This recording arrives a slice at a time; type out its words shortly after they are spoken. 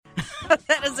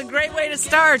That is a great way to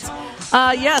start.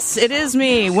 Yes, it is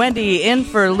me, Wendy, in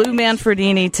for Lou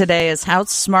Manfredini today as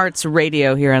House Smarts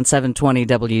Radio here on 720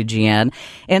 WGN.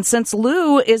 And since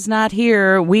Lou is not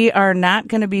here, we are not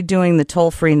going to be doing the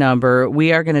toll-free number.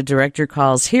 We are going to direct your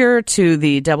calls here to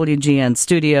the WGN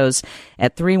studios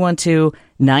at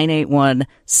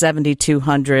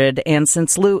 312-981-7200. And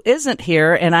since Lou isn't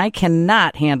here and I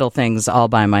cannot handle things all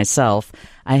by myself,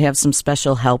 I have some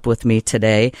special help with me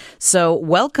today. So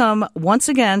welcome once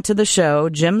again to the show,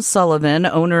 Jim Sullivan,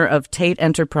 owner of Tate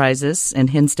Enterprises in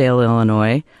Hinsdale,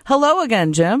 Illinois. Hello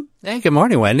again, Jim. Hey, good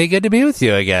morning, Wendy. Good to be with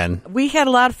you again. We had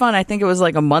a lot of fun. I think it was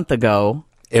like a month ago.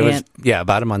 It was,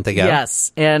 about a month ago.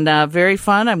 Yes, and very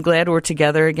fun. I'm glad we're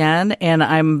together again, and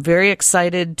I'm very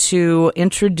excited to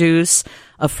introduce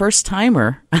a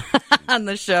first-timer on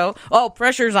the show. Oh,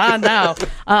 pressure's on now.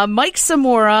 Mike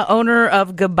Samora, owner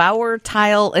of Gebauer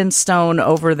Tile and Stone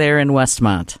over there in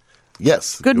Westmont.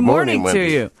 Yes. Good morning to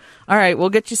you. All right, we'll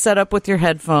get you set up with your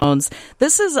headphones.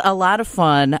 This is a lot of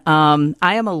fun.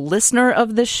 I am a listener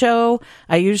of this show.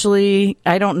 I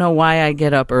don't know why I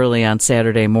get up early on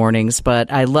Saturday mornings,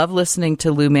 but I love listening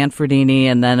to Lou Manfredini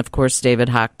and then, of course, David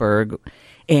Hochberg.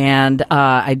 And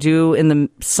I do,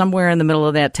 somewhere in the middle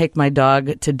of that, take my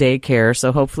dog to daycare.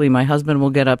 So hopefully my husband will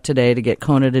get up today to get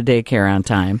Kona to daycare on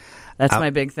time. That's my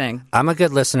big thing. I'm a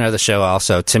good listener of the show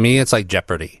also. To me, it's like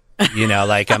Jeopardy. You know,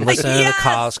 like I'm listening to the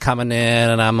calls coming in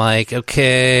and I'm like,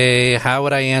 okay, how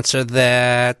would I answer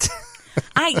that?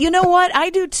 You know what?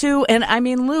 I do too. And I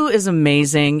mean, Lou is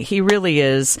amazing. He really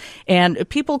is. And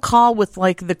people call with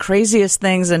like the craziest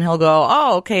things and he'll go,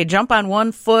 oh, okay, jump on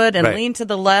one foot and lean to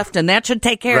the left and that should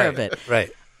take care of it. Right.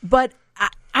 But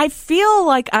I feel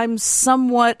like I'm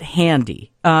somewhat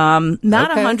handy. Not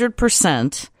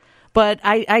 100%. But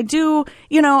I do,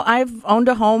 I've owned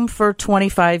a home for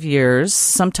 25 years.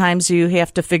 Sometimes you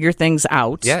have to figure things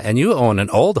out. Yeah, and you own an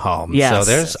old home, yes. So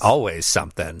there's always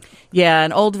something. Yeah,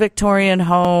 an old Victorian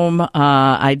home.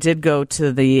 I did go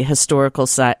to the Historical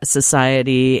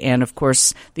Society, and of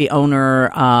course, the owner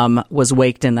was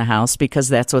waked in the house because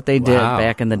that's what they did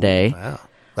back in the day. Wow.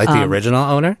 Like the original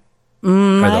owner? Or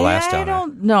the last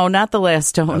owner? No, not the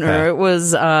last owner. Okay. It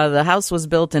was, the house was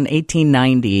built in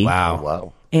 1890.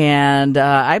 Wow. And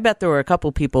I bet there were a couple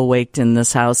people waked in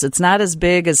this house. It's not as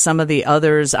big as some of the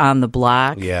others on the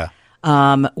block. Yeah.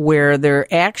 Where there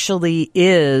actually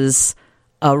is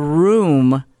a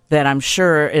room that I'm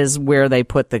sure is where they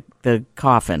put the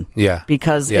coffin. Yeah.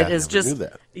 Because it is just...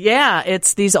 Yeah,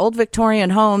 it's these old Victorian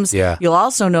homes. Yeah. You'll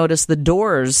also notice the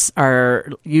doors are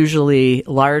usually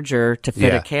larger to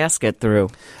fit a casket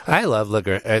through. I love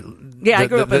LaGrange. I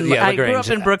grew up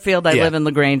in Brookfield. I live in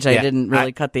LaGrange. I didn't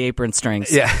really cut the apron strings.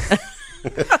 Yeah.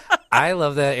 I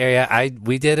love that area.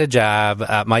 We did a job.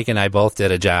 Mike and I both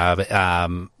did a job.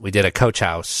 We did a coach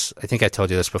house. I think I told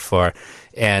you this before.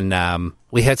 And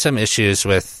we had some issues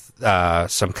with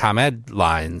some ComEd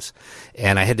lines,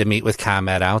 and I had to meet with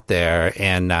ComEd out there.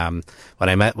 And when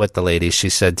I met with the lady, she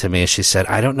said to me,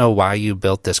 I don't know why you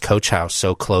built this coach house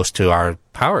so close to our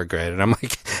power grid. And I'm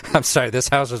like, I'm sorry, this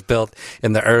house was built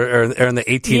in the in the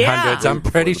 1800s. Yeah. I'm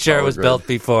pretty sure it was built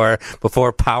before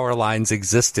power lines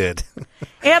existed.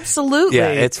 Absolutely. Yeah,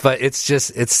 it's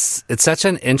such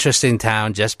an interesting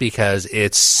town just because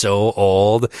it's so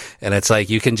old, and it's like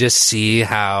you can just see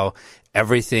how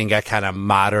everything got kind of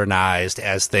modernized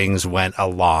as things went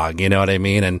along. You know what I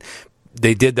mean? And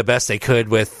they did the best they could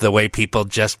with the way people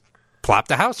just plopped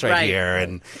a house right here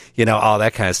and, all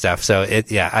that kind of stuff. So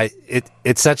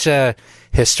it's such a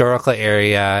historical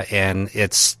area, and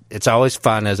it's always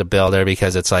fun as a builder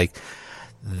because it's like,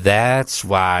 that's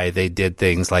why they did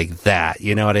things like that.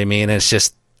 You know what I mean? It's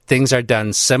just things are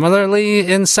done similarly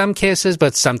in some cases,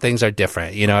 but some things are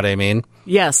different. You know what I mean?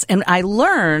 Yes. And I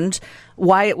learned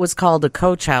why it was called a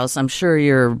coach house. I'm sure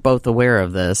you're both aware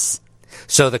of this.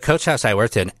 So the coach house I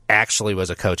worked in actually was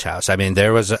a coach house. I mean,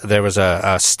 there was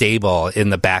a stable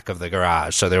in the back of the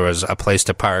garage. So there was a place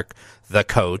to park the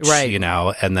coach,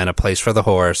 and then a place for the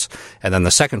horse. And then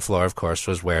the second floor, of course,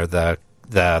 was where the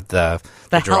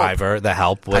driver, the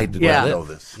help would know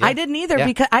this. Yeah. I didn't either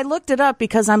because I looked it up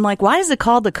because I'm like, why is it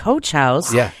called the coach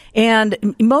house? Yeah.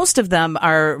 And most of them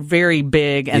are very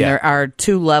big and there are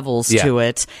two levels to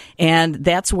it. And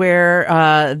that's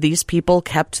where these people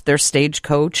kept their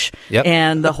stagecoach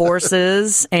and the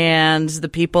horses and the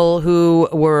people who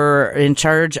were in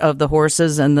charge of the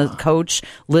horses and the coach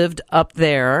lived up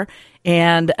there.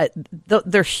 And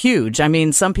they're huge. I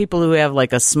mean, some people who have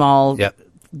like a small...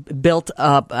 built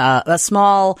up a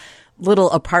small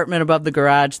little apartment above the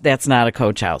garage, that's not a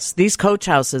coach house. These coach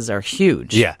houses are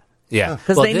huge. Yeah.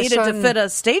 Because they needed to fit a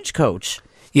stagecoach.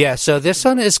 Yeah, so this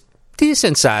one is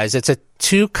decent size. It's a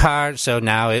 2-car, so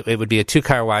now it would be a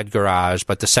 2-car wide garage,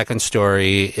 but the second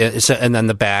story is, and then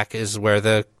the back is where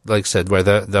like I said, where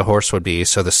the horse would be,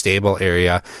 so the stable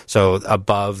area. So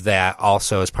above that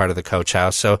also is part of the coach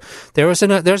house. So there's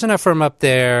enough room up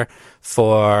there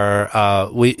for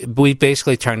we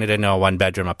basically turned it into a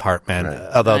 1-bedroom apartment,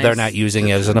 although they're not using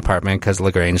it as an apartment because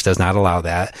LaGrange does not allow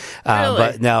that.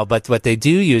 Really? But what they do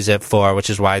use it for,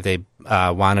 which is why they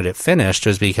wanted it finished,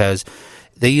 was because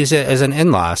they use it as an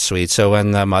in-law suite. So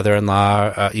when the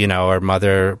mother-in-law, or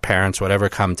mother, parents, whatever,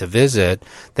 come to visit,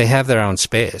 they have their own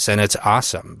space, and it's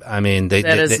awesome. I mean,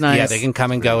 that is nice. Yeah, they can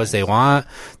come and go as they want.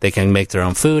 They can make their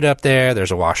own food up there. There's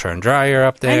a washer and dryer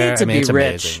up there. I need to be it's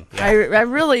rich. Amazing. Yeah. I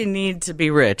really need to be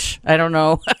rich. I don't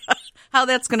know how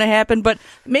that's going to happen, but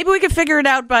maybe we can figure it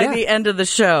out by the end of the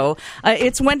show.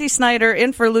 It's Wendy Snyder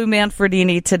in for Lou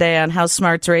Manfredini today on House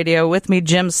Smarts Radio. With me,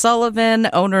 Jim Sullivan,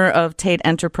 owner of Tate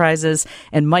Enterprises,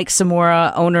 and Mike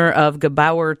Samora, owner of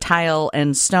Gebauer Tile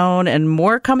and Stone, and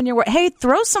more coming your way. Hey,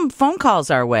 throw some phone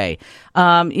calls our way.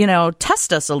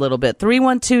 Test us a little bit.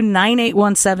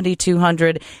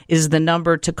 312-981-7200 is the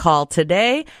number to call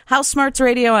today. House Smarts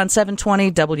Radio on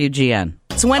 720 WGN.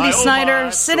 It's Wendy Snyder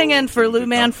sitting in for Lou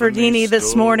Manfredini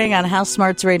this morning on House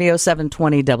Smarts Radio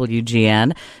 720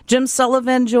 WGN. Jim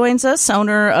Sullivan joins us,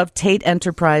 owner of Tate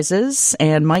Enterprises,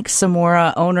 and Mike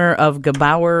Samora, owner of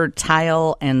Gebauer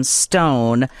Tile and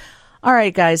Stone. All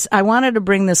right, guys, I wanted to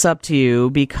bring this up to you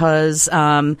because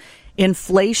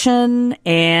inflation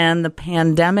and the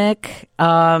pandemic,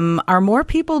 are more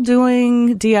people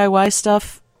doing DIY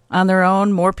stuff on their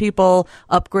own? More people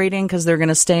upgrading because they're going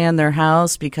to stay in their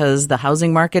house because the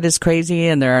housing market is crazy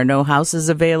and there are no houses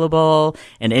available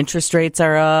and interest rates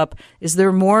are up? Is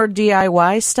there more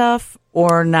DIY stuff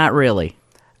or not really?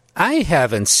 I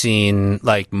haven't seen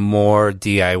more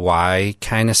DIY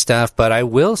kind of stuff, but I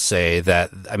will say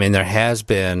that, there has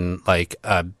been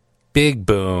a big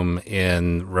boom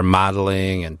in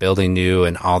remodeling and building new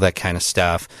and all that kind of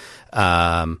stuff.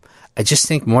 I just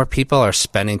think more people are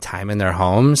spending time in their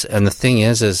homes. And the thing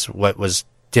is what was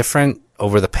different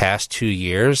over the past 2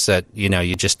 years that,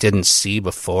 you just didn't see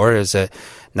before is that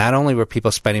not only were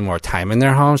people spending more time in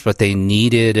their homes, but they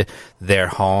needed their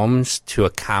homes to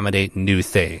accommodate new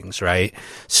things, right?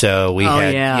 So we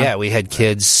had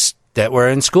kids that were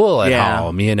in school at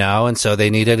home, and so they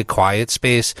needed a quiet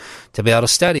space to be able to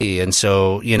study. And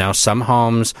so, some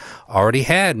homes already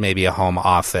had maybe a home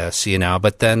office,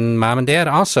 but then mom and dad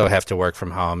also have to work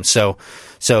from home. So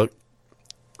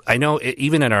I know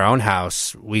even in our own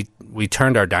house, we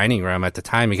turned our dining room at the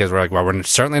time because we're like, well, we're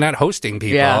certainly not hosting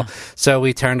people. Yeah. So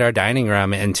we turned our dining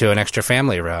room into an extra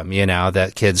family room,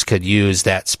 that kids could use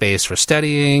that space for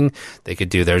studying. They could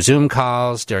do their Zoom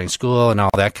calls during school and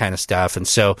all that kind of stuff. And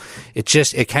so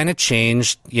it kind of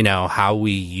changed, how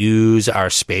we use our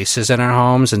spaces in our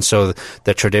homes. And so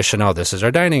the traditional, this is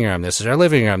our dining room, this is our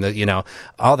living room,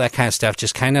 all that kind of stuff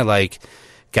just kind of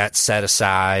got set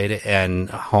aside, and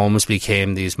homes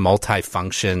became these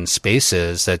multi-function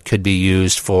spaces that could be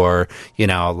used for,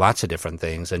 lots of different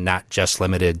things and not just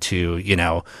limited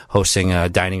to, hosting a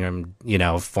dining room,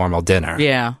 formal dinner.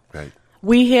 Yeah. Right.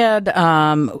 We had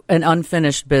an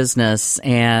unfinished business,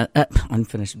 and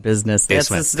unfinished business. That's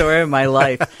the story of my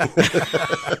life.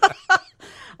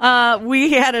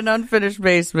 We had an unfinished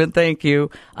basement, thank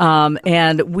you,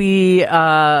 and we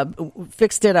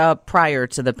fixed it up prior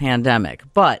to the pandemic.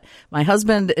 But my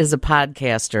husband is a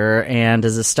podcaster and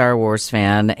is a Star Wars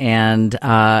fan, and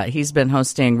he's been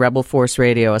hosting Rebel Force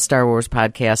Radio, a Star Wars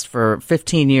podcast, for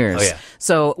 15 years. Oh, yeah.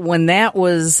 So when that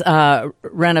was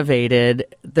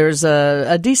renovated, there's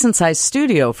a decent-sized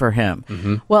studio for him.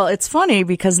 Mm-hmm. Well, it's funny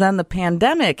because then the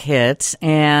pandemic hit,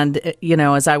 and,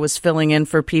 as I was filling in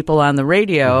for people on the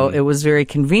radio, it was very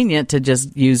convenient to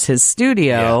just use his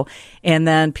studio. Yeah. And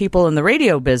then people in the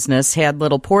radio business had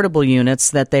little portable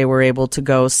units that they were able to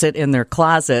go sit in their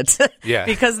closet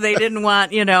because they didn't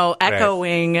want,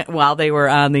 echoing while they were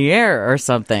on the air or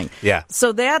something. Yeah.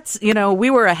 So that's, we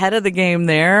were ahead of the game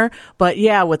there. But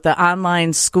with the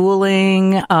online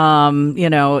schooling,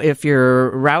 if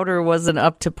your router wasn't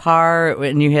up to par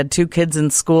and you had 2 kids in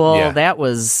school, that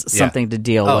was something to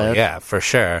deal with. Oh, yeah, for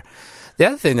sure. The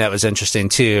other thing that was interesting,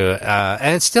 too,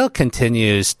 and it still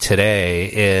continues today,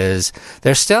 is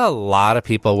there's still a lot of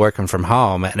people working from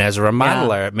home. And as a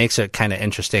remodeler, it makes it kind of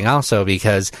interesting also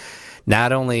because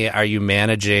not only are you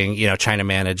managing, trying to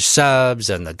manage subs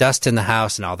and the dust in the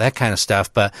house and all that kind of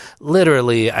stuff, but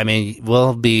literally, I mean,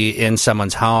 we'll be in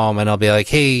someone's home and I'll be like,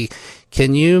 hey,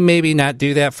 can you maybe not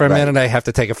do that for a minute? I have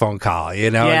to take a phone call, And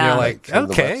you're like,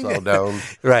 okay.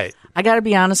 Right. I got to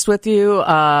be honest with you.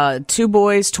 2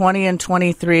 boys, 20 and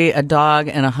 23, a dog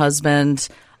and a husband.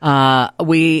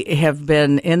 We have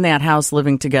been in that house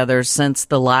living together since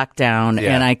the lockdown,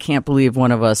 and I can't believe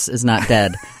one of us is not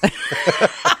dead.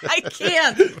 I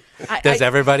can't. Does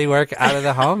everybody work out of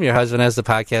the home? Your husband has the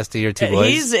podcast to your 2 boys?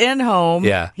 He's in home.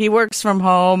 Yeah. He works from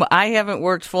home. I haven't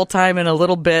worked full time in a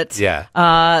little bit. Yeah.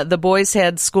 The boys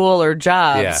had school or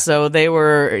jobs, so they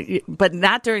were, but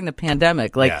not during the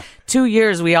pandemic. 2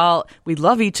 years, we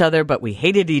love each other, but we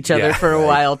hated each other for a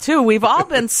while too. We've all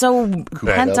been so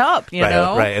pent up, you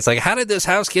know? Right. It's like, how did this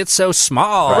house get so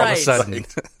small all of a sudden?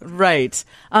 Right.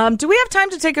 Do we have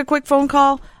time to take a quick phone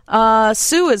call?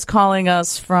 Sue is calling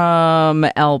us from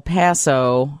El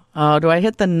Paso. Do I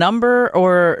hit the number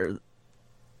or?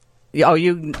 Oh,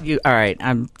 you. All right.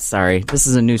 I'm sorry. This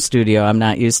is a new studio. I'm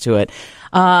not used to it.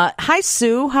 Hi,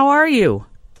 Sue. How are you?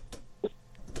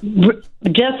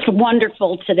 Just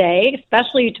wonderful today.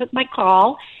 Especially you took my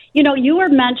call. You were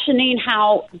mentioning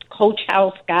how Coach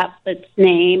House got its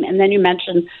name, and then you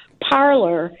mentioned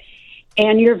Parlor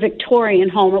and your Victorian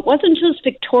home. It wasn't just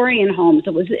Victorian homes.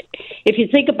 It was, if you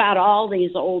think about all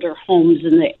these older homes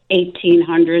in the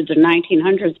 1800s or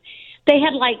 1900s, they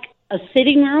had like a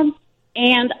sitting room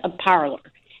and a parlor.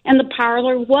 And the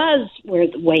parlor was where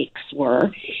the wakes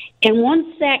were. And once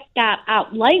that got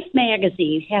out, Life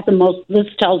magazine had the most, this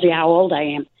tells you how old I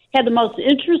am, had the most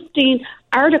interesting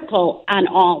article on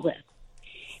all this.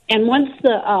 And once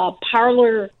the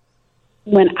parlor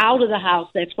went out of the house,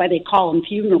 that's why they call them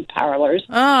funeral parlors.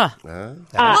 Look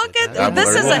at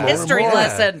this is a history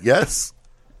lesson. Yes.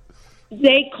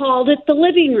 They called it the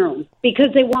living room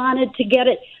because they wanted to get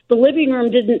it. The living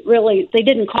room they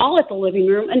didn't call it the living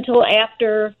room until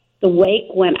after the wake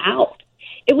went out.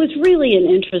 It was really an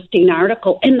interesting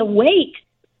article. And the wake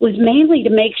was mainly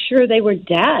to make sure they were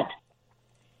dead.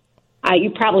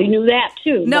 You probably knew that,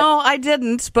 too. No, I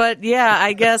didn't. But, yeah,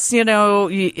 I guess, you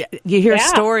hear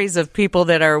stories of people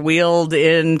that are wheeled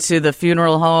into the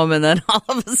funeral home and then all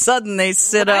of a sudden they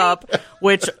sit up,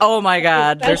 which, oh, my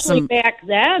God. Especially back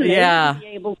then. Yeah. They would be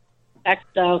able to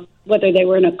detect whether they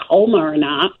were in a coma or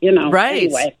not, Right.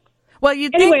 Anyway. Well,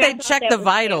 you'd think they'd check the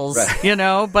vitals,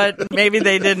 but maybe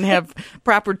they didn't have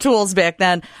proper tools back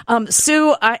then.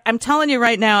 Sue, I'm telling you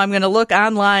right now, I'm going to look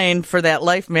online for that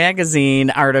Life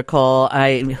magazine article.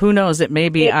 Who knows, it may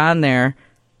be on there.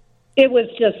 It was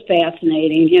just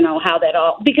fascinating, how that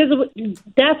all, because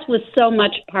death was so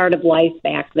much part of life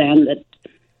back then that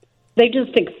they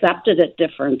just accepted it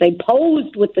different. They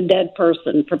posed with the dead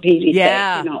person for Pete's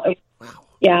sake,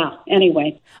 Yeah,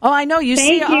 anyway. Oh, I know.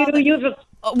 Thank you.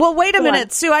 Well, wait a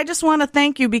minute, Sue. I just want to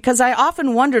thank you because I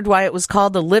often wondered why it was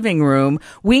called the living room.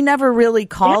 We never really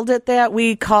called it that.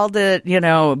 We called it,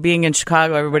 being in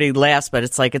Chicago, everybody laughs, but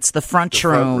it's like it's the front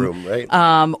room, right?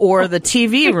 Or the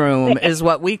TV room is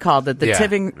what we called it, the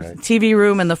TV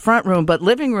room and the front room. But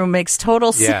living room makes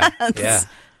total sense. Yeah.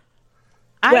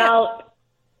 Well,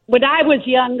 when I was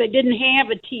young, they didn't have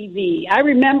a TV. I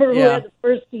remember who had the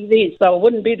first TV, so it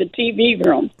wouldn't be the TV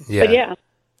room. Yeah. But yeah.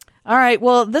 All right.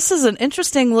 Well, this is an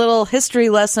interesting little history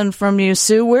lesson from you,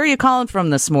 Sue. Where are you calling from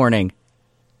this morning?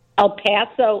 El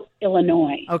Paso,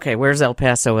 Illinois. Okay. Where's El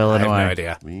Paso, Illinois? I have no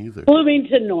idea. Me either.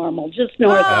 Bloomington Normal, just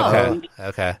north of Bloomington.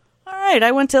 Okay. All right.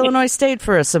 I went to Illinois State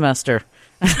for a semester.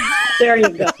 There you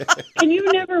go. And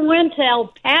you never went to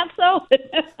El Paso?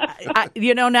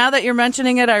 Now that you're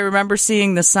mentioning it, I remember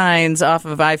seeing the signs off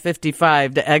of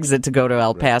I-55 to exit to go to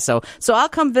El Paso. So I'll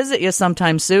come visit you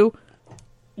sometime, Sue.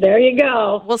 There you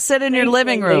go. We'll sit in your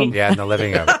living room. Yeah, in the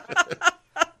living room.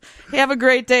 Have a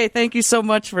great day. Thank you so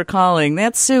much for calling.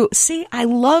 That's Sue. See, I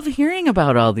love hearing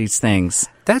about all these things.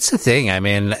 That's the thing. I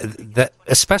mean,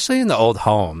 especially in the old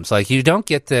homes, like you don't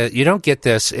get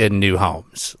this in new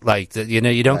homes. Like you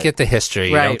don't get the history.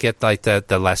 You don't get like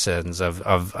the lessons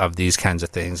of these kinds of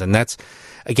things. And that's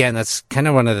kind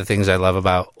of one of the things I love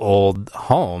about old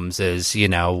homes is,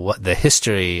 what the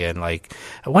history and like,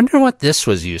 I wonder what this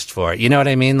was used for. You know what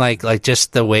I mean? Like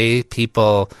just the way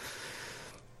people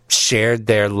shared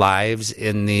their lives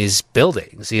in these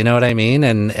buildings. You know what I mean?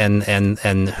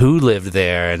 And who lived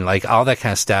there and like all that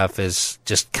kind of stuff is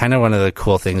just kind of one of the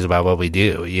cool things about what we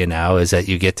do, is that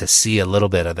you get to see a little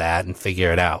bit of that and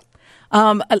figure it out.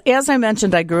 As I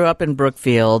mentioned, I grew up in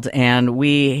Brookfield, and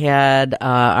we had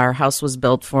our house was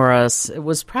built for us. It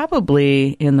was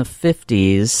probably in the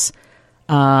 50s.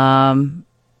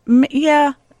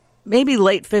 maybe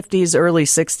late 50s, early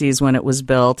 60s when it was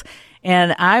built.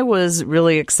 And I was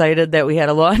really excited that we had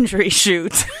a laundry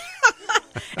chute.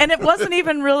 And it wasn't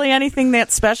even really anything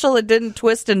that special. It didn't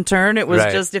twist and turn. It was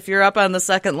just, if you're up on the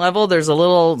second level, there's a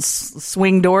little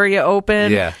swing door you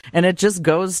open, and it just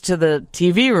goes to the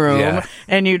TV room,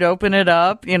 and you'd open it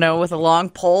up, with a long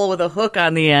pole with a hook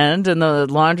on the end, and the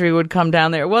laundry would come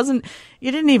down there.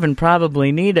 You didn't even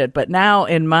probably need it. But now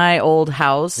in my old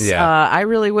house, I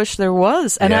really wish there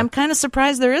was. And I'm kind of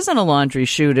surprised there isn't a laundry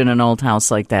chute in an old house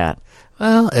like that.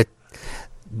 Well,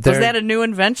 was that a new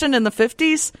invention in the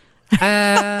 50s?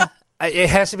 It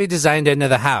has to be designed into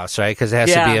the house, right? Because it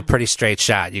has to be a pretty straight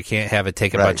shot. You can't have it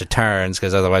take a bunch of turns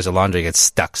because otherwise the laundry gets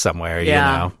stuck somewhere,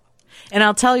 And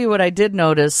I'll tell you what I did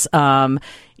notice. We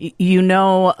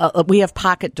have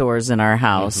pocket doors in our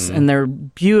house, and they're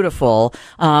beautiful.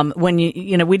 When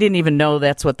we didn't even know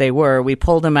that's what they were. We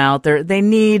pulled them out. They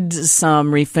need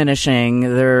some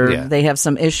refinishing. They have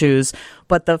some issues.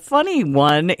 But the funny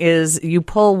one is you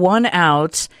pull one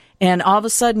out, and all of a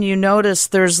sudden you notice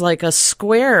there's like a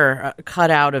square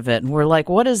cut out of it. And we're like,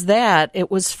 what is that?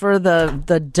 It was for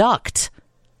the duct.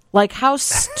 Like, how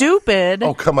stupid.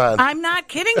 Oh, come on. I'm not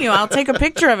kidding you. I'll take a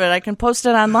picture of it. I can post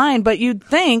it online. But you'd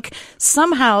think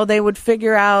somehow they would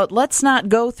figure out, let's not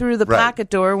go through the pocket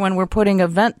door when we're putting a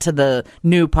vent to the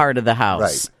new part of the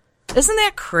house. Right. Isn't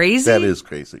that crazy? That is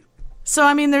crazy. So,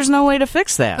 there's no way to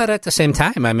fix that. But at the same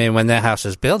time, when that house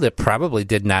was built, it probably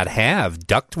did not have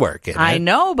ductwork in it. I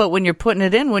know, but when you're putting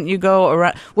it in, wouldn't you go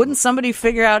around? Wouldn't somebody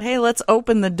figure out, hey, let's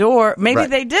open the door? Maybe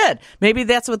they did. Maybe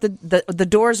that's what the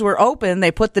doors were open.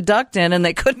 They put the duct in and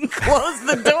they couldn't close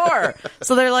the door.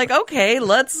 So they're like, okay,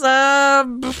 let's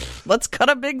cut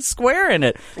a big square in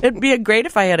it. It'd be great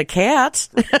if I had a cat.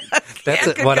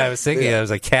 That's what I was thinking. It was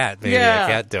a cat, maybe a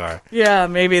cat door. Yeah,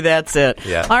 maybe that's it.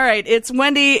 Yeah. All right, it's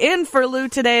Wendy in for Lou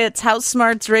today. It's House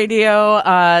Smarts Radio.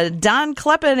 Don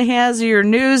Kleppen has your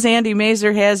news. Andy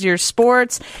Mazer has your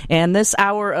sports. And this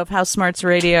hour of House Smarts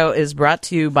Radio is brought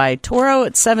to you by Toro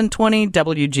at 720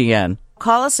 WGN.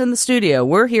 Call us in the studio.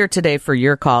 We're here today for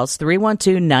your calls,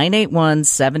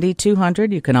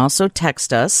 312-981-7200. You can also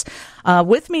text us.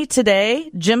 With me today,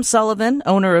 Jim Sullivan,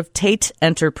 owner of Tate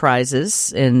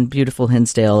Enterprises in beautiful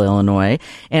Hinsdale, Illinois,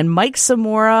 and Mike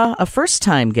Zamora, a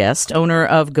first-time guest, owner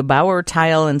of Gebauer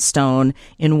Tile and Stone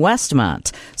in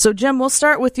Westmont. So, Jim, we'll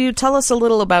start with you. Tell us a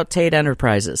little about Tate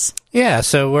Enterprises. Yeah,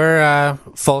 so we're a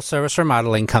full-service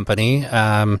remodeling company.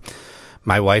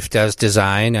 My wife does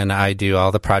design, and I do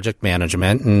all the project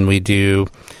management, and we do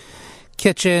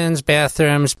kitchens,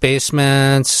 bathrooms,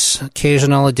 basements,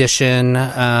 occasional addition,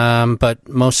 but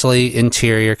mostly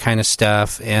interior kind of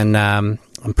stuff. And I'm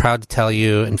proud to tell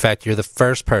you, in fact, you're the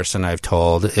first person I've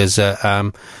told,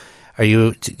 do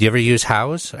you ever use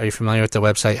Houzz? Are you familiar with the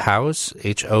website Houzz?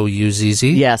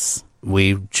 Houzz? Yes.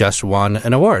 We just won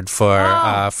an award for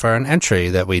an entry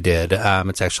that we did.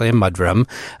 It's actually a mudroom.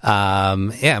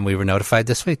 And we were notified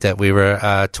this week that we were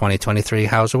a 2023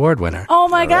 Houzz Award winner. Oh,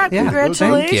 my God. Yeah.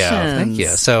 Congratulations. Thank you.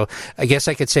 So I guess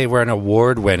I could say we're an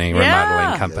award-winning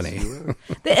remodeling company.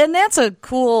 And that's a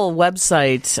cool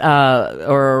website,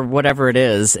 or whatever it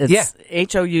is. It's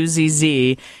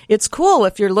Houzz. It's cool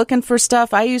if you're looking for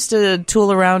stuff. I used to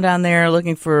tool around on there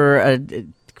looking for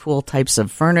cool types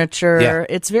of furniture. Yeah.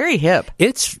 It's very hip.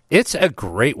 It's a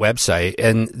great website.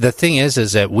 And the thing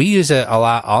is that we use it a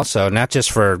lot also, not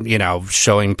just for,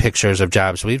 showing pictures of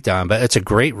jobs we've done, but it's a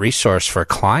great resource for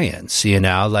clients,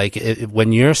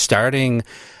 when you're starting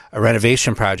a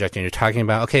renovation project and you're talking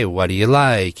about, okay, what do you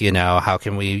like? How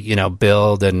can we,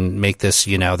 build and make this,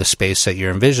 the space that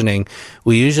you're envisioning?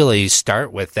 We usually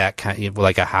start with that kind of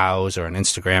like a Houzz or an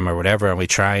Instagram or whatever. And we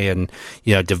try and,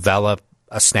 develop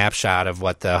a snapshot of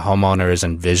what the homeowner is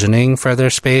envisioning for their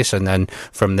space. And then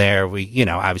from there, we,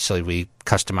 obviously we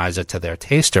customize it to their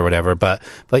taste or whatever. But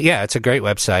yeah, it's a great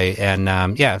website.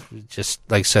 And, just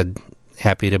like I said,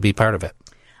 happy to be part of it.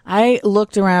 I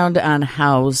looked around on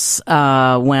Houzz,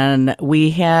 when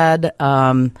we had,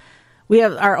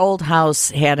 our old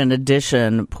house had an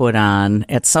addition put on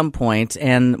at some point,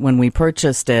 and when we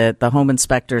purchased it, the home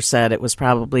inspector said it was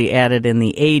probably added in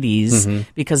the 80s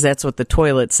because that's what the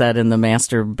toilet said in the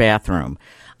master bathroom.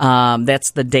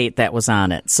 That's the date that was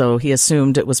on it. So he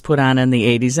assumed it was put on in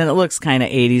the 80s, and it looks kind of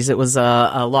 80s. It was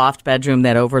a loft bedroom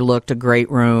that overlooked a great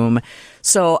room.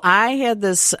 So I had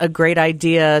a great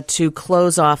idea to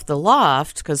close off the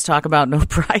loft, because talk about no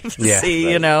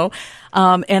privacy, and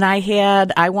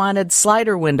I wanted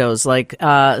slider windows, like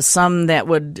some that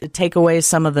would take away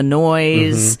some of the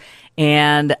noise.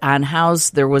 And on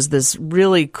Houzz, there was this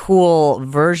really cool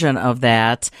version of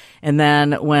that. And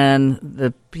then when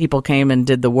the people came and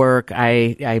did the work,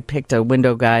 I picked a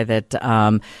window guy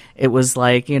that it was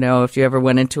like, if you ever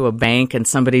went into a bank and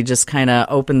somebody just kind of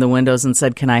opened the windows and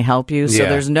said, "Can I help you?" So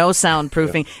there's no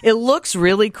soundproofing. It looks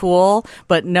really cool,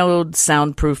 but no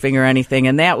soundproofing or anything.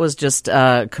 And that was just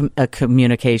a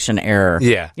communication error.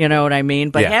 Yeah. You know what I mean?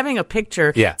 But having a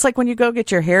picture, it's like when you go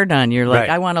get your hair done, you're like,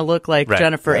 I want to look like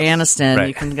Jennifer Aniston. Right.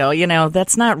 You can go,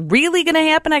 that's not really going to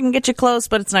happen. I can get you close,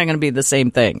 but it's not going to be the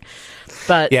same thing.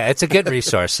 But yeah, it's a good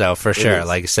resource, though, for sure.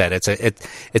 Like I said,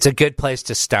 it's a good place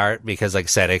to start because, like I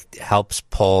said, it helps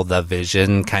pull the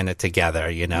vision kind of together,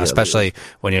 especially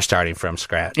when you're starting from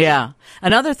scratch. Yeah.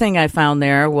 Another thing I found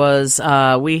there was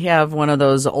we have one of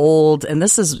those old, and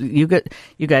this is, you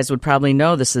guys would probably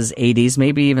know this is 80s,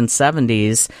 maybe even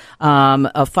 70s,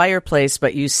 a fireplace,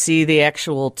 but you see the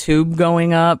actual tube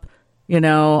going up.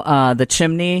 The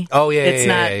chimney. Oh, yeah, it's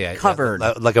not covered.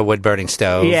 Like a wood-burning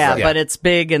stove. Yeah, but it's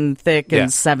big and thick and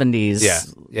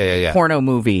 70s. Yeah. Porno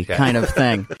movie kind of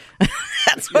thing.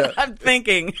 That's what I'm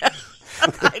thinking.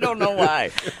 I don't know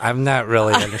why. I'm not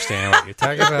really understanding what you're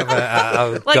talking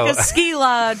about. But a ski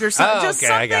lodge or something. Just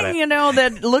something,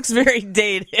 that looks very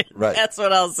dated. Right. That's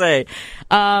what I'll say.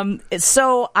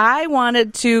 So I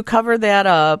wanted to cover that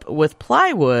up with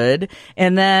plywood.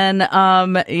 And then,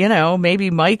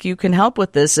 maybe Mike, you can help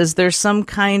with this. Is there some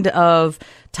kind of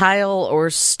tile or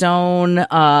stone,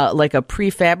 like a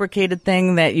prefabricated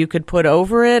thing that you could put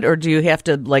over it, or do you have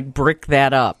to brick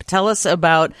that up? Tell us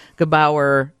about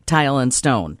Gebauer Tile and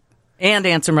Stone, and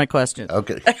answer my question.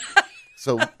 Okay,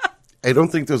 so I don't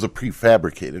think there's a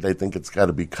prefabricated. I think it's got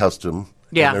to be custom.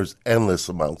 Yeah, and there's endless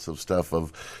amounts of stuff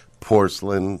of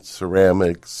porcelain,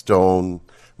 ceramic, stone,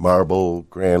 marble,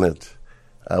 granite.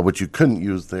 What you couldn't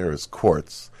use there is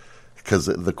quartz, because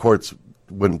the quartz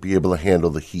wouldn't be able to handle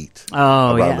the heat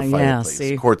around the fireplace.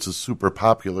 See? Quartz is super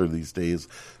popular these days,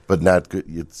 but not good.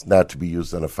 It's not to be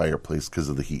used on a fireplace because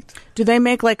of the heat. Do they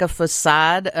make a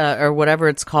facade or whatever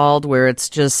it's called, where it's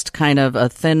just kind of a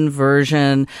thin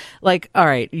version? All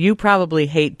right, you probably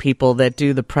hate people that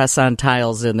do the press-on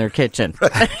tiles in their kitchen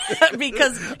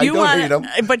because you want,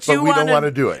 but we don't want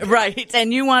to do it, right?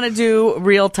 And you want to do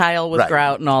real tile with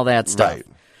grout and all that stuff. Right.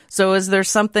 So is there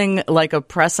something like a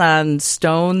press-on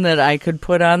stone that I could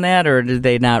put on that, or do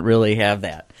they not really have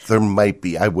that? There might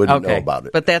be. I wouldn't know about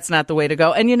it. But that's not the way to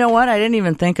go. And you know what? I didn't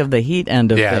even think of the heat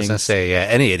end of things. Yeah, I was going to say,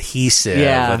 any adhesive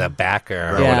with a backer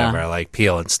or whatever, like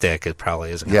peel and stick, it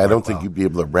probably isn't going to work. I don't think you'd be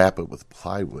able to wrap it with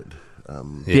plywood.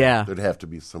 There'd have to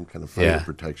be some kind of fire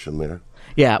protection there.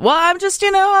 Yeah, well, I'm just,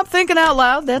 I'm thinking out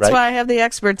loud. That's why I have the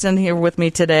experts in here with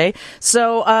me today.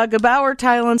 So, Gebauer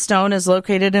Tile and Stone is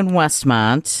located in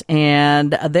Westmont,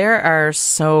 and there are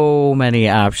so many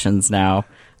options now.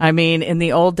 I mean, in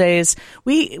the old days,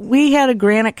 we had a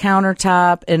granite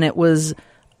countertop, and it was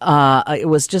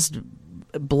just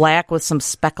black with some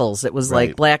speckles. It was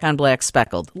like black on black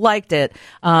speckled. Liked it.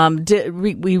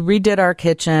 We redid our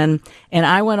kitchen, and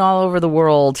I went all over the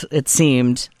world, it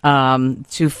seemed,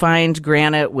 to find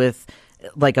granite with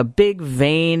a big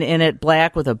vein in it,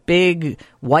 black with a big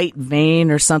white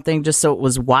vein or something, just so it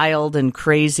was wild and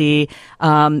crazy.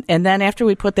 And then after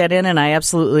we put that in, and I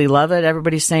absolutely love it,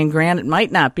 everybody's saying granite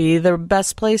might not be the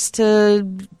best place to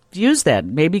use that.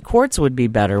 Maybe quartz would be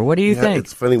better. What do you think?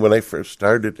 It's funny, when I first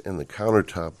started in the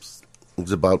countertops, it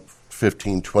was about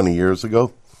 15, 20 years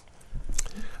ago.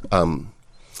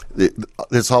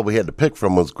 That's all we had to pick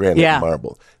from was granite and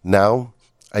marble. Now,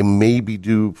 I maybe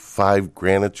do 5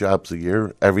 granite jobs a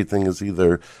year. Everything is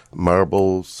either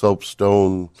marble,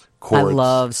 soapstone, quartz, I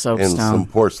love soapstone, and some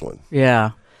porcelain.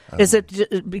 Yeah. Is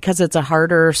it because it's a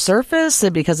harder surface?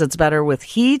 Because it's better with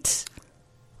heat?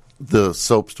 The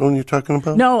soapstone you're talking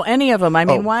about? No, any of them. I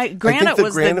mean, why? Granite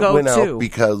was the go-to. Went out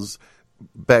because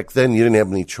back then you didn't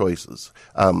have any choices.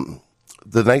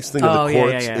 The nice thing of the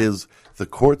quartz is the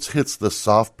quartz hits the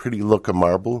soft, pretty look of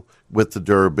marble with the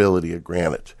durability of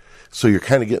granite. So you're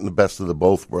kind of getting the best of the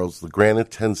both worlds. The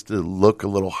granite tends to look a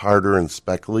little harder and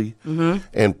speckly,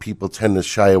 and people tend to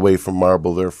shy away from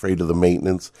marble. They're afraid of the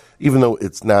maintenance, even though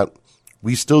it's not.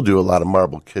 We still do a lot of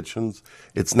marble kitchens.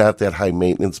 It's not that high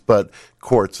maintenance, but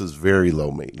quartz is very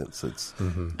low maintenance. It's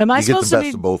Am I you supposed get the to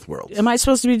best be, of both worlds. Am I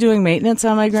supposed to be doing maintenance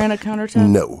on my granite countertop?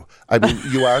 No. I mean,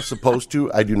 you are supposed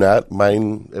to. I do not.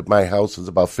 Mine at my house is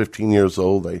about 15 years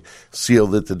old. I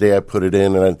sealed it the day I put it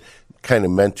in, and kind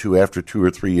of meant to after 2 or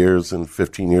 3 years, and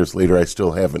 15 years later I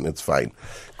still haven't. It's fine.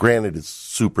 Granite is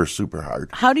super, super hard.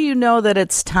 How do you know that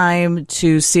it's time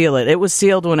to seal it? It was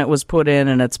sealed when it was put in,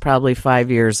 and it's probably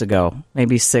 5 years ago,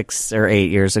 maybe 6 or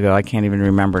 8 years ago. I can't even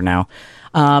remember now.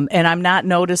 And I'm not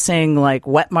noticing like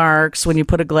wet marks when you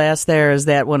put a glass there. Is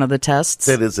that one of the tests?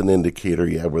 That is an indicator,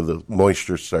 yeah, where the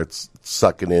moisture starts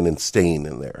sucking in and staying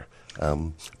in there.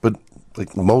 But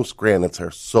like most granites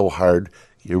are so hard,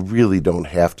 you really don't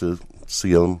have to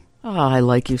seal them. Oh, I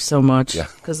like you so much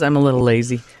because I'm a little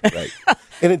lazy. Right.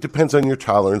 And it depends on your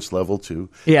tolerance level, too.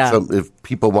 Yeah. So if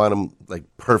people want them like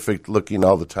perfect looking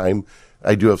all the time,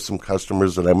 I do have some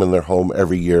customers that I'm in their home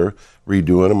every year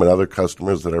redoing them, and other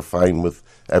customers that are fine with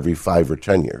every 5 or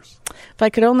 10 years. If I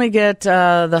could only get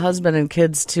the husband and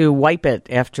kids to wipe it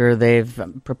after they've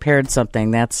prepared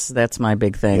something, that's my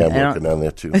big thing. Yeah, I'm working on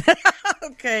that, too.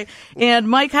 Okay. And,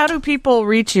 Mike, how do people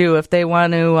reach you if they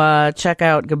want to check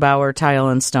out Gebauer Tile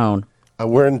and Stone?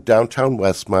 We're in downtown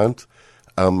Westmont.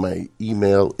 My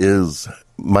email is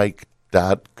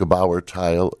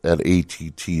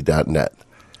mike.gebauertile@att.net.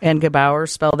 And Gebauer,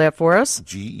 spell that for us?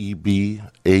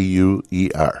 Gebauer.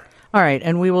 All right,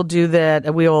 and we will do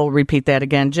that. We will repeat that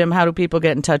again. Jim, how do people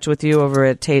get in touch with you over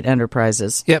at Tate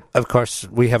Enterprises? Yep, of course.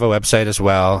 We have a website as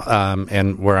well,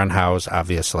 and we're on House,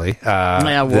 obviously.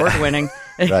 Award-winning.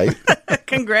 Right.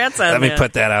 Congrats on that. Let me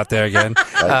put that out there again.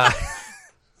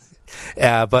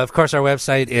 But, of course, our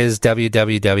website is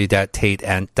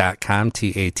www.tateent.com,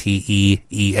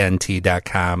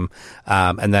 TATEENT.com.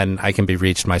 And then I can be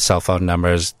reached. My cell phone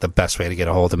number is the best way to get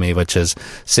a hold of me, which is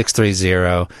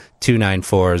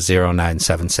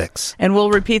 630-294-0976. And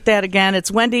we'll repeat that again. It's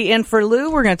Wendy in for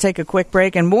Lou. We're going to take a quick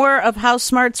break. And more of House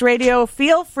Smarts Radio.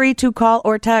 Feel free to call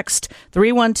or text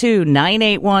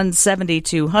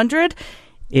 312-981-7200.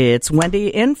 It's Wendy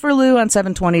in for Lou on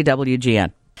 720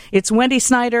 WGN. It's Wendy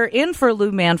Snyder in for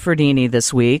Lou Manfredini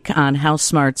this week on House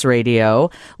Smarts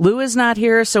Radio. Lou is not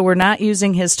here, so we're not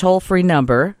using his toll-free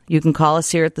number. You can call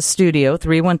us here at the studio,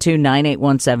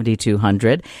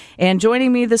 312-981-7200. And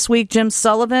joining me this week, Jim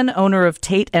Sullivan, owner of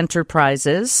Tate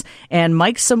Enterprises, and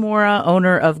Mike Samora,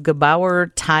 owner of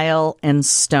Gebauer Tile and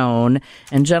Stone.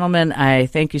 And gentlemen, I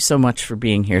thank you so much for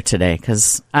being here today,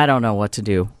 because I don't know what to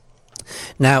do.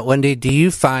 Now, Wendy, do you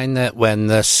find that when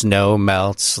the snow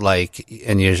melts,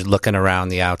 and you're looking around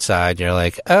the outside, you're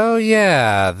like, oh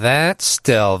yeah, that's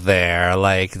still there,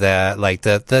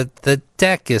 the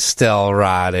deck is still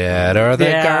rotted, or the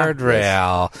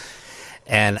guardrail.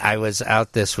 And I was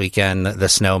out this weekend, the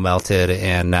snow melted,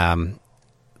 and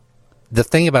the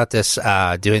thing about this,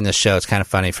 doing this show, it's kind of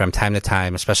funny. From time to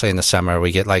time, especially in the summer,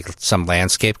 we get some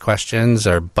landscape questions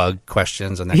or bug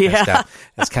questions and that kind of stuff.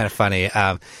 It's kind of funny.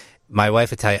 My wife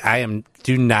would tell you,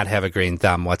 do not have a green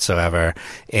thumb whatsoever,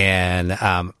 and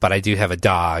but I do have a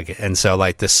dog, and so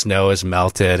the snow is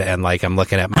melted, and I'm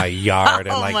looking at my yard,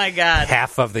 and my God,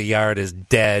 half of the yard is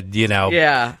dead,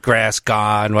 grass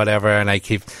gone, whatever, and I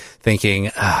keep thinking,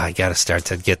 I got to start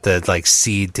to get the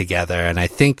seed together, and I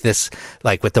think this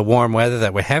with the warm weather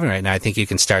that we're having right now, I think you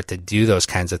can start to do those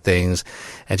kinds of things.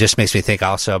 It just makes me think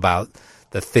also about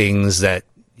the things that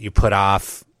you put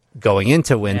off going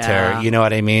into winter, you know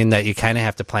what I mean, that you kind of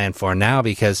have to plan for now,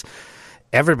 because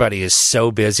everybody is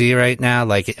so busy right now,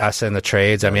 us in the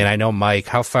trades. I mean, I know, Mike,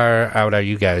 how far out are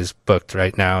you guys booked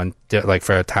right now, and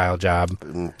for a tile job?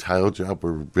 Tile job,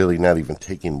 we're really not even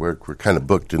taking work. We're kind of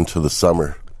booked into the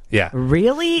summer. Yeah.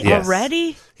 Really? Yes.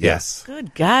 Already? Yes.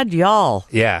 Good God, y'all.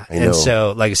 Yeah. And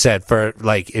so, like I said, for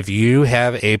if you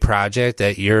have a project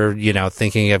that you're,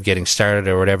 thinking of getting started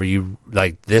or whatever,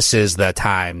 this is the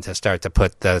time to start to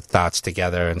put the thoughts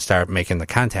together and start making the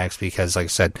contacts, because like I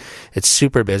said, it's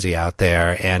super busy out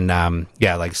there. And,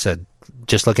 like I said,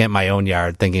 just looking at my own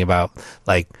yard, thinking about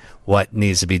what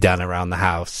needs to be done around the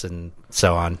house and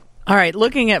so on. All right,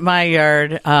 looking at my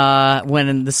yard,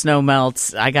 when the snow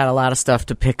melts, I got a lot of stuff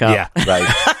to pick up. Yeah, right.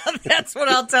 That's what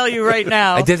I'll tell you right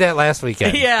now. I did that last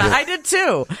weekend. Yeah, I did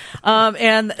too.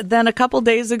 And then a couple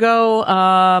days ago,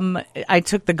 I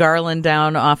took the garland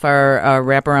down off our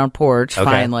wraparound porch,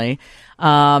 finally.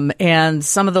 And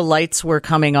some of the lights were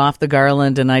coming off the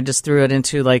garland, and I just threw it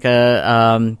into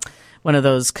one of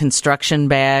those construction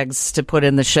bags to put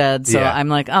in the shed. So I'm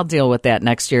like, I'll deal with that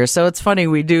next year. So it's funny,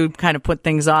 we do kind of put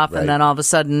things off, and then all of a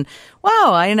sudden,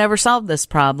 wow, I never solved this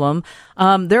problem.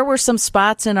 There were some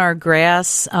spots in our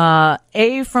grass,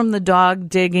 from the dog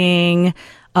digging,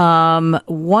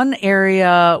 One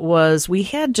area was we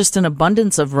had just an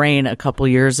abundance of rain a couple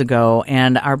years ago,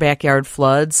 and our backyard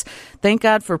floods. Thank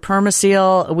God for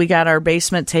Permaseal. We got our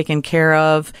basement taken care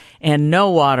of and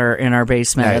no water in our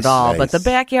basement at all. Nice. But the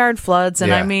backyard floods,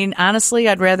 and I mean, honestly,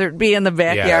 I'd rather it be in the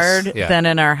backyard than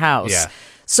in our house. Yeah.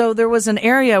 So there was an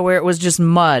area where it was just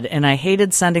mud, and I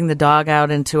hated sending the dog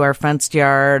out into our fenced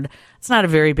yard. It's not a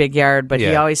very big yard, but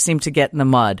he always seemed to get in the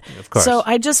mud. Of course. So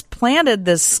I just planted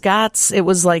this Scott's. It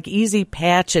was like Easy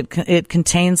Patch. It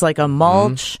contains like a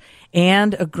mulch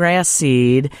and a grass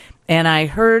seed. And I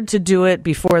heard to do it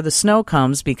before the snow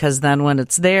comes, because then when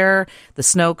it's there, the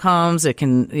snow comes,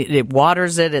 it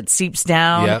waters it seeps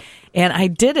down. Yep. And I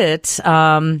did it.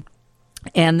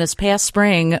 And this past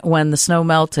spring, when the snow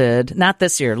melted, not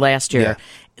this year, last year,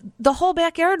 the whole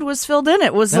backyard was filled in.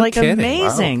 It was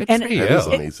amazing. Wow, and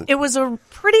it was a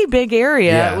pretty big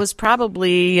area. Yeah. It was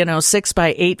probably, 6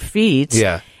 by 8 feet.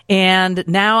 Yeah. And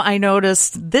now I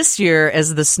noticed this year,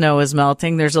 as the snow is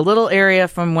melting, there's a little area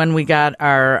from when we got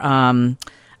our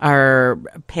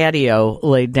patio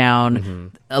laid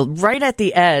down. Right at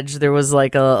the edge, there was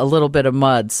like a little bit of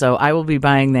mud. So I will be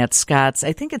buying that Scott's.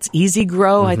 I think it's Easy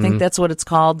Grow. I think that's what it's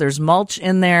called. There's mulch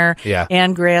in there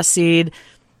and grass seed.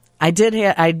 I did.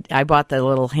 I bought the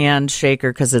little hand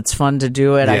shaker because it's fun to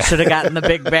do it. Yeah. I should have gotten the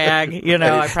big bag. I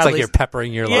probably. It's like you're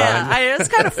peppering your lawn. It's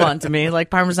kind of fun to me, like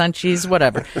Parmesan cheese,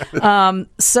 whatever.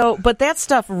 But that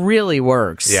stuff really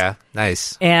works. Yeah,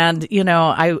 nice. And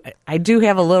I do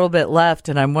have a little bit left,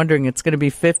 and I'm wondering, it's going to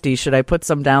be 50. Should I put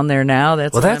some down there now?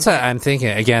 That's what I'm thinking.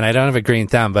 Again, I don't have a green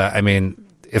thumb, but I mean,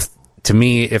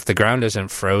 if the ground isn't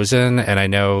frozen, and I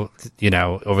know,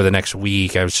 over the next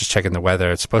week, I was just checking the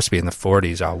weather, it's supposed to be in the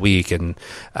 40s all week, and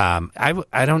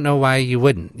I don't know why you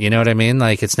wouldn't. You know what I mean?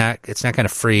 Like, it's not going to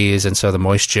freeze, and so the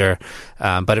moisture.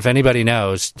 But if anybody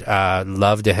knows,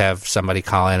 love to have somebody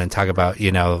call in and talk about,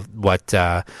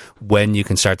 when you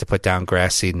can start to put down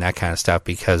grass seed and that kind of stuff,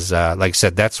 because like I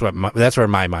said, that's where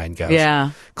my mind goes.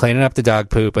 Yeah, cleaning up the dog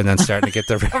poop and then starting to get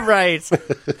the right,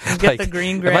 get the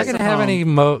green grass. Am I going to have any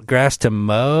grass to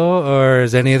mow, or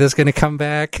is any of this going to come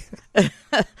back?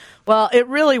 Well, it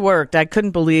really worked. I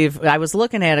couldn't believe, I was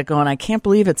looking at it going, I can't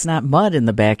believe it's not mud in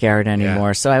the backyard anymore.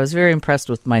 Yeah. So I was very impressed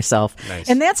with myself. Nice.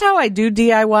 And that's how I do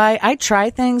DIY. I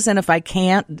try things, and if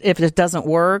it doesn't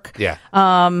work,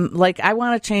 like I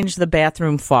want to change the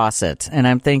bathroom faucet, and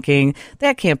I'm thinking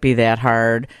that can't be that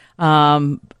hard.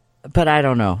 But I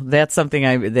don't know. That's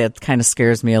something that kind of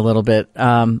scares me a little bit.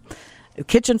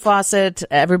 Kitchen faucet,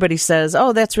 everybody says,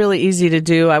 oh, that's really easy to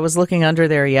do. I was looking under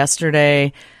there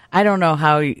yesterday. I don't know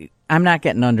how, I'm not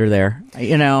getting under there,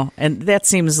 and that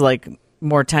seems like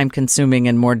more time consuming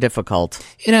and more difficult.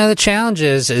 The challenge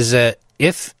is that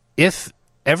if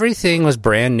everything was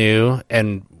brand new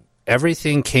and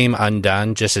everything came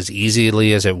undone just as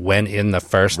easily as it went in the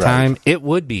first time, it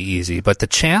would be easy. But the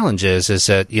challenge is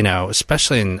that,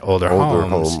 especially in older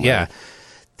homes,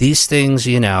 these things,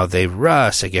 they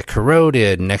rust, they get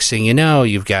corroded. Next thing you know,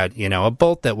 you've got, a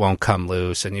bolt that won't come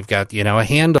loose, and you've got, a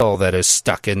handle that is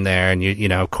stuck in there. And,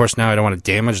 of course, now I don't want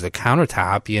to damage the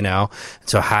countertop,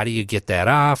 So how do you get that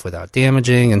off without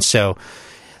damaging? And so,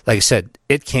 like I said,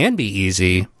 it can be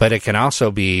easy, but it can also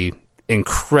be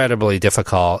incredibly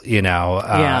difficult,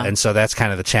 and so that's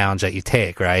kind of the challenge that you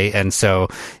take, right? And so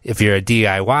if you're a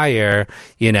DIYer,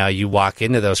 you walk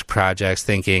into those projects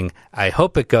thinking, I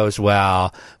hope it goes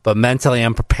well, but mentally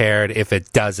I'm prepared if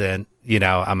it doesn't,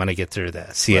 I'm going to get through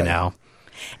this, you know?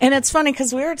 And it's funny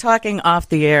because we were talking off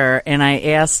the air, and I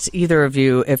asked either of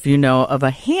you if you know of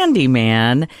a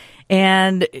handyman.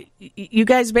 And you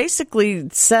guys basically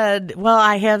said, well,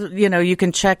 I have, you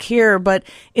can check here. But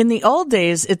in the old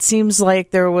days, it seems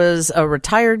like there was a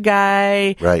retired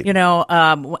guy. Right.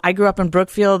 I grew up in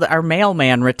Brookfield. Our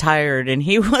mailman retired, and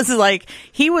he was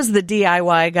the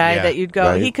DIY guy that you'd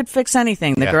go, he could fix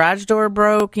anything. The garage door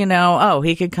broke,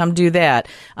 he could come do that.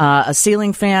 A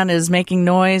ceiling fan is making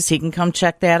noise. He can come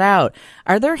check that out.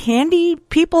 Are there handy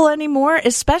people anymore?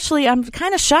 Especially, I'm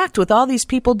kind of shocked with all these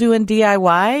people doing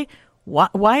DIY.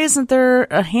 Why isn't there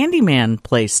a handyman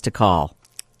place to call?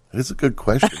 It's a good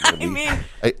question. I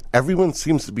mean, everyone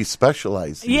seems to be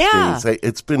specialized these days.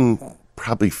 It's been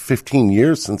probably 15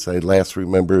 years since I last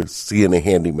remember seeing a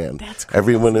handyman. That's cool.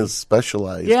 Everyone is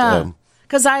specialized. Yeah.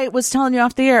 because I was telling you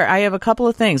off the air, I have a couple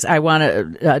of things. I want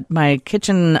to, my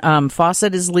kitchen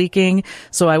faucet is leaking,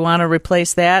 so I want to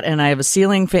replace that. And I have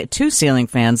two ceiling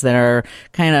fans that are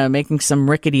kind of making some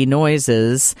rickety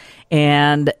noises.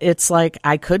 And it's like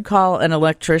I could call an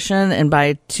electrician and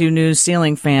buy 2 new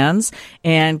ceiling fans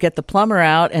and get the plumber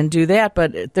out and do that.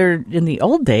 But they're in the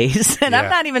old days. And I'm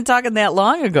not even talking that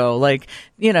long ago, like,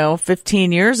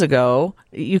 15 years ago.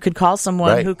 You could call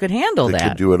someone who could handle that. They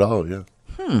could do it all, yeah.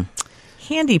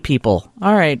 Handy people.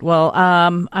 All right. Well,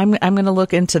 I'm going to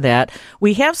look into that.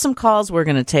 We have some calls we're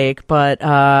going to take, but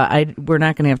we're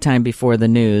not going to have time before the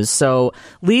news. So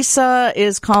Lisa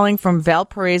is calling from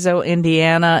Valparaiso,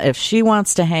 Indiana, if she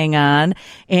wants to hang on.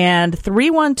 And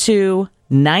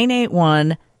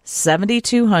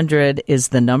 312-981-7200 is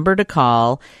the number to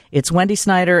call. It's Wendy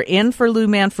Snyder in for Lou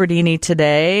Manfredini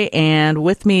today, and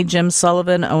with me, Jim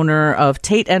Sullivan, owner of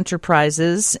Tate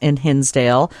Enterprises in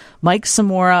Hinsdale, Mike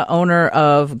Samora, owner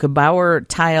of Gebauer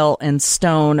Tile and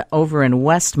Stone over in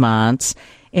Westmont,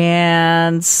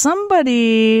 and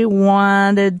somebody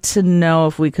wanted to know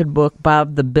if we could book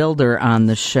Bob the Builder on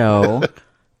the show.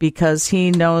 Because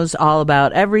he knows all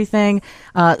about everything.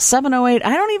 708,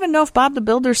 I don't even know if Bob the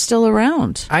Builder's still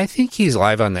around. I think he's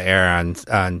live on the air on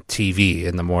TV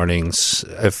in the mornings.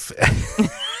 Isn't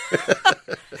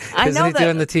he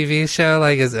doing the TV show?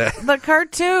 Like, is it the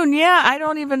cartoon? Yeah, I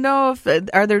don't even know if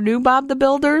are there new Bob the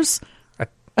Builders.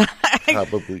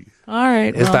 Probably. All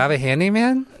right. Is Bob a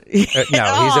handyman?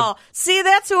 No, see,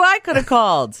 that's who I could have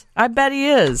called. I bet he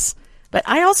is. But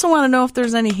I also want to know if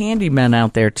there's any handymen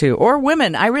out there too, or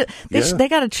women. They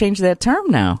got to change that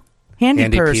term now.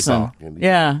 Handy person. People.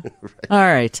 Yeah.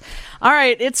 Right. All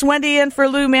right. It's Wendy in for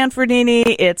Lou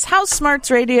Manfredini. It's House Smarts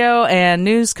Radio and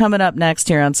news coming up next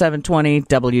here on 720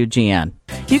 WGN.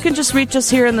 You can just reach us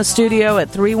here in the studio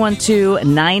at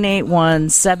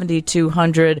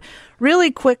 312-981-7200.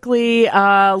 Really quickly,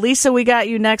 Lisa, we got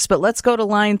you next, but let's go to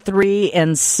line 3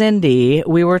 and Cindy.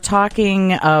 We were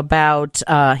talking about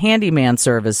handyman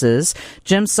services.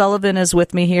 Jim Sullivan is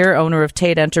with me here, owner of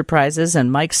Tate Enterprises,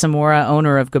 and Mike Samora,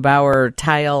 owner of Gebauer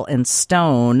Tile and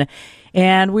Stone.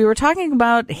 And we were talking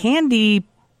about handy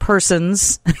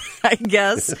persons, I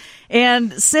guess.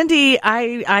 And Cindy,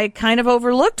 I kind of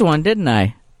overlooked one, didn't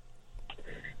I?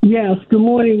 Yes. Good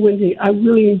morning, Wendy. I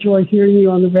really enjoy hearing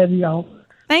you on the radio.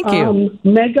 Thank you.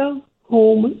 Mega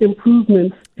Home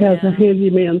Improvements has a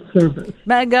handyman service.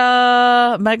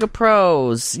 Mega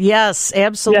Pros. Yes,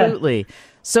 absolutely. Yes.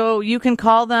 So you can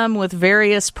call them with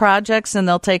various projects and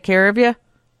they'll take care of you?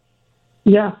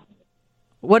 Yeah.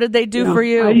 What did they do for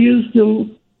you? I used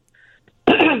them.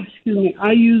 Excuse me.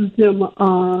 I used them.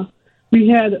 We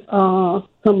had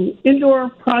some indoor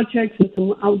projects and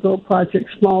some outdoor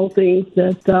projects, small things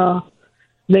that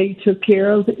they took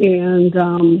care of, and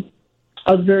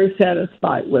I was very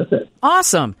satisfied with it.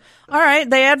 Awesome. All right.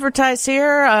 They advertise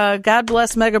here. God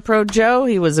bless Mega Pro Joe.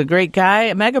 He was a great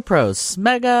guy. Mega Pros.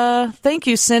 Thank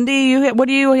you, Cindy. What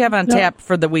do you have on tap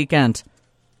for the weekend?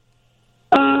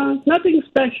 Nothing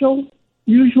special.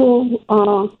 Usual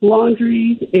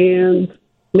laundry, and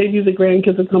maybe the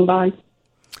grandkids will come by.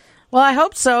 Well, I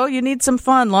hope so. You need some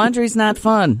fun. Laundry's not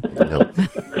fun.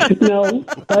 No,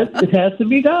 but it has to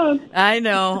be done. I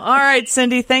know. All right,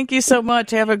 Cindy, thank you so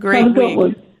much. Have a great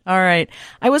week. All right.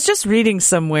 I was just reading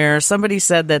somewhere. Somebody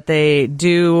said that they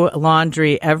do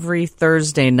laundry every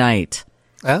Thursday night.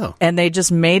 Oh. And they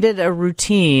just made it a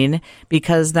routine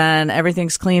because then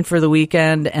everything's clean for the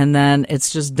weekend and then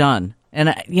it's just done.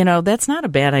 And, that's not a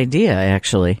bad idea,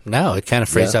 actually. No, it kind of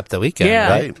frees up the weekend,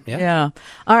 right? Yeah.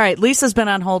 All right. Lisa's been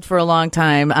on hold for a long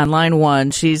time on line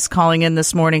 1. She's calling in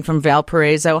this morning from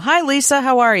Valparaiso. Hi, Lisa.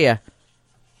 How are you?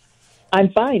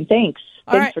 I'm fine. Thanks.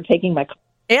 Thanks for taking my call.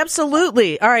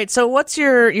 Absolutely. All right. So what's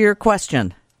your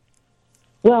question?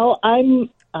 Well, I'm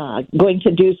going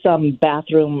to do some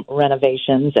bathroom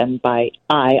renovations. And by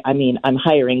I mean I'm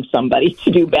hiring somebody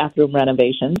to do bathroom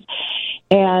renovations.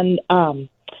 And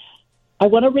I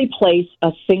want to replace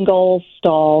a single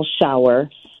stall shower,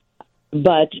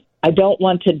 but I don't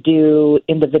want to do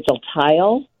individual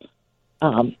tile.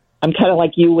 I'm kind of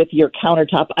like you with your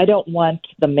countertop. I don't want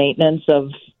the maintenance of,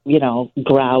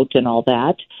 grout and all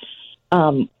that.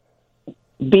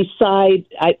 Besides,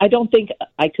 I don't think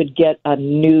I could get a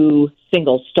new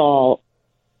single stall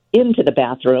into the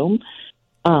bathroom.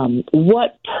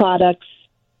 What products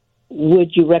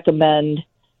would you recommend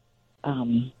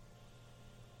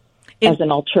as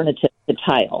an alternative to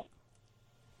tile?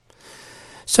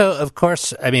 So, of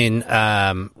course, I mean,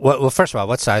 well, first of all,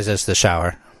 what size is the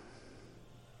shower?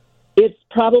 It's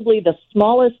probably the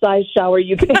smallest size shower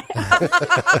you can.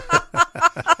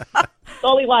 It's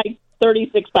only like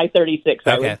 36 by 36,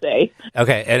 I would say.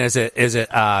 Okay, and is it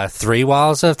 3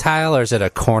 walls of tile, or is it a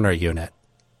corner unit?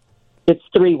 It's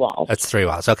 3 walls. That's 3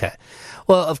 walls. Okay.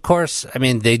 Well, of course, I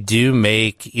mean, they do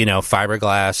make,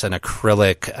 fiberglass and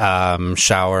acrylic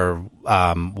shower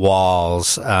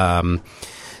walls.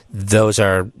 Those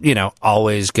are,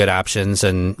 always good options.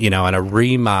 And, in a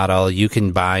remodel, you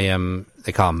can buy them.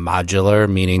 They call them modular,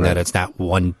 meaning that it's not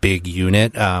one big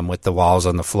unit with the walls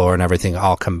on the floor and everything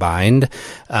all combined.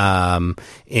 And,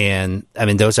 I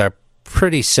mean, those are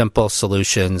pretty simple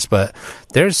solutions. But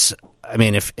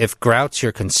if grout's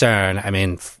your concern, I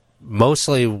mean,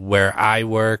 mostly where I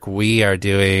work, we are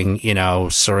doing,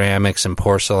 ceramics and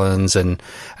porcelains, and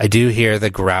I do hear the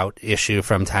grout issue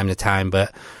from time to time,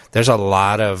 but there's a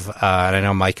lot of, and I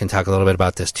know Mike can talk a little bit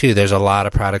about this too, there's a lot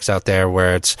of products out there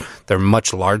where they're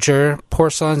much larger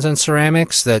porcelains and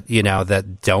ceramics that,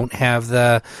 that don't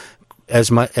have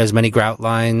as many grout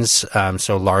lines,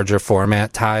 so larger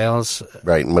format tiles.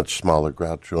 Right, much smaller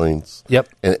grout joints. Yep.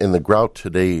 And the grout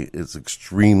today is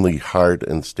extremely hard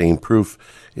and stain-proof.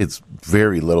 It's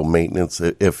very little maintenance,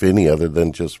 if any, other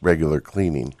than just regular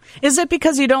cleaning. Is it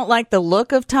because you don't like the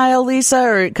look of tile, Lisa?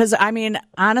 Or because,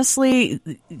 honestly,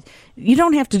 you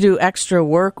don't have to do extra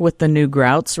work with the new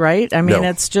grouts, right? No.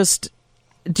 It's just,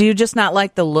 do you just not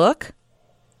like the look?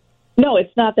 No,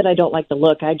 it's not that I don't like the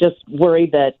look. I just worry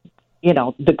that,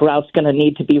 the grout's going to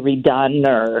need to be redone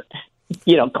or,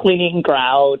 cleaning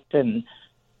grout and...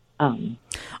 All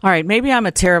right, maybe I'm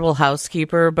a terrible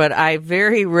housekeeper, but I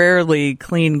very rarely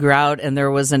clean grout, and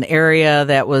there was an area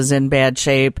that was in bad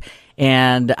shape,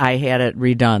 and I had it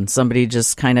redone. Somebody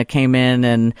just kind of came in,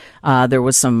 and there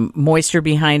was some moisture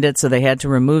behind it, so they had to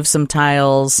remove some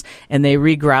tiles, and they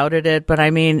regrouted it. But,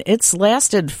 it's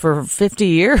lasted for 50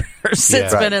 years.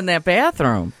 It's been in that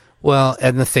bathroom. Well,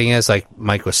 and the thing is, like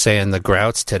Mike was saying, the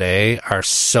grouts today are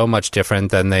so much different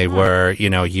than they were,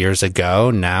 years ago.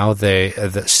 Now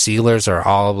the sealers are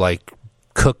all like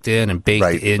cooked in and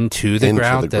baked into the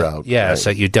grout. So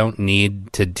you don't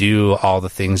need to do all the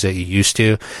things that you used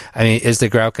to. Is the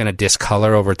grout going to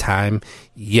discolor over time?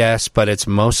 Yes, but it's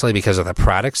mostly because of the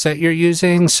products that you're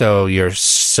using. So your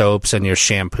soaps and your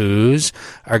shampoos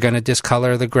are going to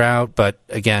discolor the grout. But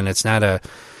again, it's not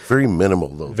very minimal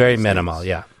though. Very minimal,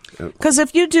 yeah. Because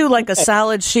if you do like a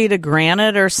solid sheet of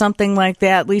granite or something like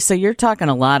that, Lisa, you're talking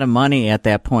a lot of money at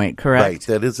that point, correct? Right.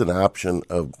 That is an option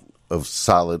of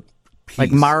solid piece.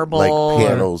 Like marble. Like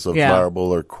panels of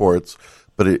marble or quartz.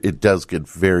 But it does get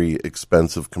very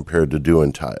expensive compared to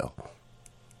doing tile.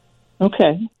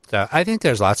 Okay. So I think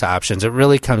there's lots of options. It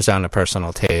really comes down to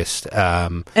personal taste.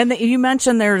 And you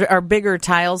mentioned there are bigger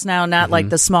tiles now, not like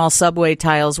the small subway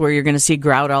tiles where you're going to see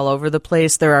grout all over the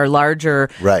place. There are larger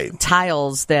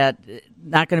tiles that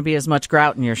not going to be as much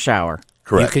grout in your shower.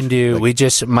 Correct. You can do,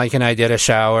 Mike and I did a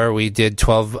shower. We did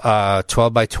 12 by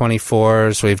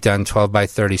 24s. We've done 12 by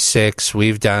 36.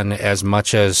 We've done as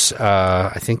much as,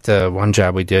 I think the one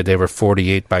job we did, they were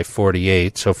 48 by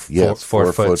 48. So 4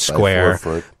 foot square.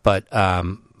 4 foot. But,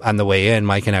 on the way in,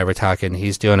 Mike and I were talking,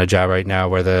 he's doing a job right now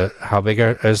where how big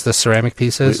is the ceramic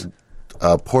pieces?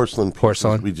 Porcelain.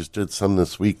 We just did some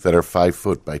this week that are 5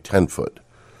 foot by 10 foot.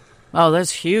 Oh,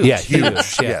 that's huge. Yeah,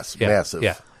 huge. Yes, massive.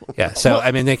 Yeah. So,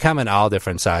 they come in all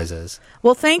different sizes.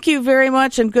 Well, thank you very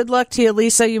much, and good luck to you,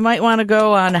 Lisa. You might want to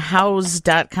go on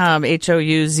houzz.com,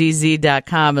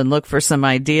 HOUZZ.com, and look for some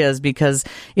ideas because,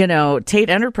 Tate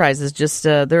Enterprises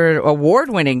they're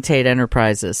award-winning Tate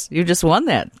Enterprises. You just won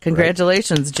that.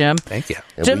 Congratulations, Jim. Thank you.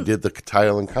 And we did the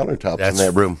tile and countertops in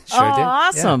that room. Sure did.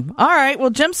 Awesome. Yeah. All right.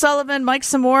 Well, Jim Sullivan, Mike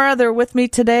Samora, they're with me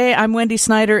today. I'm Wendy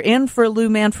Snyder in for Lou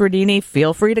Manfredini.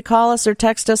 Feel free to call us or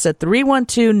text us at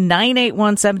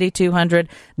 312-981-7200,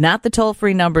 not the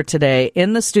toll-free number today.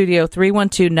 In the studio,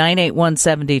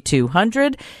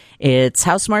 312-981-7200. It's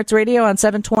House Smarts Radio on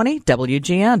 720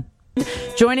 WGN.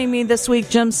 Joining me this week,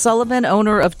 Jim Sullivan,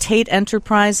 owner of Tate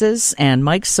Enterprises, and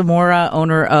Mike Samora,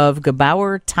 owner of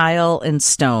Gebauer Tile and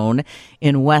Stone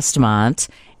in Westmont.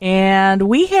 And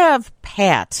we have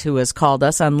Pat, who has called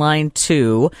us on line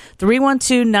 2,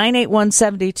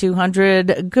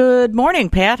 312-981-7200. Good morning,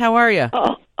 Pat. How are you?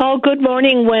 Oh, good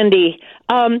morning, Wendy.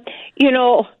 I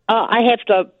have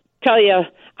to tell you,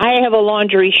 I have a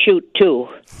laundry chute, too.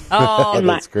 Oh,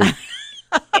 that's great.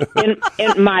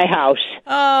 in my house.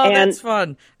 Oh, that's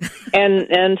fun.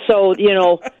 and so,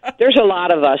 there's a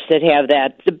lot of us that have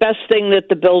that. The best thing that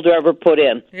the builder ever put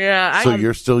in. Yeah. So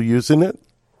you're still using it?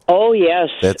 Oh, yes.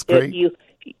 That's great. You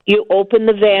open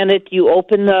the vanity, you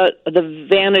open the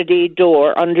vanity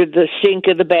door under the sink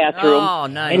of the bathroom. Oh,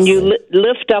 nice. And you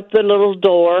lift up the little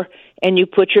door and you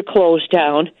put your clothes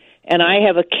down. And I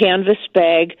have a canvas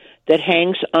bag that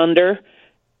hangs under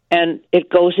and it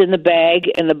goes in the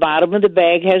bag, and the bottom of the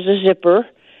bag has a zipper,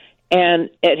 and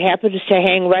it happens to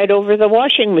hang right over the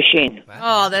washing machine.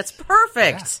 Oh, that's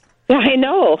perfect. Yeah. I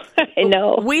know.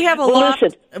 We have a loft.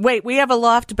 Wait, we have a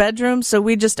loft bedroom, so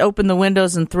we just open the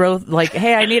windows and throw, like,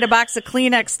 hey, I need a box of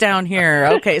Kleenex down here.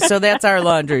 Okay, so that's our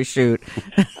laundry chute.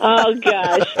 Oh,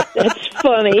 gosh, that's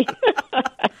funny.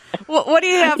 What do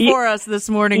you have for us this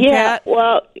morning, Pat?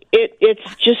 Well,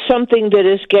 it's just something that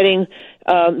is getting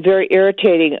very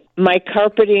irritating. My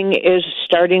carpeting is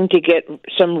starting to get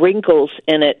some wrinkles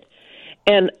in it,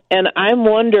 and I'm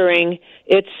wondering,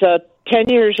 it's 10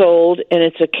 years old, and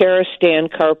it's a Karastan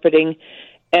carpeting,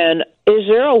 and is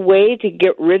there a way to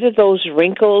get rid of those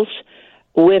wrinkles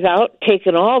without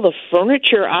taking all the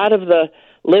furniture out of the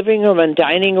living room and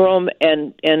dining room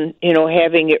and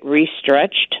having it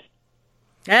restretched?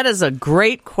 That is a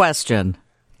great question.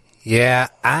 Yeah,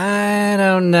 I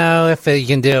don't know if you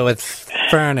can do it with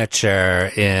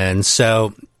furniture. And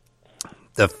so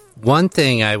the one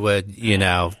thing I would,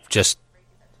 just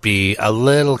be a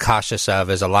little cautious of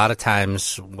is a lot of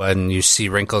times when you see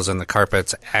wrinkles in the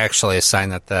carpets, actually a sign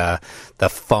that the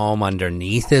foam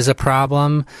underneath is a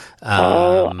problem.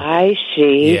 I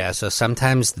see. Yeah, so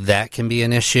sometimes that can be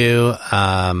an issue.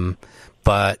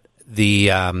 But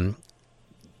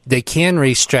they can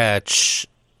restretch,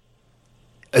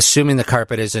 assuming the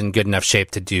carpet is in good enough shape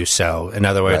to do so. In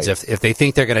other words, if they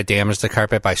think they're going to damage the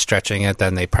carpet by stretching it,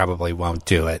 then they probably won't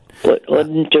do it.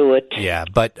 Wouldn't do it. Yeah,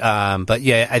 but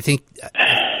yeah, I think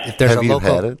if there's Have you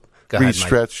had it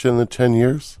restretched in the 10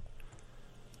 years?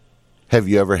 Have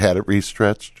you ever had it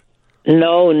restretched?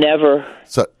 No, never.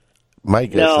 So my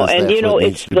guess no, is and that's what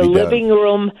it's the living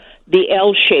room, the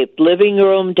L-shaped living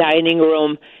room, dining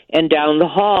room, and down the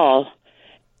hall,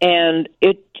 and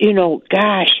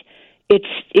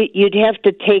you'd have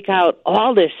to take out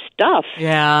all this stuff.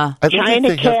 Yeah.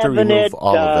 China cabinet,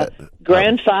 all of it.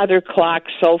 grandfather clock,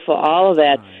 sofa, all of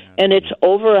that. And it's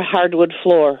over a hardwood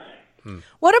floor.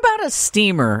 What about a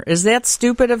steamer? Is that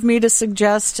stupid of me to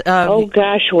suggest? Oh,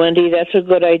 gosh, Wendy, that's a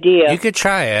good idea. You could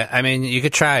try it. I mean, you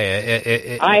could try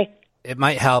it. It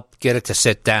might help get it to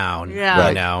sit down. Yeah.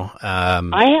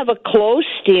 I have a clothes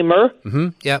steamer. Mm-hmm.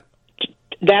 Yep.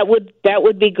 That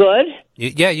would be good.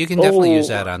 Yeah, you can definitely use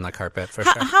that on the carpet for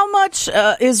sure. How much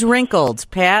is wrinkled,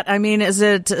 Pat? I mean, is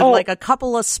it like a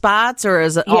couple of spots, or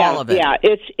is it all of it? Yeah,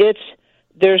 it's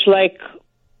there's like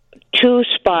 2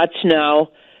 spots now.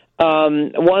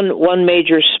 One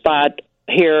major spot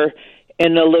here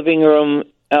in the living room,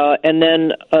 and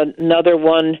then another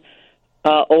one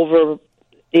over.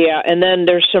 Yeah, and then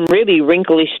there's some really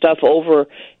wrinkly stuff over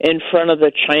in front of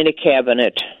the china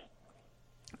cabinet.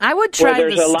 I would try where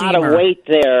there's the a steamer. lot of weight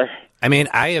there. I mean,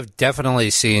 I have definitely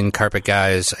seen carpet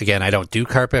guys, again, I don't do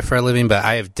carpet for a living, but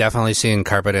I have definitely seen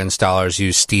carpet installers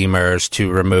use steamers to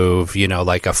remove,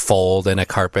 like a fold in a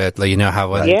carpet. You know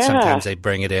how sometimes they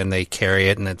bring it in, they carry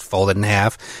it, and it's folded in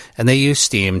half, and they use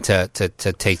steam to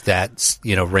take that,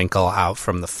 wrinkle out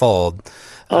from the fold.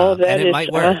 And it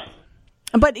might work.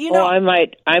 But, I'm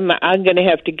going to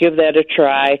have to give that a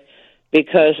try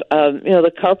because,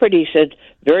 the carpet, he said,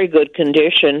 very good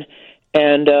condition,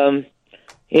 and,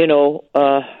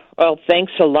 well,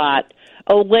 thanks a lot.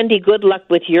 Oh, Wendy, good luck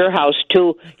with your house,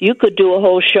 too. You could do a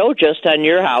whole show just on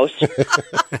your house.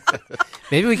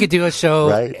 Maybe we could do a show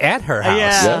at her house.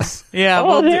 Yeah. Yes. Yeah.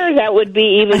 Oh, that would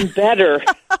be even better.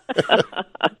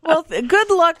 Well, good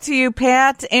luck to you,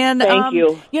 Pat. And thank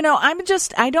you.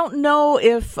 I don't know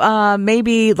if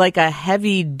maybe like a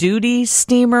heavy duty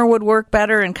steamer would work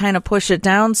better and kind of push it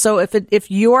down. So if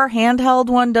your handheld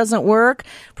one doesn't work,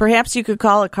 perhaps you could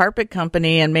call a carpet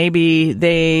company and maybe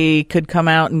they could come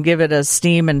out and give it a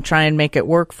steam and try and make it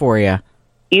work for you.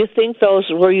 You think those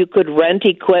where you could rent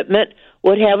equipment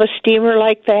would have a steamer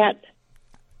like that?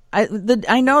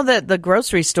 I know that the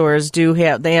grocery stores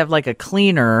they have like a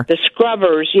cleaner. The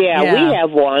scrubbers, yeah. We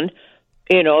have one,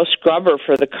 a scrubber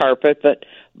for the carpet,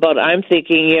 but I'm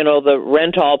thinking, the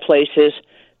rental places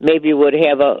maybe would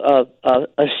have a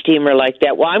steamer like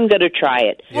that. Well, I'm going to try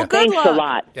it. Well, thanks a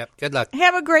lot. Yep, good luck.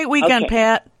 Have a great weekend,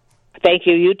 Pat. Thank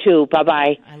you. You too.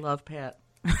 Bye-bye. I love Pat.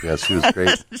 Yeah, she was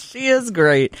great. She is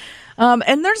great.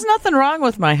 And there's nothing wrong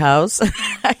with my house.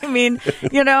 I mean,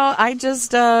 I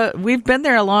just, we've been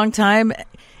there a long time.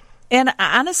 And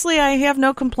honestly, I have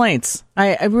no complaints.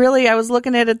 I was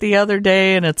looking at it the other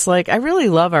day and it's like, I really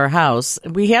love our house.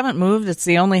 We haven't moved. It's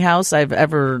the only house I've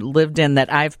ever lived in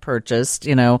that I've purchased,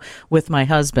 with my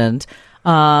husband.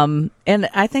 And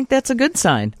I think that's a good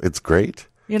sign. It's great.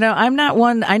 I'm not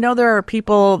one. I know there are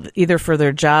people either for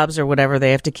their jobs or whatever,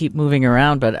 they have to keep moving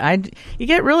around, but you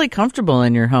get really comfortable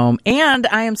in your home. And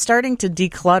I am starting to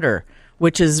declutter,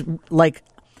 which is like,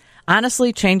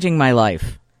 honestly changing my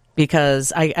life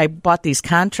because I bought these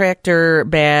contractor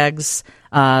bags.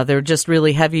 They're just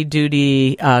really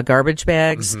heavy-duty garbage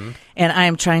bags. Mm-hmm. And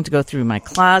I'm trying to go through my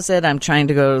closet. I'm trying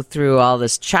to go through all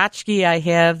this tchotchke I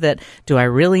have that, do I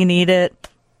really need it?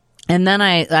 And then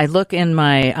I look in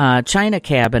my china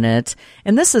cabinet,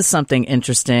 and this is something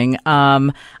interesting.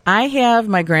 I have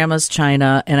my grandma's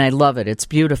china, and I love it. It's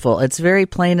beautiful. It's very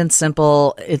plain and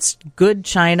simple. It's good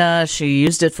china. She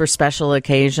used it for special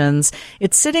occasions.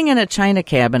 It's sitting in a china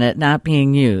cabinet, not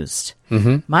being used.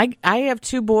 Mm-hmm. I have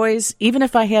 2 boys. Even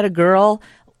if I had a girl,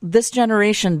 this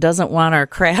generation doesn't want our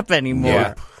crap anymore.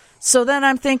 Yeah. So then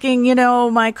I'm thinking,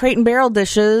 my Crate and Barrel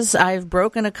dishes, I've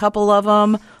broken a couple of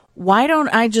them. Why don't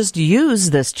I just use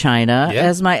this china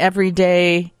as my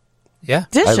everyday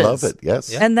dishes? I love it,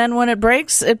 yes. And then when it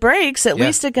breaks, it breaks. At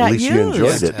least it got used. You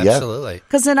enjoyed it, absolutely.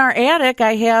 Because in our attic,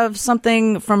 I have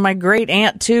something from my great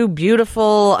aunt, too,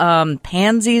 beautiful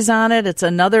pansies on it. It's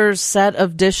another set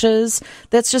of dishes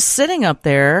that's just sitting up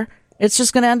there. It's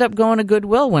just going to end up going to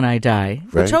Goodwill when I die,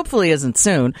 which hopefully isn't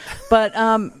soon. But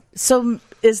so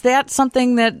is that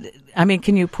something that...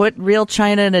 can you put real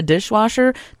china in a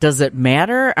dishwasher? Does it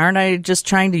matter? Aren't I just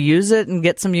trying to use it and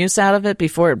get some use out of it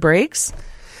before it breaks?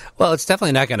 Well, it's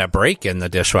definitely not going to break in the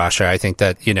dishwasher. I think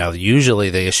that, usually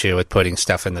the issue with putting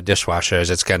stuff in the dishwasher is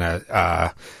it's going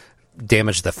to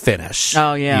damage the finish.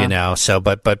 Oh, yeah. So,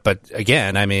 but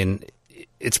again,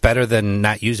 it's better than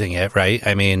not using it, right?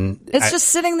 It's just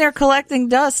sitting there collecting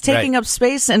dust, taking up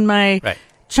space in my... Right.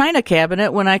 China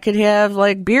cabinet when I could have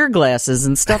like beer glasses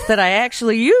and stuff that I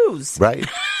actually use. Right.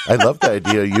 I love the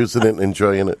idea of using it and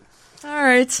enjoying it. All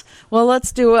right. Well,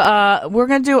 let's do, we're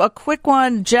going to do a quick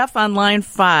one. Jeff on line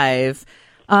 5.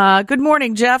 Good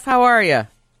morning, Jeff. How are you?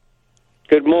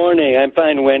 Good morning. I'm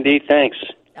fine, Wendy. Thanks.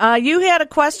 You had a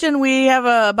question. We have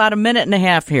about a minute and a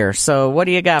half here. So what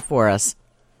do you got for us?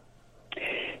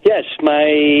 Yes,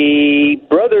 my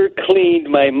brother cleaned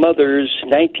my mother's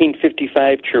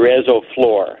 1955 terrazzo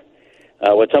floor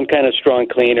with some kind of strong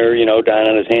cleaner, down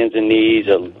on his hands and knees.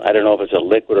 I don't know if it's a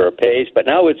liquid or a paste, but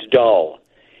now it's dull.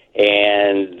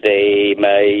 And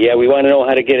we want to know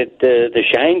how to get it the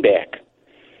shine back.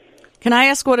 Can I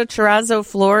ask what a terrazzo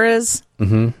floor is?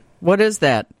 Mm-hmm. What is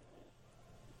that?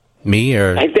 Me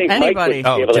or I think anybody?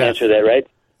 Mike would be able to answer that, right?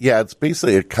 Yeah, it's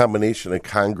basically a combination of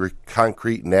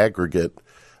concrete and aggregate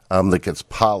that gets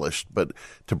polished. But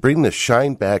to bring the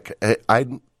shine back,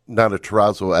 I'm not a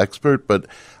terrazzo expert, but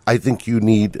I think you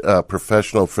need a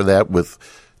professional for that with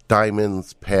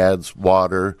diamonds, pads,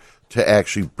 water to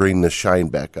actually bring the shine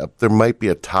back up. There might be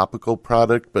a topical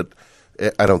product, but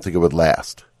I don't think it would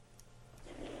last.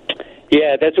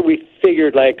 Yeah, that's what we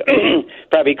figured,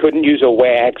 probably couldn't use a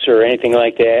wax or anything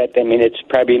like that. It's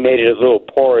probably made it a little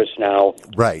porous now.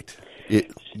 Right.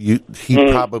 He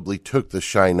probably took the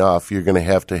shine off. You're going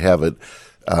to have it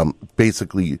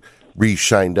basically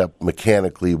re-shined up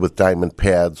mechanically with diamond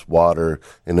pads, water,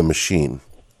 and a machine.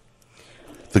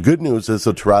 The good news is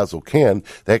a terrazzo can,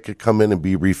 that could come in and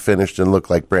be refinished and look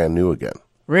like brand new again.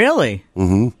 Really?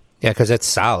 Mm-hmm. Yeah, because it's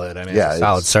solid. It's a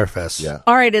solid surface. Yeah.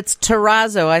 All right, it's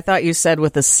terrazzo. I thought you said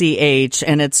with a CH,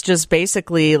 and it's just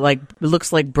basically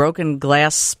looks like broken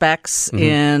glass specks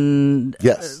in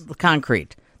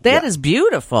concrete. That is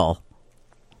beautiful.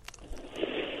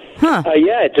 Huh.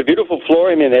 It's a beautiful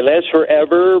floor. They last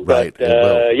forever, but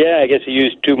I guess he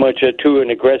used too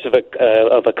aggressive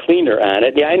of a cleaner on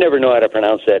it. Yeah, I never know how to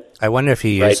pronounce that. I wonder if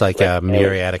he used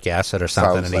muriatic acid or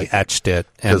something and he etched it.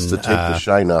 Because to take the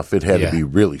shine off, it had to be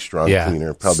really strong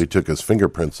cleaner. Probably took his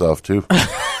fingerprints off, too.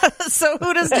 So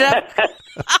who does Jeff...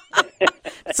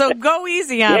 So go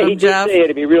easy on him, Jeff. He did say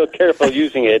to be real careful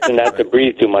using it and not to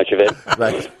breathe too much of it.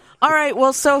 Right. All right,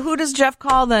 well, so who does Jeff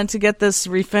call then to get this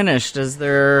refinished? Is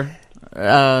there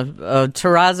a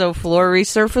terrazzo floor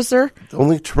resurfacer? The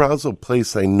only terrazzo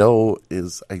place I know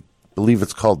is, I believe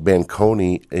it's called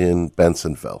Banconi in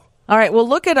Bensonville. All right, well,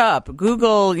 look it up.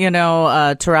 Google,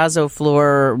 terrazzo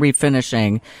floor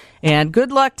refinishing. And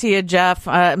good luck to you, Jeff.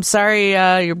 I'm sorry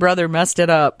your brother messed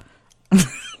it up.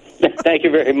 Thank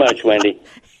you very much, Wendy.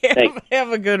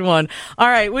 Have a good one. All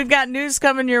right, we've got news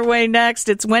coming your way next.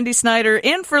 It's Wendy Snyder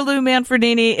in for Lou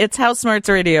Manfredini. It's House Smarts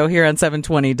Radio here on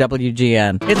 720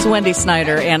 WGN. It's Wendy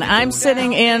Snyder, and I'm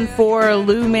sitting in for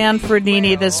Lou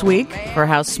Manfredini this week for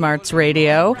House Smarts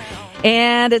Radio.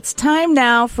 And it's time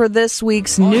now for this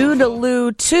week's New to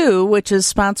Lou 2, which is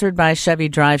sponsored by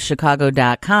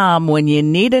ChevyDriveChicago.com. When you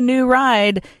need a new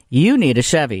ride, you need a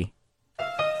Chevy.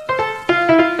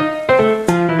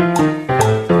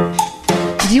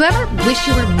 Do you ever wish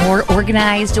you were more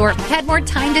organized or had more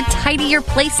time to tidy your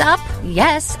place up?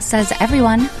 Yes, says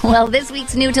everyone. Well, this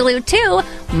week's New to Lou 2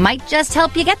 might just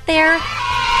help you get there.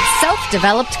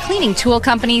 Self-developed cleaning tool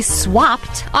company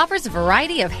Swapped offers a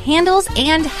variety of handles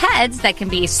and heads that can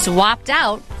be swapped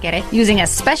out, get it, using a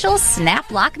special snap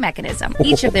lock mechanism.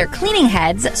 Each of their cleaning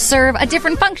heads serve a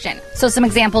different function. So some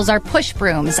examples are push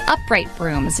brooms, upright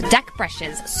brooms, deck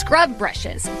brushes, scrub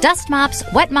brushes, dust mops,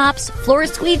 wet mops, floor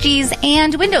squeegees,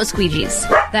 and window squeegees.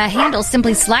 The handle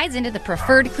simply slides into the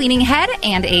preferred cleaning head,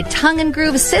 and a tongue and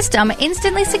groove system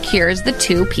instantly secures the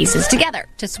two pieces together.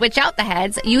 To switch out the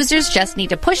heads, users just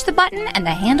need to push the button and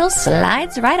the handle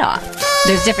slides right off.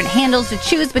 There's different handles to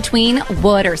choose between,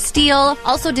 wood or steel,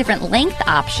 also different length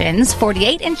options,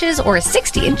 48 inches or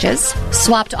 60 inches.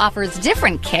 Swapped offers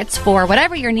different kits for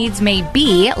whatever your needs may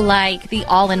be, like the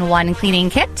all-in-one cleaning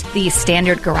kit, the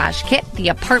standard garage kit, the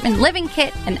apartment living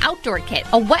kit, an outdoor kit,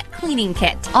 a wet cleaning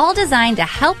kit, all designed to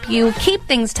help you keep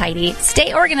things tidy,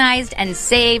 stay organized, and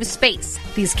save space.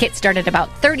 These kits start at about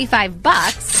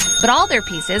 $35, but all their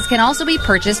pieces can also be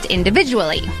purchased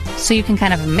individually, so you can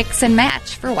kind of mix and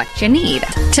match for what you need.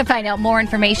 To find out more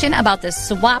information about the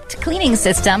Swapped cleaning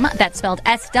system, that's spelled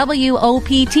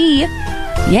SWOPT,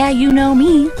 yeah, you know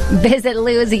me, visit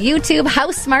Lou's YouTube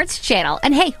House Smarts channel.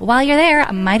 And hey, while you're there,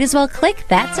 might as well click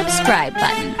that subscribe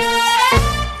button.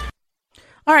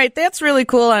 All right, that's really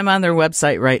cool. I'm on their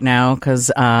website right now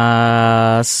because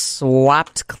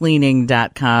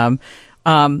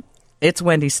swappedcleaning.com. It's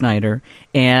Wendy Snyder,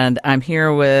 and I'm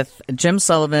here with Jim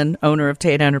Sullivan, owner of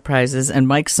Tate Enterprises, and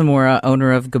Mike Samora,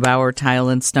 owner of Gebauer Tile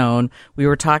and Stone. We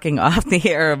were talking off the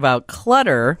air about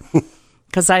clutter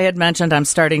because I had mentioned I'm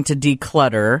starting to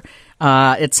declutter.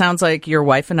 It sounds like your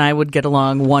wife and I would get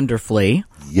along wonderfully.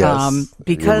 Yes,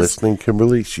 because you're listening,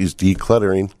 Kimberly. She's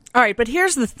decluttering. All right, but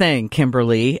here's the thing,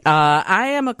 Kimberly.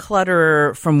 I am a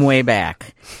clutterer from way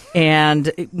back.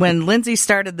 And when Lindsay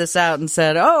started this out and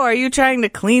said, "Oh, are you trying to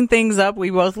clean things up?" we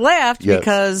both laughed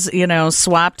because,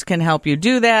 Swapped can help you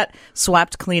do that.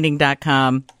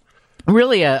 SwappedCleaning.com.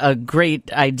 Really a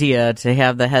great idea to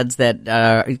have the heads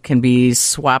that can be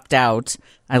swapped out.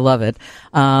 I love it.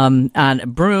 On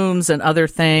brooms and other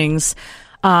things.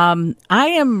 I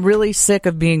am really sick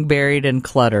of being buried in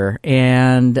clutter,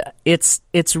 and it's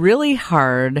really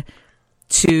hard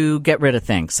to get rid of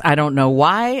things. I don't know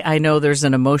why. I know there's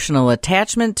an emotional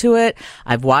attachment to it.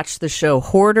 I've watched the show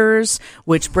Hoarders,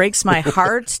 which breaks my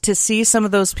heart to see some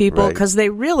of those people because they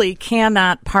really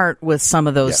cannot part with some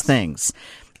of those things.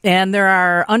 And there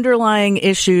are underlying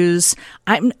issues.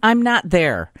 I'm not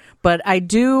there, but I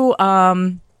do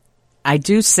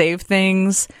save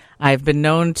things. I've been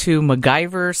known to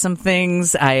MacGyver some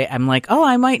things. I'm like,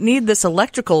 I might need this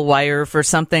electrical wire for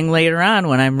something later on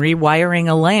when I'm rewiring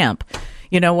a lamp.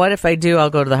 You know what? If I do,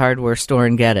 I'll go to the hardware store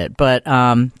and get it. But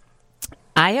I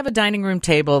have a dining room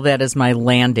table that is my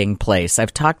landing place.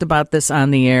 I've talked about this on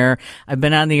the air. I've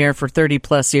been on the air for 30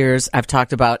 plus years. I've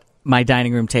talked about my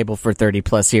dining room table for 30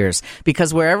 plus years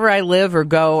because wherever I live or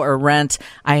go or rent,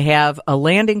 I have a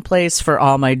landing place for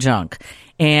all my junk.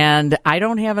 And I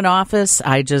don't have an office.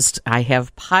 I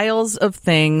have piles of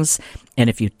things. And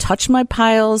if you touch my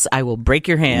piles, I will break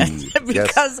your hand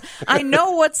because I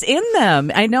know what's in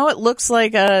them. I know it looks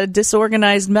like a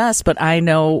disorganized mess, but I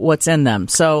know what's in them.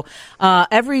 So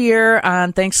every year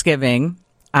on Thanksgiving,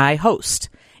 I host.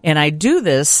 And I do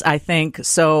this, I think,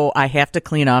 so I have to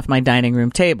clean off my dining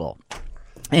room table.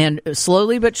 And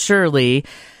slowly but surely,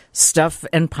 stuff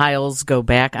and piles go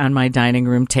back on my dining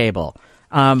room table.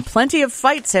 Plenty of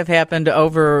fights have happened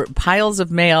over piles of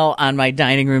mail on my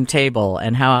dining room table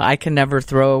and how I can never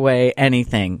throw away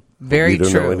anything. Very true.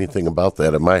 You don't know anything about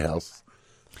that at my house.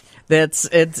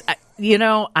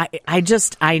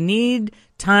 I need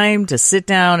time to sit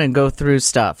down and go through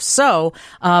stuff. So,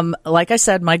 like I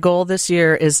said, my goal this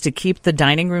year is to keep the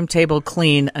dining room table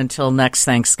clean until next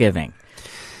Thanksgiving.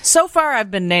 So far,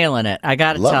 I've been nailing it. I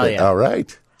got to tell you. All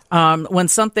right.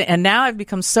 And now I've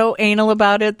become so anal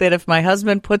about it that if my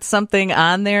husband puts something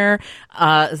on there,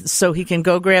 so he can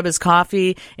go grab his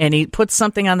coffee and he puts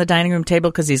something on the dining room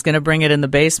table because he's going to bring it in the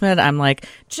basement, I'm like,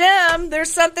 Jim,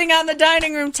 there's something on the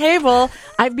dining room table.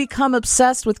 I've become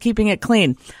obsessed with keeping it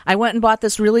clean. I went and bought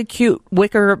this really cute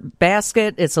wicker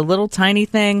basket. It's a little tiny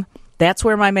thing. That's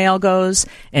where my mail goes.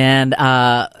 And,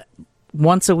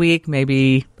 once a week,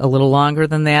 maybe a little longer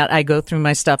than that, I go through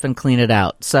my stuff and clean it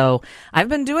out. So I've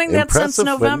been doing that since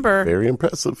November. Very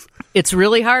impressive. It's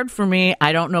really hard for me.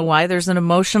 I don't know why there's an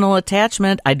emotional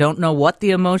attachment. I don't know what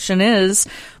the emotion is,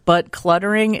 but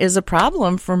cluttering is a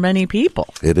problem for many people.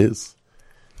 It is.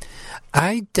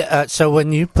 So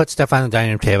when you put stuff on the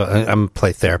dining room table, I'm a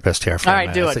play therapist here. All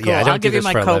right, do it. So, cool. yeah, I don't I'll give you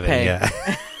my copay. Yeah.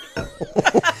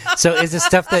 So is it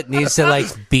stuff that needs to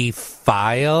like be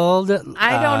filed?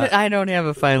 I don't have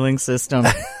a filing system.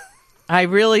 I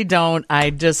really don't.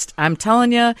 I'm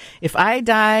telling you, if I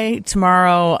die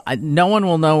tomorrow, no one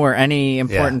will know where any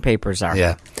important papers are.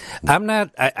 Yeah.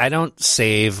 I don't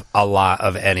save a lot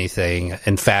of anything.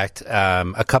 In fact,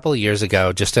 a couple of years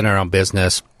ago, just in our own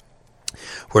business,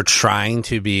 we're trying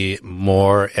to be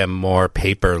more and more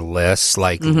paperless,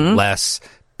 like less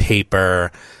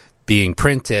paper being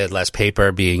printed, less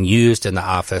paper being used in the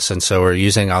office. And so we're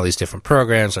using all these different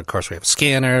programs. Of course, we have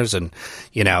scanners and,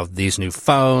 these new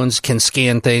phones can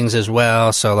scan things as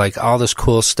well. So like all this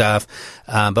cool stuff.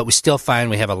 But we still find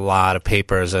we have a lot of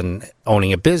papers, and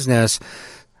owning a business,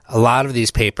 a lot of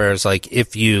these papers, like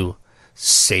if you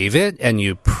save it and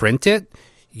you print it,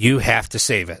 you have to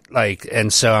save it.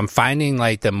 And so I'm finding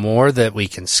like the more that we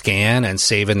can scan and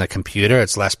save in the computer,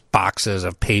 it's less boxes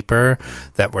of paper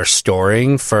that we're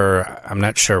storing for, I'm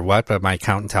not sure what, but my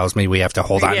accountant tells me we have to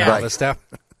hold on to all this stuff.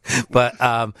 But,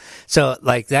 so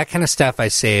like that kind of stuff I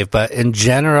save. But in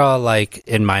general, like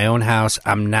in my own house,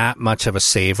 I'm not much of a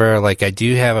saver. Like I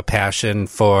do have a passion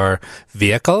for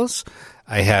vehicles.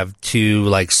 I have 2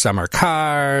 like summer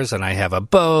cars, and I have a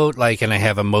boat, and I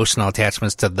have emotional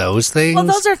attachments to those things. Well,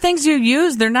 those are things you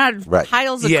use. They're not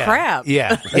piles of crap.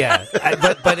 Yeah.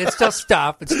 But it's still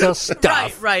stuff. It's still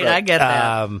stuff. Right. I get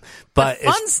that. But it's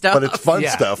fun stuff. But it's fun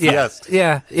stuff. Yes.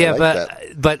 Yeah.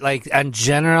 Like but like in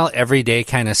general, everyday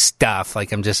kind of stuff.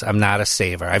 Like I'm not a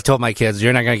saver. I've told my kids,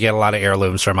 you're not going to get a lot of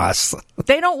heirlooms from us.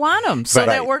 They don't want them, so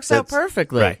that works out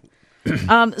perfectly. Right.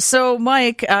 So,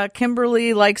 Mike,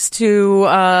 Kimberly likes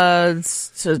to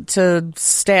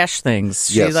stash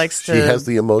things. She likes to. She has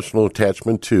the emotional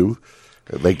attachment too.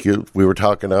 Like we were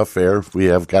talking off air, we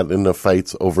have gotten into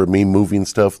fights over me moving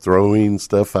stuff, throwing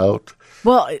stuff out.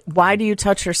 Well, why do you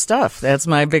touch her stuff? That's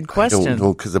my big question. I don't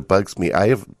know, because it bugs me. I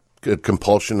have a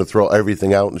compulsion to throw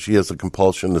everything out, and she has a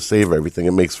compulsion to save everything.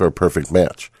 It makes for a perfect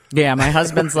match. Yeah, my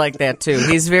husband's like that too.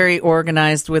 He's very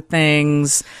organized with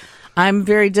things. I'm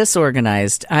very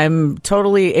disorganized. I'm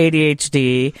totally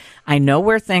ADHD. I know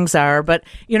where things are, but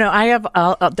I have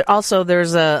also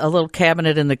there's a little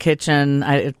cabinet in the kitchen.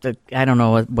 I don't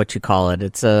know what you call it.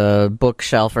 It's a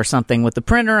bookshelf or something with the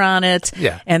printer on it.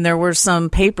 Yeah. And there were some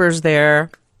papers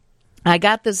there. I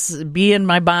got this bee in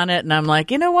my bonnet, and I'm like,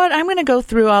 you know what? I'm going to go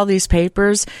through all these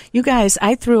papers. You guys,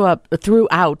 I threw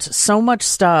out so much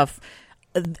stuff.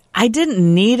 I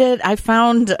didn't need it. I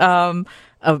found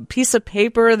a piece of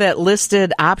paper that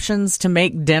listed options to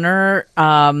make dinner.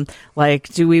 Like,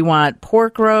 do we want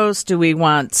pork roast? Do we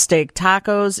want steak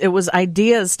tacos? It was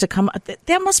ideas to come.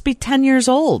 That must be 10 years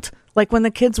old. Like when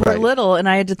the kids were little and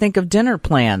I had to think of dinner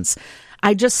plans.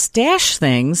 I just stash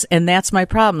things, and that's my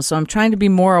problem. So I'm trying to be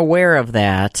more aware of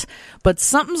that. But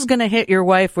something's going to hit your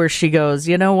wife where she goes,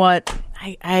 you know what?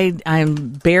 I'm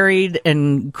buried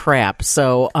in crap.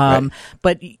 So,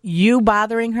 but you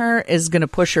bothering her is going to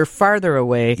push her farther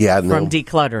away from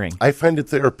decluttering. I find it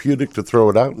therapeutic to throw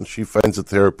it out, and she finds it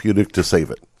therapeutic to save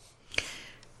it.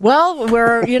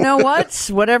 Well, you know what?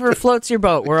 Whatever floats your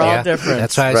boat. We're all different.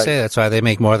 That's why I say that's why they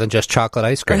make more than just chocolate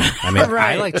ice cream. I mean,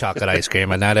 I like chocolate ice cream,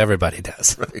 but not everybody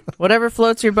does. Right. Whatever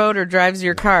floats your boat or drives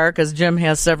your car, because Jim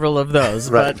has several of those,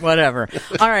 but whatever.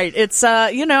 All right. It's,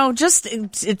 just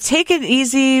take it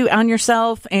easy on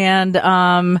yourself. And,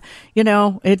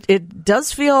 it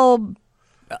does feel...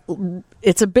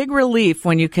 It's a big relief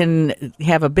when you can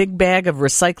have a big bag of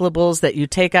recyclables that you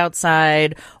take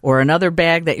outside, or another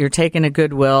bag that you're taking to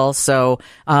Goodwill. So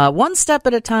one step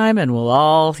at a time, and we'll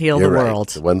all heal the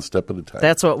world. One step at a time.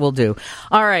 That's what we'll do.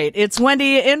 All right. It's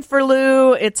Wendy in for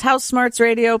Lou. It's House Smarts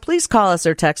Radio. Please call us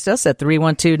or text us at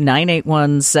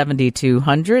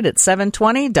 312-981-7200 at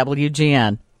 720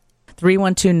 WGN.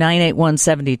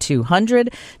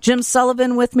 312-981-7200. Jim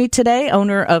Sullivan with me today,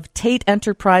 owner of Tate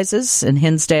Enterprises in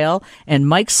Hinsdale, and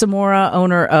Mike Zamora,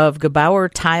 owner of Gebauer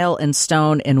Tile and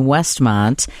Stone in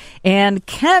Westmont. And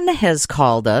Ken has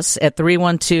called us at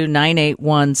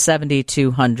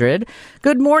 312-981-7200.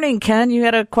 Good morning, Ken. You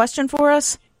had a question for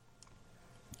us?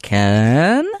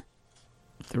 Ken?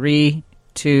 3,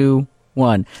 2,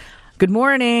 1. Good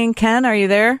morning, Ken. Are you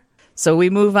there? So we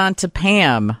move on to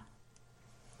Pam.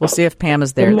 We'll see if Pam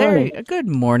is there. Good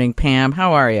morning, Pam.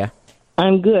 How are you?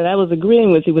 I'm good. I was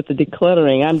agreeing with you with the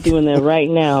decluttering. I'm doing that right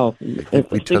now.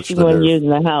 For 61 years in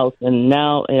the house, and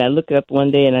I look up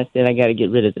one day and I said, I got to get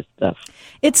rid of this stuff.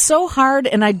 It's so hard,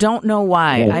 and I don't know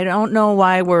why. Yeah. I don't know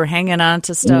why we're hanging on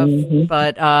to stuff,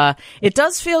 but it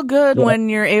does feel good when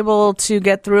you're able to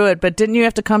get through it. But didn't you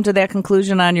have to come to that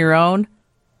conclusion on your own?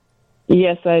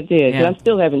 Yes, I did. Yeah. I'm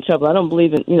still having trouble. I don't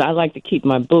believe in, I like to keep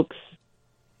my books.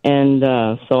 And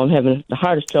so I'm having the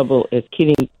hardest trouble is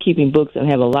keeping books, and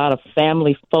have a lot of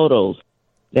family photos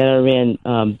that are in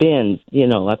bins.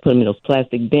 I put them in those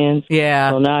plastic bins.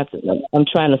 Yeah. So now I'm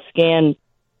trying to scan,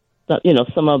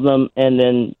 some of them, and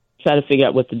then try to figure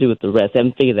out what to do with the rest. I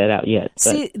haven't figured that out yet. But.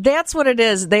 See, that's what it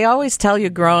is. They always tell you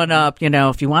growing up,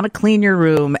 if you want to clean your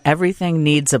room, everything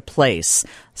needs a place.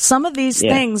 Some of these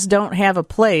things don't have a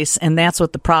place, and that's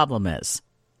what the problem is.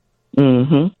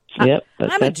 Mm-hmm. Yep.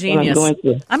 I'm a genius.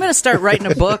 I'm going to start writing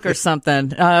a book or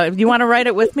something. You want to write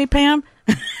it with me, Pam?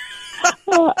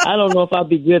 I don't know if I'll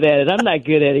be good at it. I'm not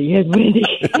good at it yet, Wendy.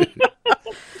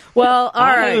 Well, all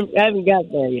right. I haven't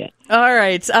got there yet. All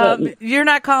right. You're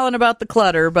not calling about the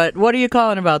clutter, but what are you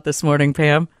calling about this morning,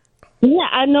 Pam? Yeah,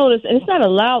 I noticed, and it's not a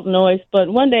loud noise, but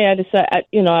one day I decided,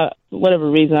 for whatever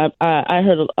reason, I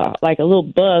heard like a little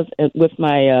buzz with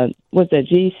my,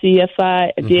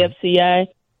 GFCI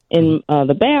in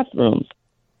the bathrooms.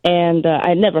 And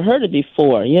I'd never heard it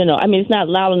before, it's not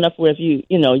loud enough where if you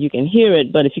can hear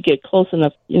it, but if you get close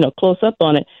enough, close up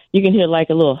on it, you can hear like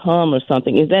a little hum or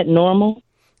something. Is that normal?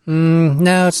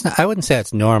 No, it's not. I wouldn't say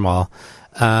it's normal.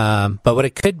 But what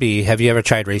it could be, have you ever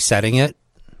tried resetting it?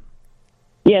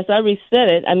 Yes, I reset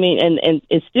it. And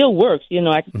it still works.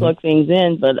 I can plug things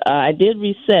in, but I did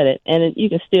reset it, and you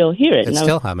can still hear it. It's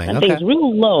still humming. I think it's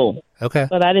real low. Okay.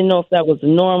 But I didn't know if that was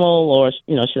normal, or,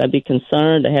 should I be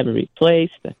concerned to have it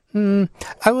replaced?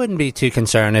 I wouldn't be too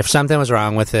concerned. If something was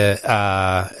wrong with it,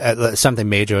 something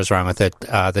major was wrong with it,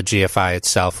 the GFI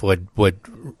itself would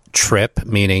trip,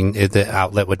 meaning the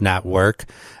outlet would not work.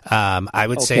 I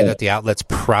would say that the outlet's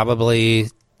probably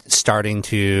starting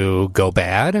to go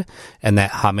bad, and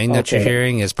that humming that you're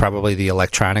hearing is probably the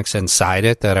electronics inside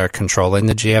it that are controlling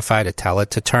the GFI to tell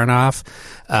it to turn off.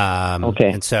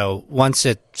 And so once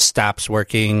it stops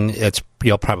working,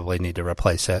 you'll probably need to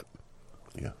replace it.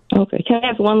 Yeah. Okay. Can I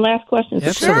ask one last question?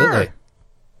 Absolutely. Sure.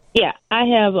 Yeah, I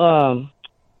have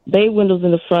bay windows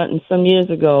in the front, and some years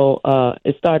ago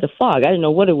it started to fog. I didn't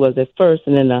know what it was at first,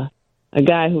 and then a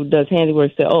guy who does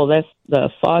handiwork said, "Oh, that's the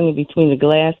fogging between the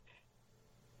glass."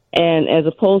 And as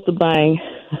opposed to buying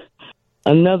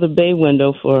another bay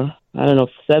window for, I don't know,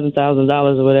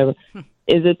 $7,000 or whatever,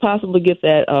 is it possible to get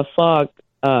that fog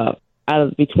out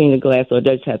of between the glass, or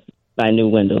does you have to buy new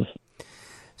windows?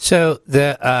 So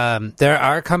there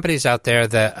are companies out there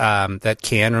that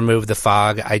can remove the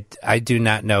fog. I do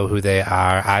not know who they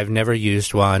are. I've never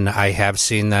used one. I have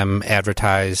seen them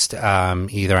advertised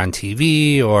either on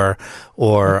TV or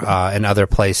in other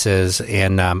places,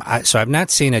 and so I've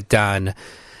not seen it done.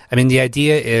 The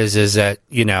idea is that,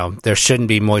 there shouldn't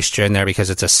be moisture in there because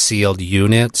it's a sealed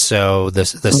unit. So the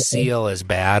seal is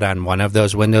bad on one of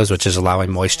those windows, which is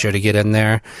allowing moisture to get in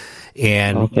there.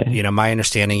 And, my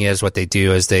understanding is what they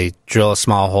do is they drill a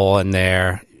small hole in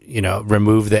there,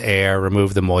 remove the air,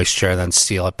 remove the moisture, and then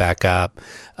seal it back up.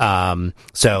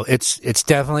 So it's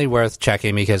definitely worth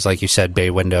checking because, like you said, bay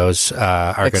windows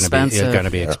are going to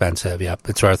be expensive. Yep,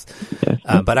 it's worth.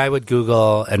 But I would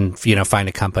Google and find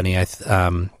a company.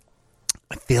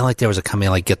 I feel like there was a company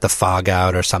like Get the Fog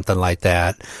Out or something like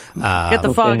that. Get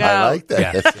the Fog Out. I like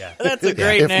that. Yeah. That's a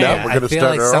great name. If not, we're going to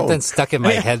start our something own. stuck in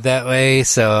my head that way.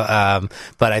 So,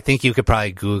 but I think you could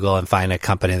probably Google and find a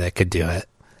company that could do it.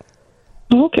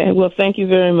 Okay. Well, thank you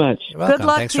very much. You're welcome. Good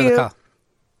luck Thanks to for you. the call.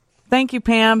 Thank you,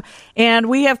 Pam. And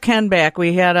we have Ken back.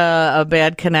 We had a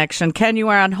bad connection. Ken, you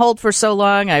were on hold for so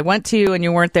long. I went to you and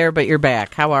you weren't there, but you're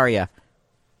back. How are you?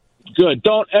 Good.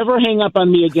 Don't ever hang up on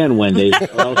me again, Wendy,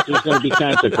 or else there's going to be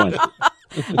consequences.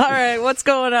 All right. What's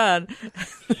going on?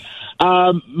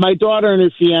 My daughter and her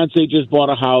fiance just bought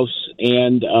a house,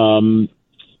 and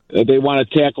they want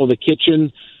to tackle the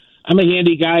kitchen. I'm a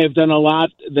handy guy. I've done a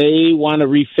lot. They want to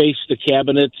reface the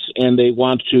cabinets, and they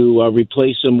want to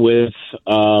replace them with,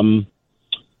 it's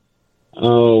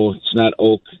not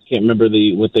oak. Can't remember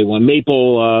what they want.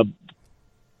 Maple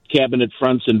cabinet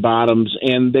fronts and bottoms,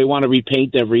 and they want to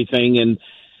repaint everything. And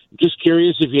just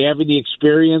curious if you have any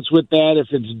experience with that, if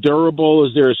it's durable.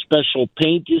 Is there a special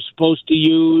paint you're supposed to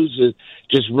use?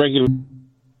 Just regular...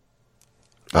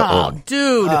 Oh,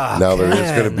 dude. Now there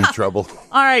is going to be trouble.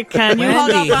 All right, Ken, you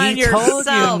hung up on he yourself. told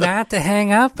you not to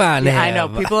hang up on him. I know.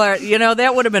 People are,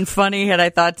 that would have been funny had I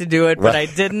thought to do it, but I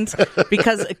didn't.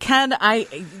 Because, Ken, I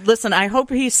hope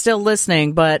he's still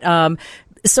listening, but...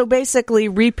 So basically,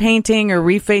 repainting or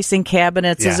refacing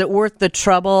cabinets, is it worth the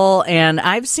trouble? And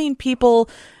I've seen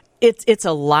people, it's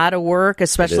a lot of work,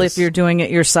 especially if you're doing it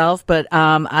yourself, but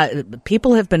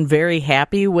people have been very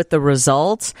happy with the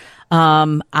results.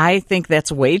 I think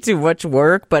that's way too much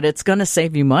work, but it's going to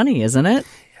save you money, isn't it?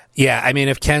 Yeah, I mean,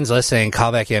 if Ken's listening,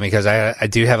 call back in because I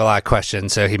do have a lot of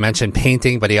questions. So he mentioned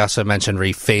painting, but he also mentioned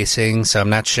refacing. So I'm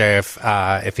not sure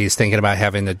if he's thinking about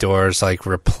having the doors like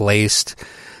replaced,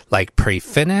 like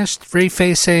pre-finished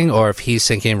refacing, or if he's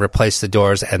thinking replace the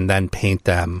doors and then paint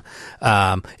them.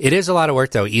 It is a lot of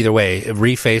work, though. Either way,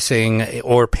 refacing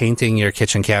or painting your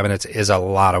kitchen cabinets is a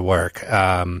lot of work.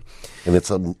 And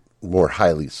it's a more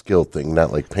highly skilled thing,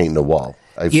 not like painting a wall.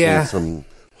 I've seen some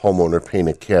homeowner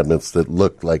painted cabinets that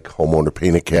look like homeowner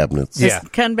painted cabinets. Is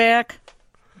Ken back?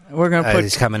 We're going to put...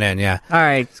 He's coming in, yeah. All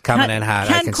right. He's coming in hot.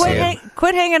 Ken, I can see him.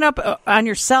 Quit hanging up on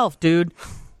yourself, dude.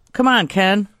 Come on,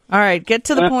 Ken. All right, get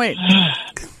to the point.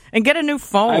 And get a new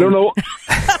phone. I don't know.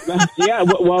 Yeah,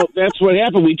 well, that's what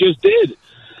happened. We just did.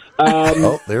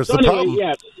 There's the problem.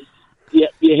 Yeah,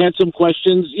 you had some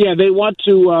questions. Yeah, they want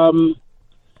to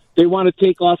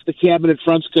take off the cabinet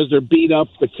fronts because they're beat up.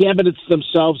 The cabinets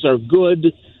themselves are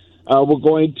good. They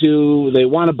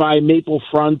want to buy maple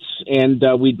fronts, and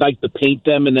we'd like to paint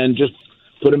them and then just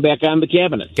put them back on the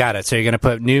cabinet. Got it. So you're going to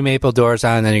put new maple doors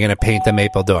on, and then you're going to paint the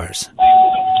maple doors.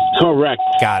 Correct.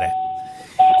 Got it.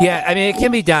 Yeah, I mean, it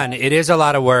can be done. It is a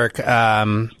lot of work. Are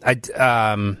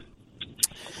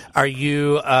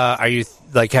you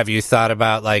like, have you thought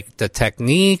about like the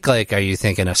technique? Like, are you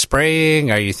thinking of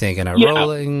spraying? Are you thinking of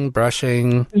rolling,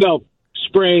 brushing? No,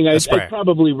 spraying. I'd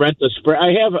probably rent a spray.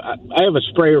 I have a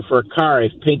sprayer for a car.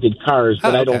 I've painted cars,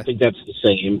 but I don't think that's the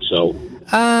same. So,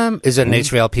 is it an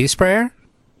HVLP sprayer?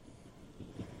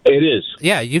 It is.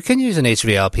 Yeah, you can use an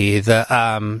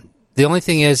HVLP. The only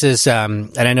thing is,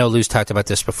 and I know Lou's talked about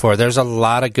this before, there's a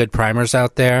lot of good primers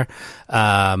out there.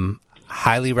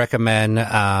 Highly recommend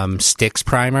Stix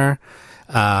primer.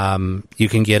 You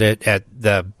can get it at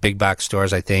the big box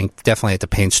stores, I think. Definitely at the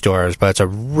paint stores, but it's a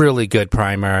really good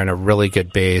primer and a really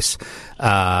good base.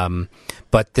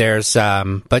 But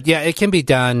yeah, it can be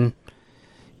done.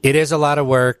 It is a lot of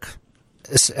work.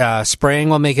 Spraying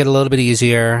will make it a little bit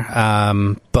easier,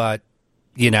 but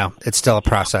you know, it's still a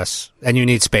process, and you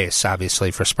need space,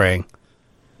 obviously, for spraying.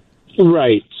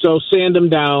 Right. So sand them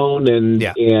down and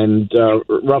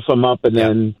rough them up, and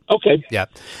then Yeah.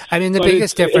 I mean, the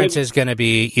biggest difference is going to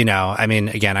be, you know, I mean,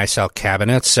 again, I sell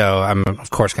cabinets, so I'm of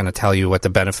course going to tell you what the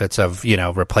benefits of, you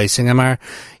know, replacing them are.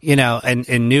 You know, and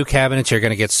in new cabinets, you're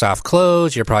going to get soft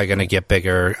close. You're probably going to get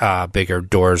bigger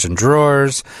doors and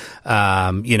drawers.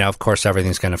 You know, of course,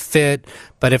 everything's going to fit.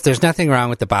 But if there's nothing wrong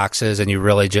with the boxes and you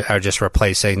really are just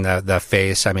replacing the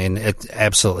face, I mean, it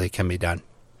absolutely can be done.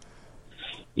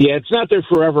 Yeah, it's not their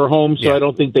forever home, so I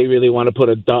don't think they really want to put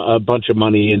a bunch of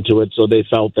money into it. So they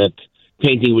felt that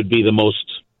painting would be the most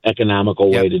economical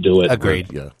way to do it.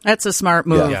 Agreed. Yeah. That's a smart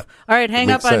move. Yeah. All right,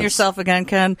 hang up on yourself again,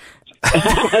 Ken.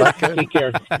 Take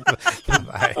care.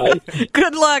 Bye.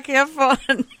 Good luck. Have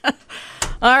fun.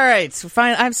 All right. So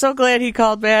fine. I'm so glad he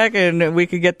called back and we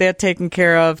could get that taken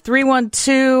care of.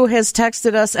 312 has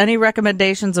texted us any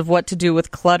recommendations of what to do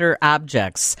with clutter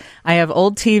objects. I have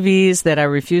old TVs that I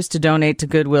refuse to donate to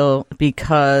Goodwill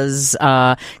because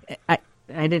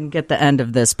I didn't get the end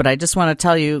of this, but I just want to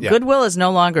tell you, Goodwill is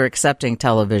no longer accepting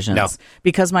televisions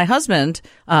because my husband,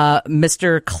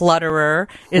 Mr. Clutterer,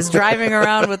 is driving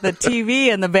around with a TV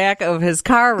in the back of his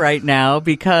car right now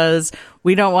because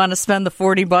we don't want to spend the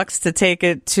 $40 to take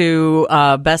it to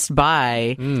Best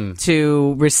Buy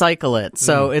to recycle it.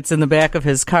 So it's in the back of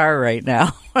his car right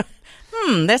now.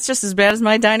 That's just as bad as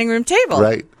my dining room table.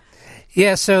 Right.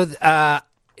 Yeah, so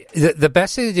the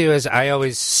best thing to do is I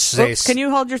always say... Oops, can you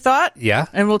hold your thought? Yeah.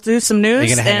 And we'll do some news. Are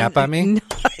you going to hang up on me?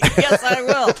 Yes, I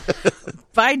will.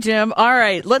 Bye, Jim. All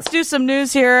right, let's do some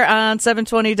news here on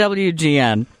 720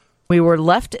 WGN. We were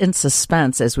left in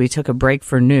suspense as we took a break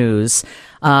for news,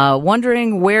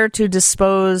 wondering where to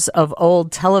dispose of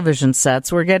old television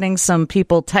sets. We're getting some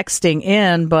people texting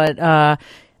in, but...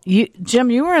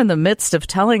 Jim, you were in the midst of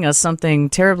telling us something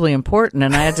terribly important,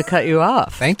 and I had to cut you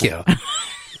off. Thank you.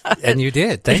 And you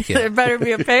did. Thank you. There better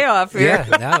be a payoff here.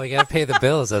 Yeah, no, we got to pay the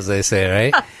bills, as they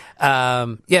say, right?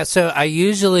 So I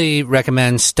usually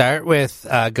recommend start with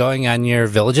going on your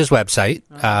village's website,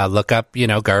 look up,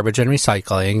 garbage and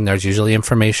recycling. There's usually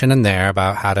information in there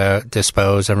about how to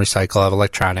dispose and recycle of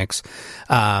electronics.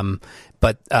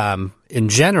 But in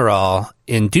general,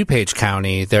 in DuPage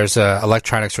County, there's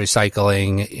electronics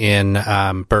recycling in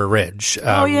Burr Ridge.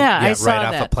 I saw right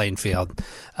off of Plainfield.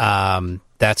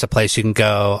 That's a place you can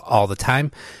go all the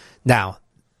time. Now,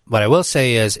 what I will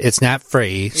say is it's not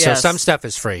free. Yes. So some stuff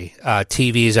is free.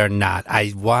 TVs are not.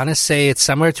 I want to say it's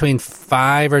somewhere between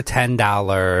 $5 or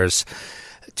 $10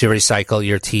 to recycle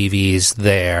your TVs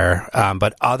there.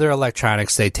 But other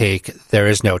electronics there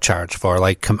is no charge for.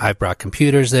 Like I've brought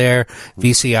computers there,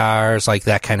 VCRs, like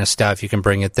that kind of stuff. You can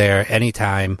bring it there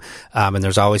anytime. And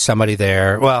there's always somebody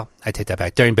there. Well, I take that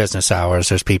back. During business hours,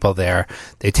 there's people there.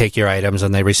 They take your items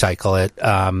and they recycle it,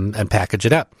 and package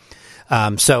it up.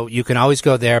 So you can always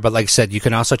go there. But like I said, you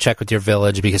can also check with your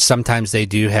village because sometimes they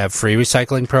do have free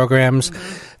recycling programs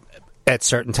at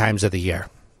certain times of the year.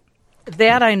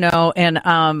 That I know,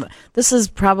 and this is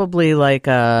probably like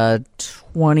a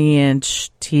 20-inch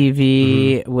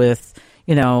TV with,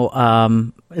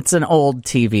 it's an old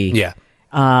TV. Yeah.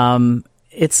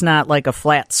 It's not like a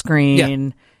flat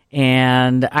screen,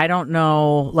 and I don't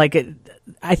know,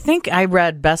 I think I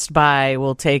read Best Buy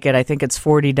will take it, I think it's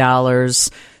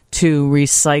 $40 to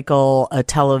recycle a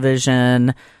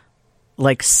television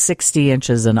like 60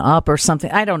 inches and up or something.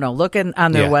 I don't know. Looking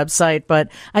on their website, but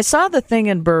I saw the thing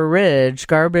in Burr Ridge,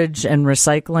 garbage and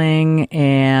recycling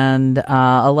and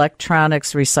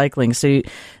electronics recycling. So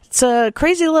it's a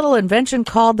crazy little invention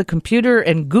called the computer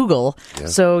and Google. Yeah.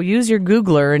 So use your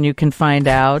Googler and you can find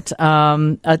out.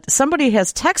 Somebody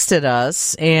has texted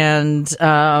us, and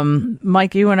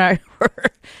Mike, you and I were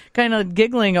kind of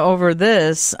giggling over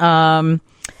this.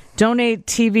 Donate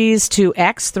TVs to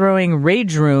axe-throwing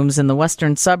rage rooms in the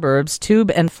western suburbs. Tube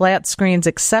and flat screens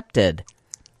accepted.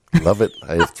 Love it.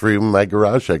 I have 3 in my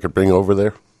garage I could bring over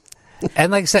there.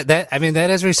 And like I said, that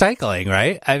is recycling,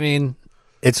 right? I mean,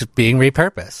 it's being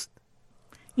repurposed.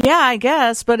 Yeah, I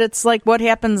guess, but it's like, what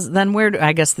happens then?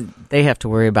 I guess they have to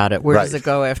worry about it. Where does it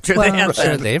go after that? I'm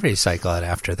sure they recycle it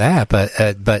after that,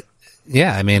 but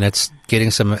yeah, I mean, it's getting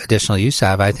some additional use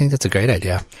out of it. I think that's a great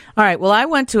idea. All right. Well, I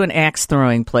went to an axe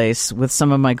throwing place with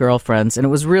some of my girlfriends, and it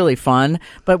was really fun,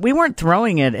 but we weren't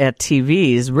throwing it at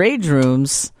TVs. Rage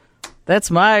rooms,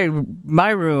 that's my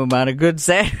room on a good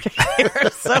Saturday or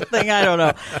something. I don't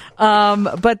know.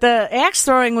 But the axe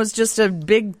throwing was just a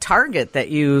big target that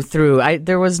you threw.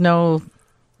 There was no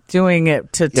doing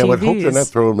it to TVs. Yeah, I would hope they're not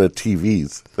throwing them at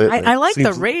TVs. I like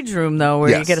the rage room, though,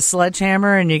 where you get a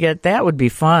sledgehammer and that would be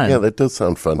fun. Yeah, that does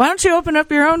sound fun. Why don't you open up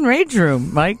your own rage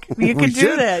room, Mike? You could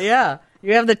do that, yeah.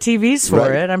 You have the TVs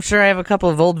for it. I'm sure I have a couple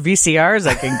of old VCRs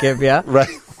I can give you. Right.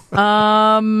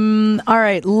 All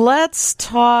right, let's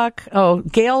talk. Oh,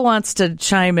 Gail wants to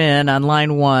chime in on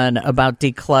line 1 about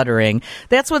decluttering.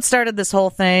 That's what started this whole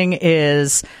thing,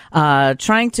 is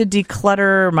trying to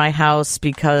declutter my house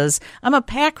because I'm a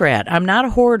pack rat. I'm not a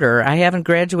hoarder. I haven't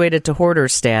graduated to hoarder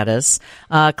status.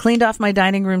 Cleaned off my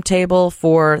dining room table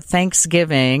for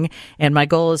Thanksgiving, and my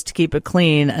goal is to keep it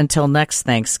clean until next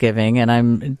Thanksgiving, and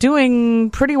I'm doing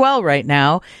pretty well right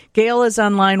now. Gail is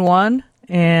on line 1.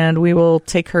 And we will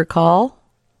take her call.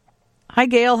 Hi,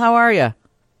 Gail. How are you?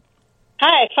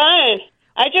 Hi, fine.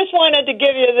 I just wanted to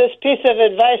give you this piece of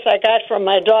advice I got from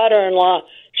my daughter-in-law.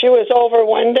 She was over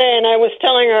one day, and I was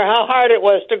telling her how hard it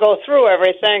was to go through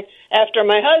everything after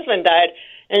my husband died.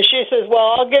 And she says,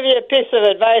 well, I'll give you a piece of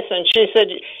advice. And she said,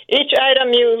 each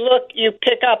item you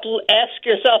pick up, ask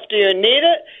yourself, do you need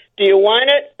it, do you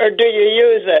want it, or do you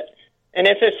use it? And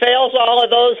if it fails all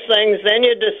of those things, then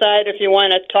you decide if you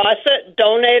want to toss it,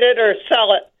 donate it, or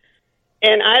sell it.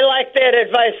 And I like that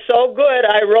advice so good,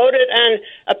 I wrote it on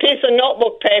a piece of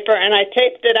notebook paper, and I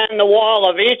taped it on the wall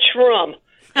of each room.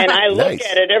 And I look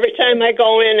at it every time I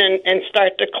go in and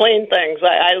start to clean things.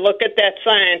 I look at that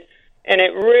sign, and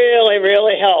it really,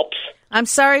 really helps. I'm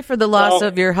sorry for the loss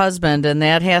of your husband, and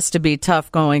that has to be tough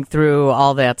going through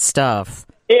all that stuff.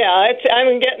 Yeah,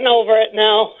 I'm getting over it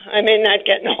now. I mean, not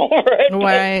getting over it.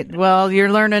 Right. Well,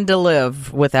 you're learning to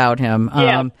live without him.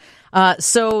 Yeah.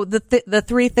 So the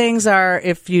 3 things are: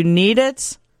 if you need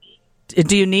it,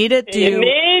 do you need it? Do you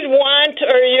need, want,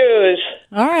 or use?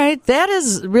 All right, that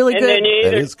is really good. And then you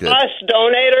either toss,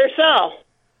 donate, or sell.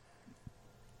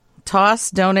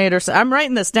 Toss, donate, or sell. I'm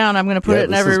writing this down. I'm going to put it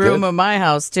in every room of my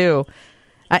house too.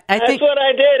 That's what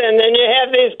I did, and then you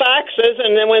have these boxes,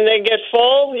 and then when they get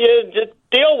full, you just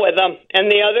deal with them. And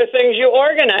the other things you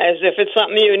organize. If it's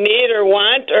something you need or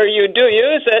want, or you do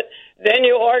use it, then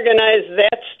you organize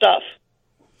that stuff.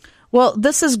 Well,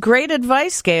 this is great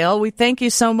advice, Gail. We thank you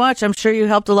so much. I'm sure you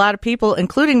helped a lot of people,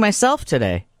 including myself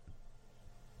today.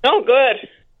 Oh, good.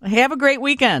 Have a great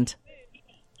weekend.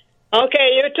 Okay,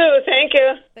 you too. Thank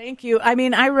you. Thank you. I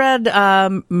mean, I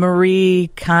read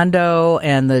Marie Kondo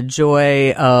and the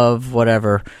Joy of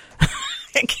whatever.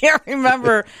 I can't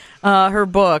remember her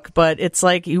book, but it's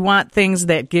like you want things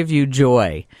that give you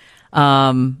joy.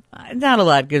 Not a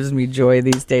lot gives me joy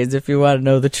these days, if you want to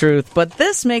know the truth. But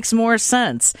this makes more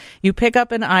sense. You pick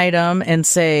up an item and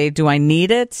say, do I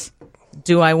need it?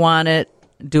 Do I want it?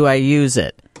 Do I use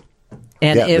it?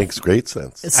 And it makes great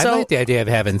sense. I like the idea of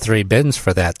having 3 bins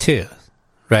for that too,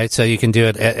 right? So you can do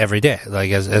it every day, like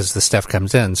as the stuff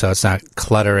comes in. So it's not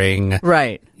cluttering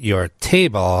your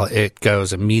table. It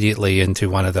goes immediately into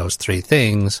one of those 3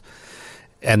 things,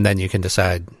 and then you can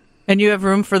decide. And you have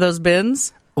room for those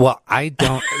bins? Well, I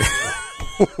don't.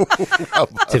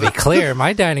 To be clear,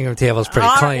 my dining room table is pretty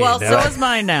clean. Well, so is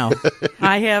mine now.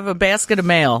 I have a basket of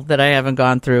mail that I haven't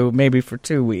gone through maybe for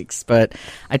 2 weeks, but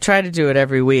I try to do it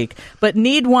every week. But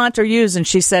need, want, or use, and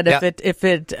she said if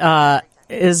it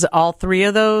is all 3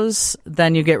 of those,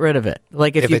 then you get rid of it.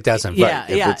 Like if it doesn't, if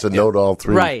it's a no to all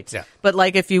 3, right? Yeah. But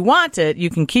like if you want it, you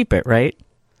can keep it, right?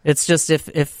 It's just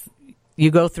if you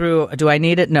go through, do I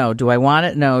need it? No. Do I want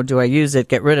it? No. Do I use it?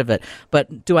 Get rid of it.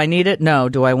 But do I need it? No.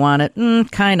 Do I want it?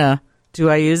 Kind of. Do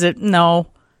I use it? No.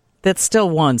 That's still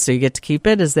 1, so you get to keep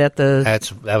it? Is that the...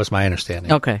 That was my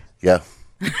understanding. Okay. Yeah.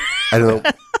 I don't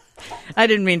know. I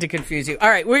didn't mean to confuse you. All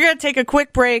right, we're going to take a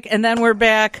quick break, and then we're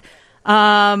back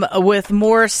with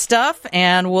more stuff,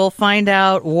 and we'll find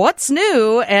out what's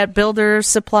new at Builder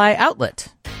Supply Outlet.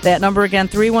 That number again,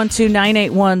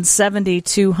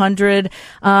 312-981-7200.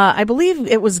 I believe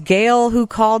it was Gail who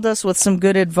called us with some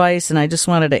good advice, and I just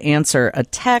wanted to answer a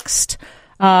text.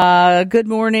 Good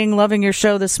morning. Loving your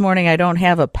show this morning. I don't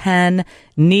have a pen.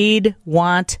 Need,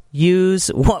 want, use.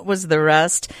 What was the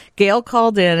rest? Gail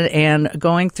called in and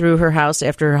going through her house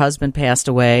after her husband passed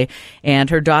away, and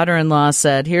her daughter-in-law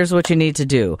said, here's what you need to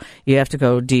do. You have to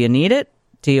go, do you need it?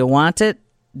 Do you want it?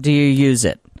 Do you use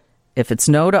it? If it's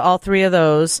no to all 3 of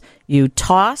those, you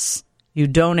toss, you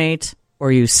donate,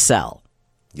 or you sell.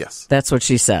 Yes. That's what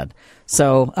she said.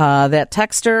 So that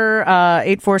texter,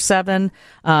 847,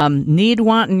 need,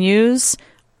 want, and use,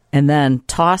 and then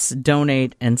toss,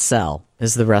 donate, and sell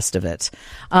is the rest of it.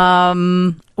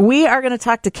 We are going to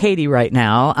talk to Katie right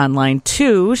now on line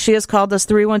 2. She has called us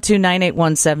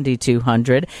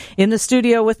 312-981-7200. In the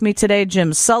studio with me today,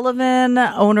 Jim Sullivan,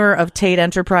 owner of Tate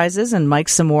Enterprises, and Mike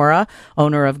Samora,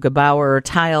 owner of Gebauer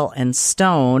Tile and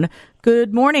Stone.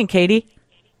 Good morning, Katie.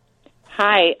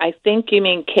 Hi, I think you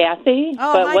mean Kathy,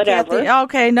 but hi, whatever. Kathy.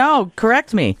 Okay, no,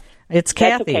 correct me. It's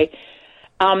Kathy. That's okay.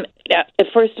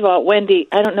 First of all, Wendy,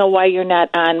 I don't know why you're not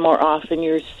on more often.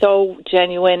 You're so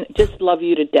genuine. Just love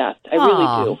you to death. I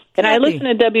really do. And Kathy. I listen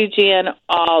to WGN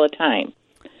all the time.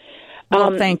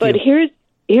 Well, thank you. But here's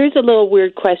a little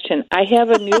weird question. I have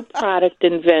a new product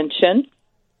invention,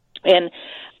 and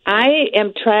I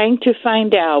am trying to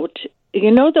find out,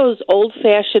 you know those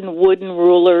old-fashioned wooden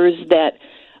rulers that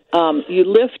you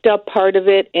lift up part of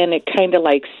it and it kind of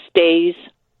like stays?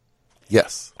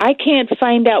 Yes. I can't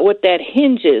find out what that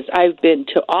hinge is. I've been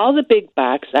to all the big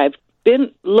box. I've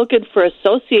been looking for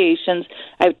associations.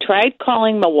 I've tried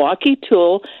calling Milwaukee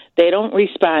Tool. They don't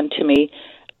respond to me.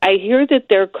 I hear that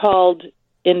they're called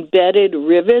embedded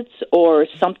rivets or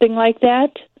something like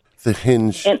that. The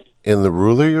hinge in the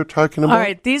ruler you're talking about? All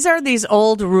right, these are these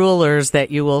old rulers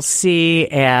that you will see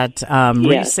at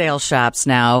resale shops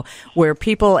now, where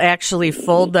people actually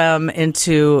fold them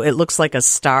into, it looks like a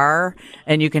star,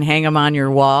 and you can hang them on your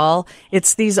wall.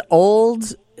 It's these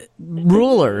old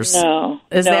rulers.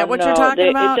 Is that what you're talking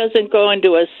about? It doesn't go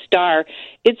into a star.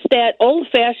 It's that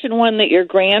old-fashioned one that your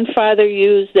grandfather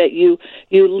used, that you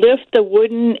lift the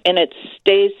wooden and it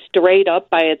stays straight up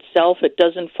by itself. It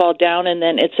doesn't fall down, and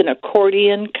then it's an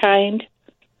accordion kind.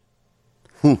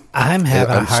 I'm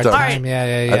having a hard time.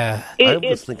 Yeah. I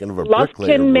was thinking of a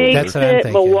bricklayer. Lufkin makes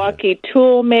it. Milwaukee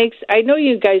Tool makes. I know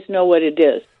you guys know what it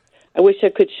is. I wish I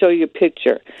could show you a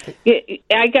picture.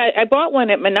 I bought one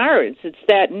at Menards. It's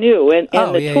that new in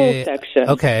the tool section.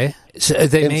 Okay, so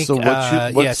they make.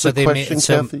 What's the question,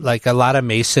 Kathy? Like a lot of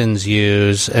masons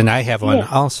use, and I have one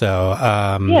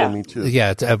also. Me too.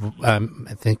 Yeah,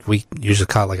 I think we usually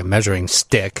call it like a measuring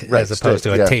stick as opposed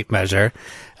to a tape measure.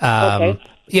 Okay.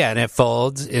 Yeah, and it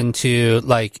folds into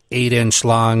like 8-inch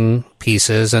long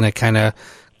pieces, and it kind of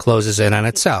closes in on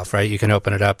itself, right? You can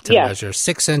open it up to measure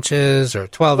 6 inches or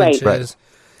 12 inches. Right.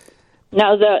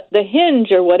 Now, the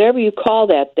hinge or whatever you call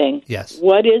that thing, yes.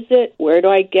 What is it? Where do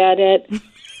I get it?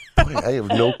 Boy, I have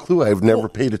no clue. I've never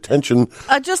paid attention.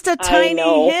 Just a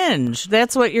tiny hinge.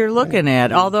 That's what you're looking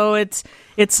at, although it's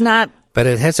not. But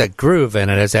it has a groove in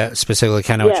it. Is that specifically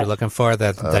kind of what you're looking for?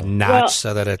 The notch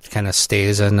so that it kind of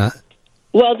stays in it?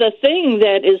 Well, the thing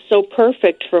that is so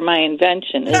perfect for my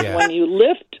invention is when you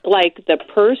lift, like, the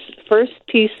first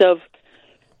piece of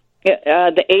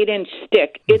the 8-inch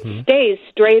stick, it stays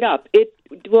straight up. It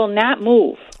will not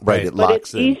move. Right, it locks in. But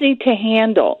it's easy to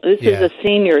handle. This is a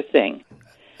senior thing.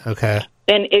 Okay.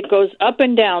 And it goes up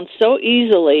and down so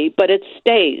easily, but it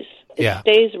stays. It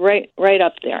stays right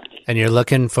up there. And you're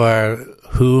looking for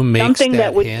who makes something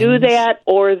that would hinge? do that,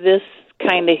 or this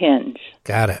kind of hinge.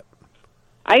 Got it.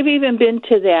 I've even been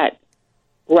to that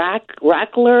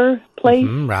Rockler place.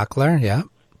 Rockler, yeah.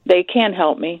 They can't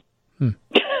help me.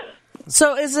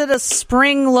 So is it a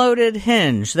spring-loaded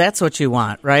hinge? That's what you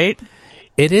want, right?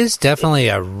 It is definitely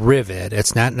a rivet.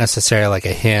 It's not necessarily like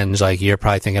a hinge, like you're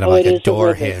probably thinking of like a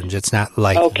door hinge. It's not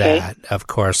like that. Of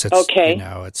course, it's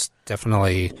it's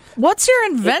definitely. What's your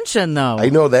invention, though? I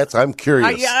know I'm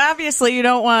curious. Obviously, you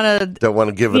don't want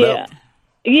to give it up.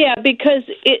 Yeah, because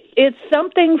it's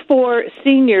something for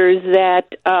seniors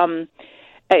that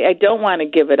I don't want to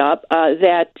give it up.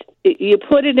 That you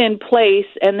put it in place,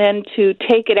 and then to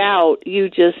take it out, you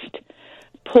just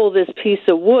pull this piece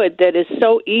of wood that is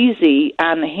so easy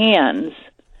on the hands,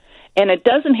 and it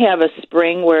doesn't have a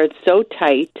spring where it's so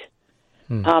tight.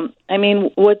 I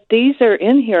mean, what these are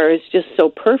in here is just so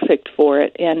perfect for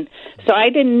it, and so I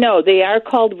didn't know. They are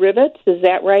called rivets, is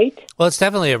that right? Well, it's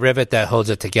definitely a rivet that holds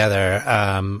it together,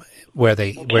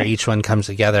 where each one comes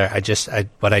together.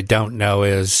 What I don't know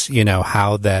is,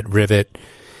 how that rivet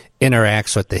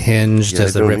interacts with the hinge.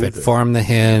 Does the rivet form the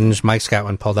hinge? Mike's got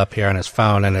one pulled up here on his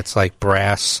phone, and it's like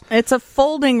brass. It's a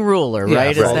folding ruler,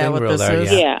 right? Is that what this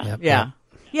is?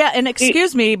 Yeah, and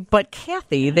excuse me, but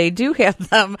Kathy, they do have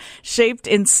them shaped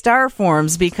in star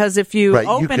forms because if you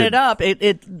open it up,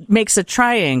 it makes a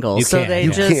triangle. You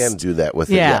can do that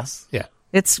with it, yes. Yeah.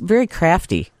 It's very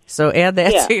crafty. So add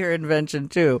that to your invention,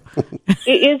 too.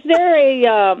 Is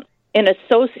there an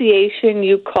association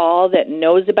you call that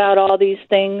knows about all these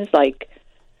things, like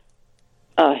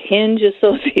a hinge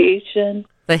association?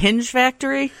 The Hinge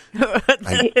Factory?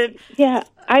 Yeah,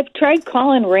 I've tried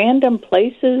calling random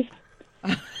places.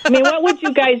 I mean, what would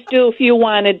you guys do if you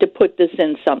wanted to put this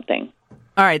in something?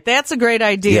 All right, that's a great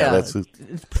idea.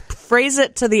 Phrase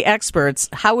it to the experts.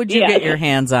 How would you get your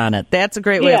hands on it? That's a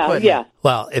great way of putting it.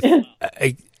 Well, if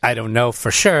I don't know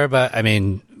for sure, but I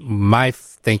mean, my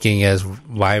thinking is,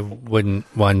 why wouldn't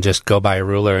one just go buy a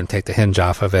ruler and take the hinge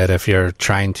off of it if you're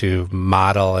trying to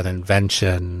model an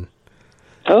invention?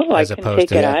 Oh, I can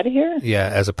take it out of here? Yeah,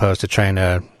 as opposed to trying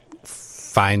to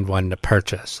find one to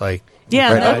purchase. Like,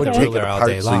 I would take it apart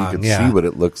so you can see what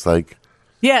it looks like.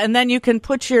 Yeah, and then you can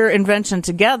put your invention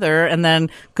together, and then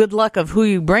good luck of who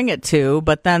you bring it to.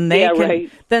 But then they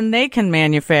can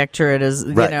manufacture it as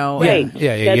Right.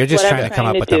 Yeah. You're just trying to come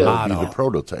up with a model, the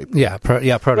prototype. Yeah,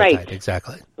 prototype.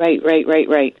 Exactly.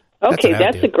 Right. Okay,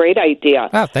 that's a great idea.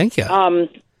 Oh, thank you.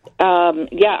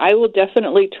 Yeah, I will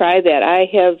definitely try that. I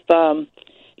have.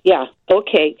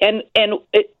 Okay. And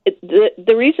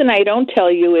the reason I don't tell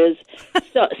you is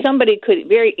somebody could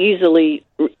very easily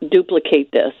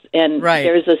duplicate this. And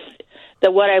there's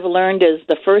what I've learned is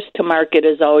the first to market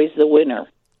is always the winner.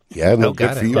 Yeah,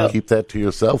 good for you. Keep that to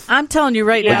yourself. I'm telling you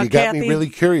right now, you got Kathy, me really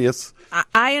curious.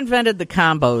 I invented the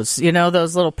combos,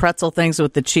 those little pretzel things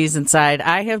with the cheese inside.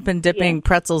 I have been dipping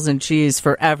pretzels in cheese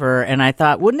forever, and I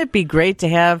thought, wouldn't it be great to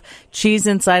have cheese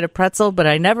inside a pretzel? But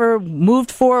I never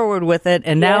moved forward with it,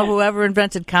 and now whoever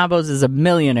invented combos is a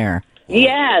millionaire.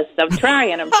 Yes, I'm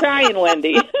trying,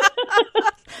 Wendy.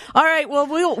 All right, well,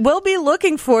 we'll be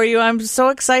looking for you. I'm so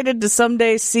excited to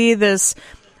someday see this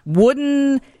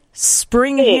wooden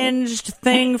spring-hinged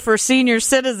thing for senior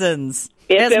citizens.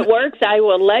 If it works, I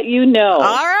will let you know.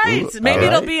 All right. Maybe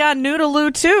it'll be on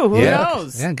Noodaloo, too. Who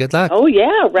knows? Yeah, good luck. Oh,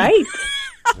 yeah, right.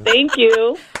 Thank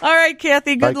you. All right,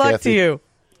 Kathy, good luck to you.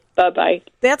 Bye-bye.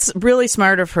 That's really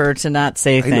smart of her to not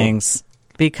say things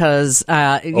because,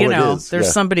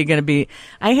 there's somebody going to be...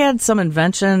 I had some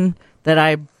invention that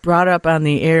I brought up on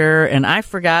the air, and I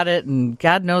forgot it, and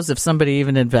God knows if somebody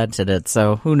even invented it,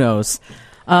 so who knows.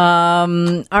 All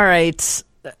right.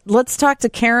 Let's talk to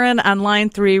Karen on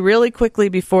line 3 really quickly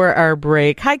before our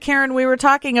break. Hi, Karen. We were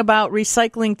talking about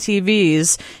recycling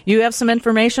TVs. You have some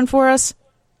information for us?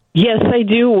 Yes, I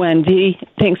do, Wendy.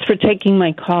 Thanks for taking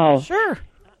my call. Sure.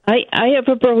 I have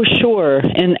a brochure,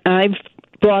 and I've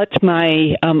brought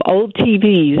my old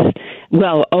TV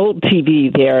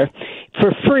there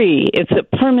for free. It's a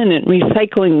permanent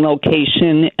recycling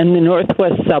location in the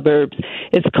northwest suburbs.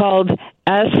 It's called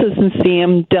S as in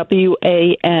Sam,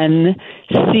 WAN,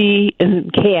 C as in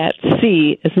cat,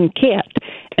 C as in cat.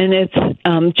 And it's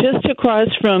just across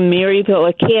from Maryville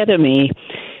Academy,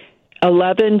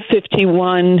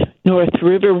 1151 North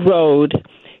River Road.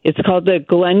 It's called the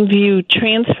Glenview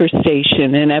Transfer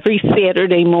Station, and every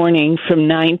Saturday morning from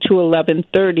 9 to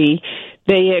 11:30,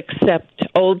 they accept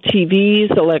old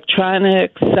TVs,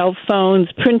 electronics, cell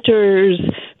phones, printers.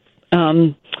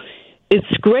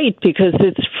 It's great because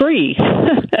it's free.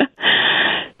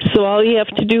 So all you have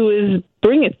to do is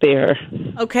bring it there.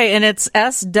 Okay, and it's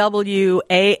SWANCC,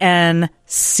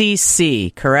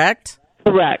 correct?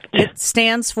 Correct. It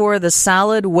stands for the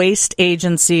Solid Waste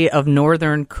Agency of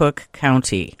Northern Cook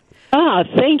County. Ah,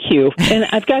 thank you. And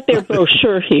I've got their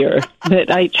brochure here, but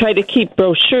I try to keep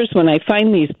brochures when I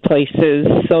find these places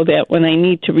so that when I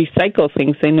need to recycle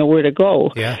things, they know where to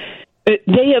go. Yeah.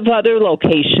 They have other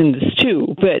locations,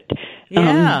 too, but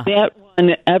that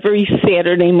one, every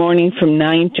Saturday morning from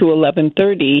 9 to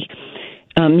 11:30,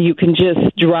 you can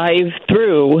just drive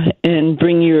through and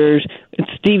bring your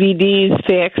DVDs,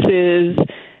 faxes,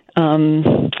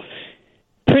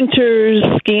 printers,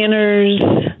 scanners,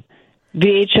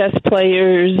 VHS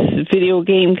players, video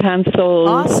game consoles.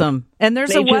 Awesome. And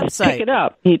there's a website. Pick it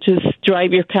up. You just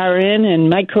drive your car in and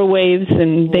microwaves,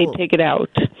 and they take it out.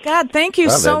 God, thank you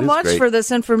so much for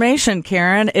this information,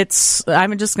 Karen.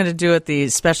 I'm just going to do it the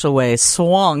special way.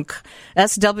 SWANC,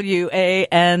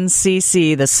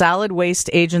 SWANCC, the Solid Waste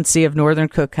Agency of Northern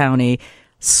Cook County,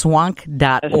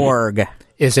 swank.org.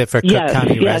 Is it for Cook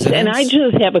County residents? And I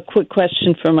just have a quick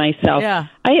question for myself. Yeah.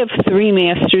 I have 3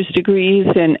 master's degrees,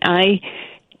 and I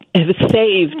have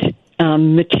saved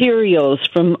materials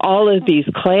from all of these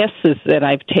classes that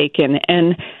I've taken,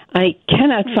 and I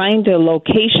cannot find a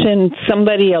location,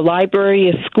 somebody, a library,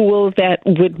 a school that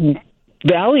would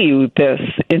value this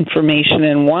information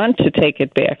and want to take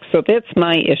it back. So that's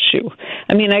my issue.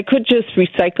 I mean, I could just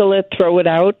recycle it, throw it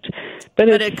out, but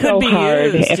it's it could so be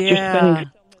hard used, after spending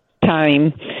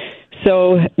time.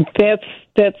 So that's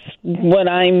what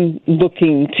I'm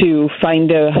looking to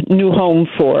find a new home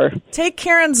for. Take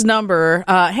Karen's number.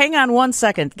 Hang on one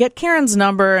second. Get Karen's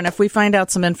number, and if we find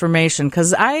out some information,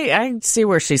 because I see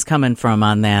where she's coming from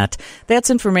on that.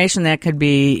 That's information that could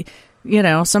be,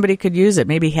 somebody could use it.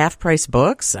 Maybe half-price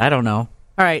books? I don't know.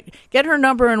 All right, get her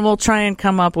number, and we'll try and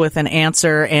come up with an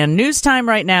answer. And news time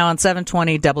right now on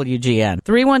 720 WGN.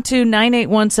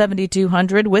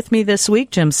 312-981-7200. With me this week,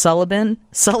 Jim Sullivan,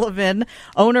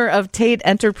 owner of Tate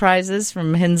Enterprises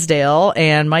from Hinsdale,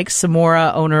 and Mike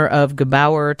Samora, owner of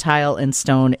Gebauer Tile and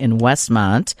Stone in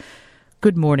Westmont.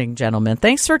 Good morning, gentlemen.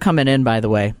 Thanks for coming in, by the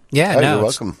way. Yeah, you're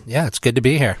welcome. It's good to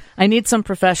be here. I need some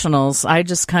professionals. I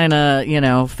just kind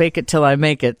of, fake it till I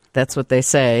make it. That's what they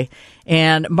say.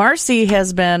 And Marcy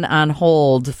has been on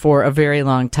hold for a very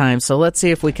long time, so let's see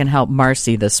if we can help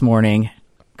Marcy this morning.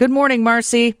 Good morning,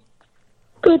 Marcy.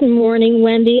 Good morning,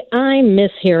 Wendy. I miss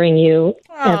hearing you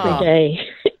every day.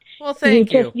 Well,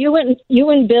 thank you. You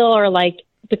and Bill are like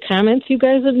the comments you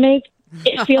guys would make.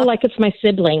 I feel like it's my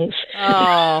siblings.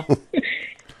 Oh.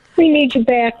 We need you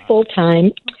back full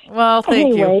time. Well,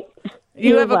 thank you.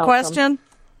 You have a question?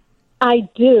 I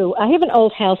do. I have an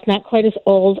old house, not quite as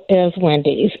old as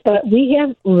Wendy's, but we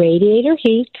have radiator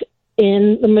heat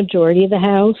in the majority of the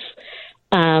house.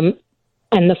 And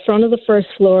the front of the first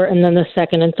floor and then the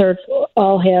second and third floor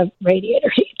all have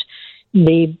radiator heat.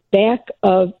 The back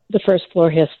of the first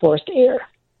floor has forced air.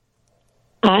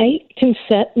 I can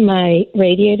set my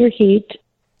radiator heat,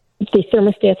 the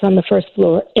thermostat's on the first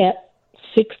floor, at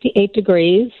 68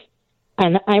 degrees,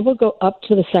 and I will go up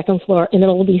to the second floor, and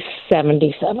it'll be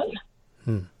 77.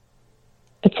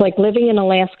 It's like living in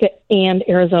Alaska and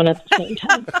Arizona at the same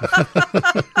time.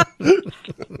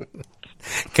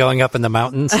 Going up in the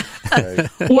mountains.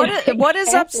 What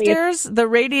is upstairs? The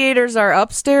radiators are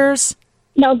upstairs?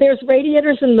 No, there's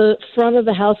radiators in the front of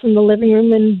the house, in the living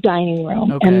room and dining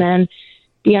room. Okay. And then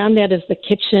beyond that is the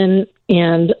kitchen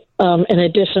and an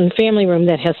addition family room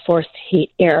that has forced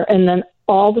heat air. And then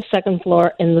all the second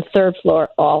floor and the third floor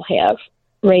all have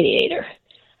radiator.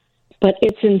 But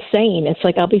it's insane. It's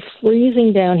like I'll be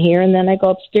freezing down here, and then I go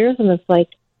upstairs, and it's like,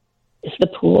 is the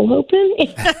pool open?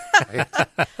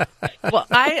 Well,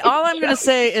 all I'm going to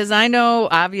say is I know,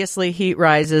 obviously, heat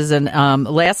rises. And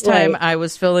last time I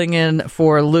was filling in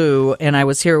for Lou, and I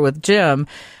was here with Jim,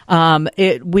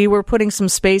 we were putting some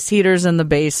space heaters in the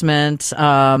basement,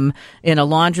 in a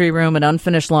laundry room, an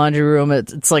unfinished laundry room.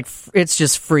 It's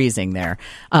just freezing there.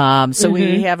 So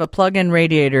we have a plug-in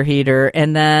radiator heater,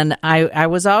 and then I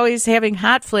was always having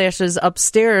hot flashes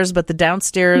upstairs, but the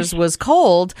downstairs was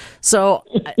cold. So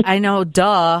I know,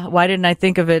 duh, why didn't I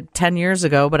think of it 10 years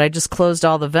ago? But I just closed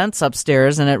all the vents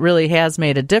upstairs, and it really has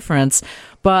made a difference.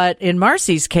 But in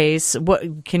Marcy's case,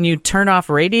 what can you turn off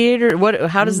radiator?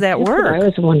 How does that work? I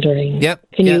was wondering. Yep.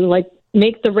 Can you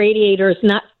make the radiators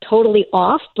not totally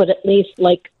off, but at least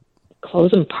close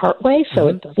them partway so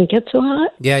it doesn't get so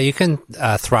hot? Yeah, you can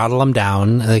throttle them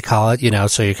down. They call it,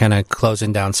 so you're kind of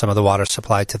closing down some of the water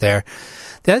supply to there.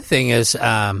 The other thing is,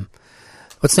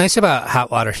 what's nice about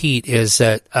hot water heat is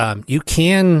that you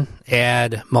can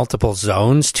add multiple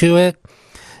zones to it.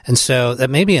 And so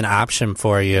that may be an option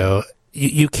for you.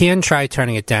 you can try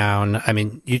turning it down. I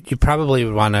mean, you probably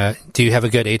would want to. Do you have a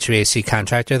good HVAC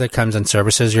contractor that comes and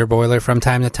services your boiler from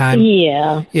time to time?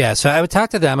 Yeah. Yeah. So I would talk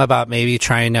to them about maybe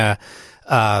trying to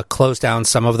close down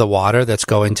some of the water that's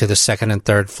going to the second and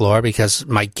third floor, because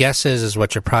my guess is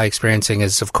what you're probably experiencing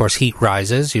is, of course, heat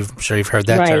rises. I'm sure you've heard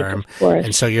that term. Of course.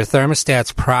 And so your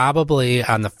thermostat's probably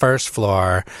on the first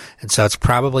floor, and so it's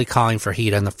probably calling for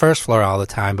heat on the first floor all the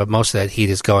time, but most of that heat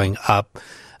is going up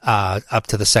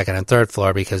to the second and third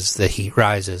floor because the heat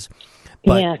rises.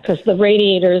 Yeah, because the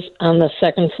radiators on the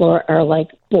second floor are like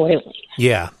boiling.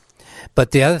 Yeah.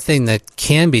 But the other thing that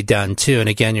can be done, too, and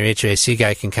again, your HVAC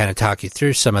guy can kind of talk you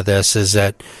through some of this, is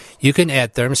that you can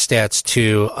add thermostats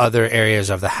to other areas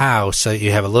of the house so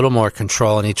you have a little more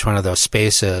control in each one of those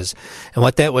spaces. And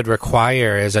what that would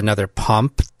require is another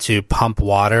pump to pump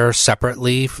water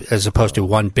separately, as opposed to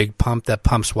one big pump that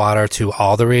pumps water to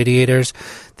all the radiators.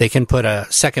 They can put a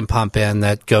second pump in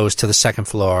that goes to the second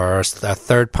floor, or a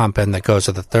third pump in that goes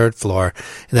to the third floor.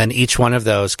 And then each one of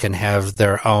those can have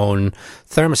their own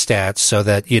thermostats so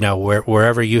that,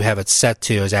 wherever you have it set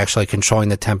to is actually controlling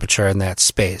the temperature in that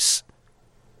space.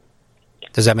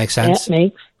 Does that make sense?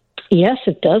 Yes,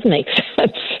 it does make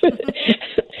sense.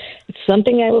 It's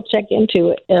something I will check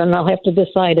into, and I'll have to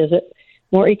decide, is it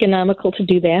more economical to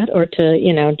do that or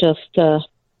to, just...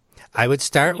 I would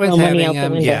start with having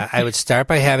them, I would start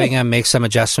by having them make some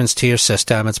adjustments to your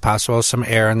system. It's possible some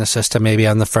air in the system, maybe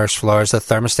on the first floor. Is the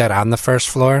thermostat on the first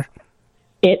floor?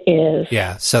 It is.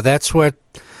 Yeah, so that's what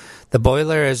the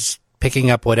boiler is picking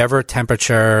up, whatever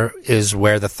temperature is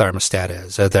where the thermostat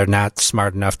is. They're not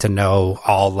smart enough to know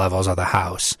all levels of the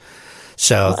house.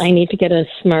 So I need to get a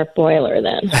smart boiler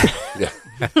then.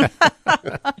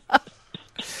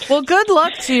 Well, good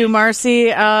luck to you, Marcy.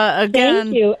 Again,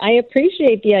 thank you. I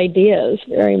appreciate the ideas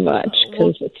very much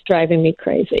because it's driving me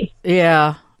crazy.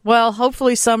 Yeah. Well,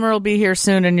 hopefully summer will be here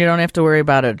soon and you don't have to worry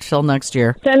about it till next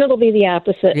year. Then it'll be the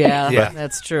opposite. Yeah.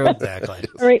 That's true. Exactly.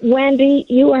 All right, Wendy,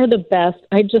 you are the best.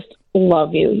 I just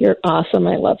love you. You're awesome.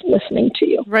 I love listening to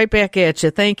you. Right back at you.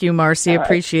 Thank you, Marcy.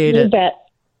 Appreciate it. You bet.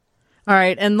 All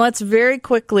right, and let's very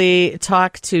quickly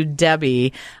talk to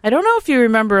Debbie. I don't know if you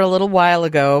remember a little while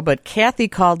ago, but Kathy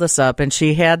called us up, and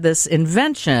she had this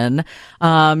invention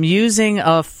using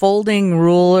a folding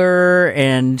ruler,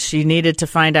 and she needed to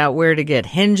find out where to get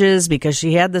hinges because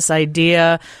she had this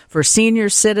idea for senior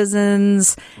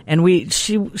citizens, and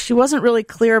she wasn't really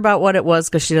clear about what it was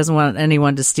because she doesn't want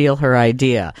anyone to steal her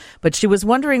idea. But she was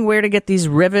wondering where to get these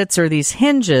rivets or these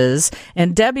hinges,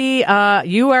 and Debbie,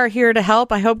 you are here to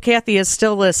help. I hope Kathy is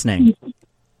still listening.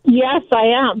 Yes,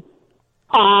 I am.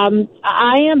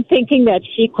 I am thinking that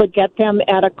she could get them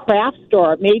at a craft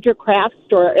store, a major craft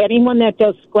store, anyone that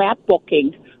does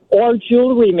scrapbooking or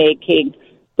jewelry making,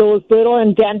 those little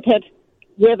indented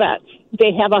rivets.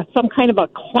 They have some kind of a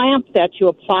clamp that you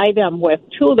apply them with,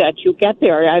 too, that you get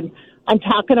there. I'm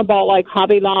talking about like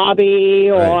Hobby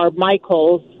Lobby or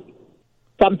Michael's,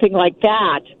 something like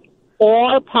that.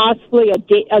 Or possibly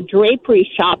a drapery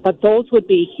shop, but those would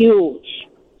be huge.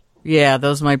 Yeah,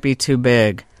 those might be too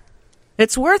big.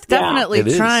 It's worth definitely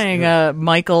trying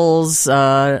Michael's,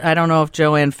 I don't know if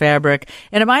Joann Fabric.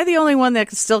 And am I the only one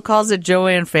that still calls it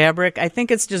Joann Fabric? I think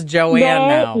it's just Joann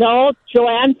now. No,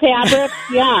 Joann Fabric,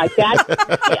 yeah.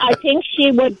 I think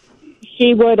she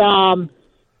would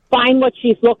find what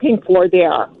she's looking for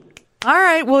there. All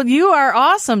right. Well, you are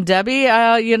awesome, Debbie.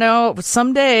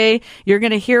 Someday you're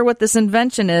going to hear what this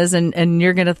invention is, and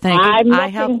you're going to think,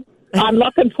 I'm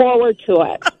looking forward to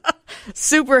it.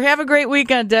 Super. Have a great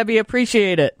weekend, Debbie.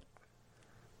 Appreciate it.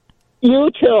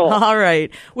 You too. All right.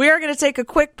 We are going to take a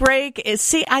quick break.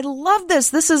 See, I love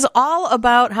this. This is all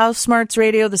about House Smarts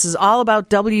Radio. This is all about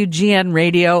WGN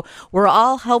Radio. We're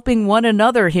all helping one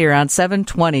another here on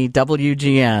 720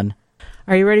 WGN.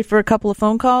 Are you ready for a couple of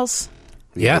phone calls?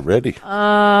 Yeah, ready.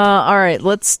 All right,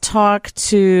 let's talk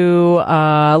to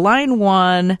line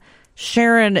 1.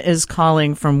 Sharon is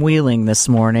calling from Wheeling this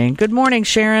morning. Good morning,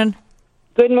 Sharon.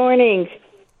 Good morning.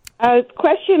 A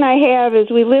question I have is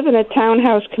we live in a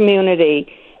townhouse community,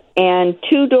 and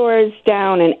 2 doors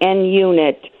down an end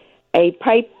unit, a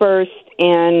pipe burst,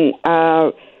 and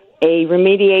a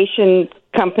remediation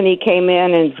company came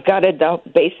in and gutted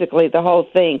basically the whole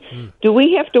thing. Do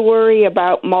we have to worry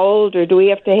about mold, or do we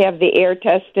have to have the air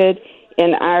tested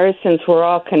in ours since we're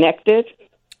all connected?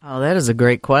 Oh, that is a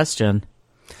great question.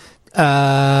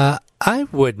 I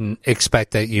wouldn't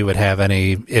expect that you would have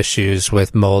any issues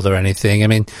with mold or anything. I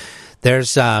mean,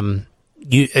 there's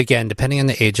again, depending on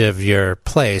the age of your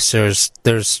place, there's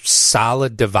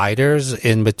solid dividers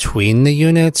in between the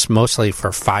units, mostly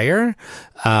for fire.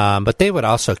 But they would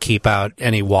also keep out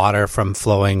any water from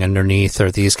flowing underneath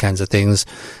or these kinds of things.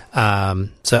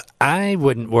 So I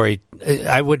wouldn't worry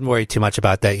too much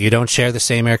about that. You don't share the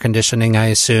same air conditioning, I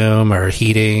assume, or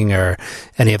heating or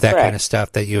any of that kind of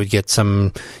stuff that you would get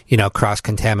some, cross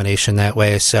contamination that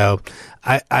way. So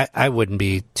I wouldn't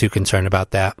be too concerned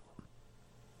about that.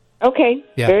 Okay.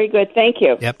 Yeah. Very good. Thank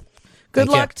you. Yep. Good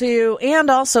luck to you.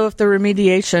 And also, if the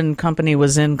remediation company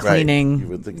was in cleaning, you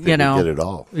would think they would get it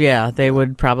all. Yeah, they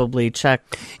would probably check.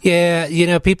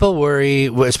 Yeah, people worry,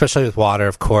 especially with water,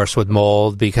 of course, with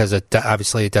mold, because it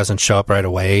doesn't show up right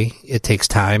away. It takes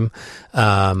time.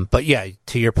 But yeah,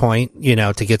 to your point,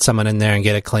 to get someone in there and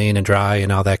get it clean and dry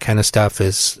and all that kind of stuff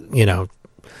is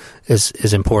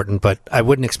important. But I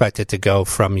wouldn't expect it to go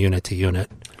from unit to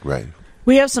unit. Right.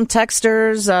 We have some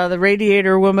texters. The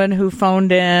radiator woman who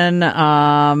phoned in,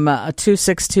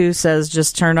 262 says,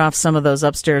 just turn off some of those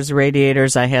upstairs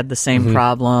radiators. I had the same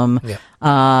problem. Yeah.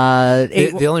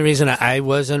 The only reason I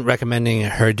wasn't recommending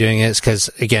her doing it is because,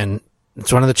 again,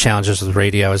 it's one of the challenges with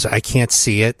radio is I can't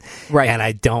see it. Right. And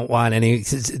I don't want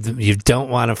you don't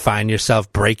want to find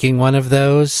yourself breaking one of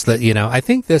those that, I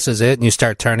think this is it. And you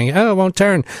start turning it. Oh, it won't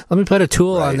turn. Let me put a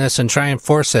tool on this and try and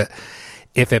force it.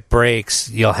 If it breaks,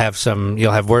 you'll have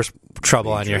worse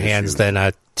trouble on your hands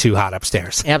than too hot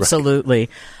upstairs. Absolutely.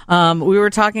 Right. We were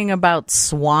talking about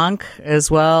swank as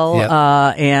well,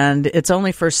 and it's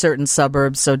only for certain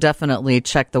suburbs, so definitely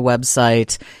check the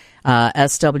website,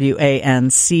 swancc.org.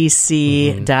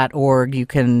 You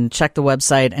can check the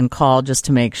website and call just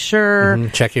to make sure. Mm-hmm.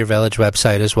 Check your village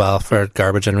website as well for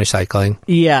garbage and recycling.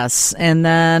 Yes. And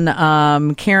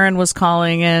then Karen was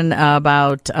calling in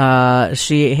about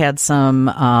she had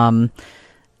some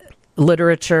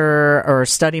literature or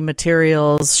study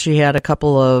materials. She had a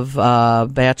couple of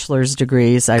bachelor's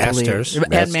degrees, I believe.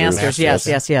 And masters.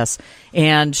 Yes.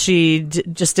 And she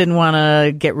just didn't want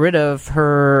to get rid of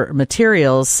her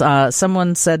materials.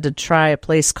 Someone said to try a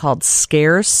place called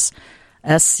Scarce,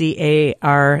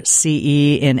 SCARCE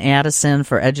in Addison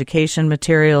for education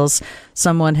materials.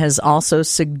 Someone has also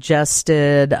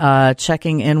suggested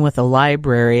checking in with a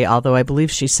library, although I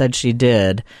believe she said she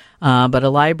did. But a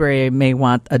library may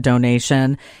want a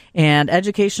donation. And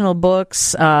educational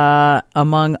books,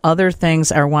 among other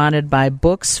things, are wanted by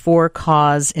Books for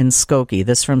Cause in Skokie.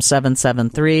 This from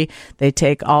 773. They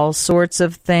take all sorts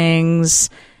of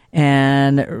things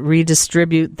and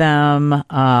redistribute them.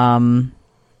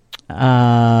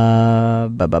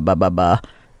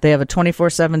 They have a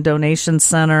 24/7 donation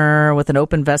center with an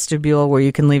open vestibule where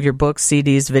you can leave your books,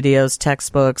 CDs, videos,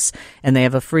 textbooks, and they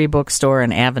have a free bookstore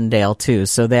in Avondale too.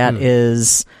 So that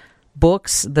is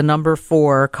Books, the number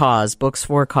 4 Cause, Books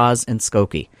for Cause in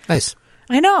Skokie. Nice.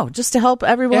 I know, just to help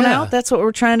everyone out. That's what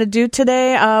we're trying to do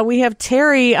today. We have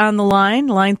Terry on the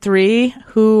line 3.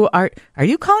 Who are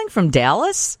you calling from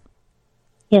Dallas?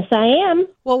 Yes, I am.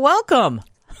 Well, welcome.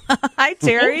 Hi,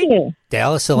 Terry. Thank you.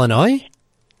 Dallas, Illinois?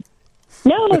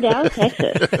 No, Dallas,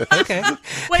 Texas. Okay.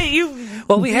 Wait,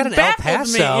 we had an El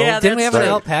Paso. Yeah, didn't we have an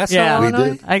El Paso? Yeah, Illinois?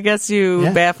 we did. I guess you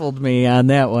baffled me on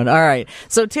that one. All right.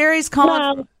 So Terry's calling.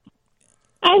 Well,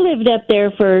 I lived up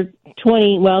there for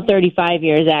 35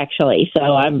 years actually.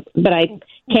 But I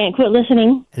can't quit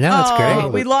listening. No, that's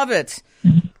great. We love it.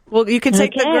 Well, you can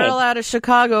take the girl out of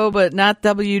Chicago, but not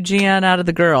WGN out of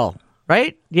the girl.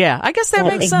 Right? Yeah, I guess that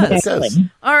makes sense.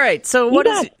 All right. So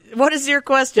what is your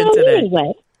question today?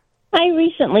 Anyway, I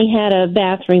recently had a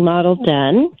bath remodel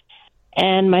done,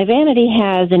 and my vanity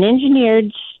has an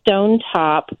engineered stone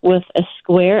top with a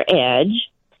square edge,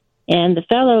 and the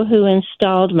fellow who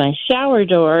installed my shower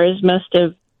doors must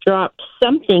have dropped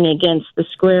something against the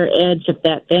square edge of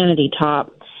that vanity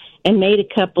top and made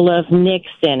a couple of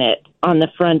nicks in it on the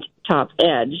front top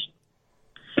edge.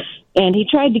 And he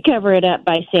tried to cover it up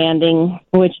by sanding,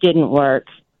 which didn't work.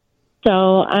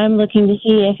 So I'm looking to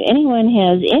see if anyone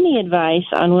has any advice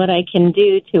on what I can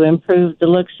do to improve the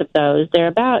looks of those. They're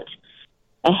about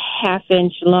a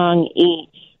half-inch long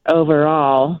each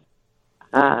overall,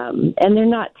 and they're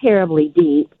not terribly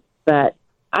deep, but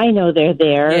I know they're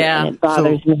there, and it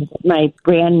bothers me that my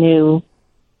brand-new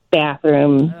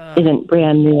bathroom isn't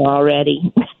brand new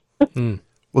already.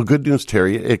 Well, good news,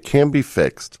 Terry. It can be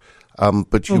fixed.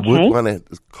 But you would want to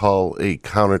call a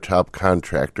countertop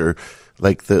contractor,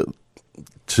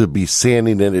 to be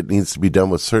sanding it needs to be done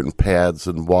with certain pads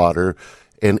and water.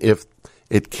 And if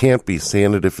it can't be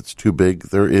sanded, if it's too big,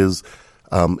 there is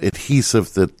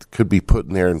adhesive that could be put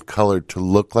in there and colored to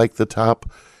look like the top.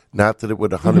 Not that it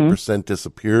would 100%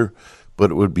 disappear,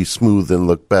 but it would be smooth and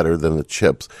look better than the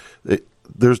chips.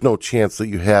 there's no chance that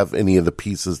you have any of the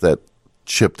pieces that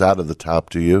chipped out of the top,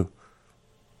 do you?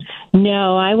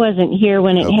 No, I wasn't here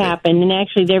when it happened. And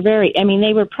actually, they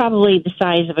were probably the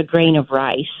size of a grain of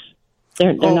rice.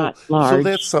 They're not large. So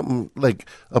that's something like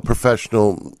a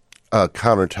professional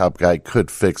countertop guy could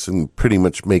fix and pretty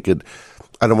much make it,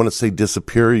 I don't want to say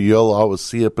disappear. You'll always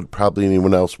see it, but probably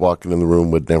anyone else walking in the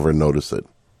room would never notice it.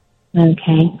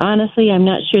 Okay. Honestly, I'm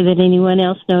not sure that anyone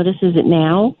else notices it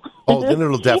now. Oh, then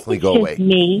it'll definitely go away.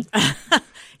 Me.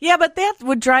 Yeah, but that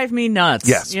would drive me nuts.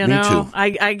 Yes, me too.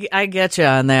 I get you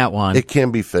on that one. It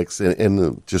can be fixed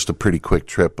in just a pretty quick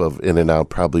trip of in and out,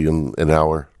 probably in an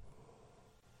hour.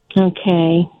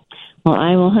 Okay. Well,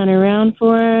 I will hunt around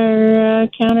for a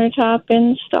countertop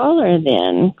installer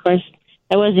then. Of course,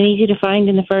 that wasn't easy to find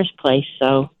in the first place,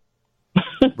 so.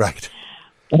 Right.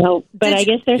 Well, but I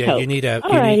guess there's hope. You need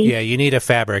a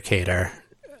fabricator,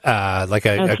 like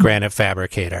a granite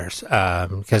fabricator,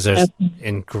 because there's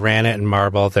in granite and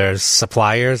marble there's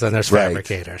suppliers and there's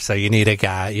fabricators. So you need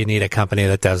a company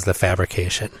that does the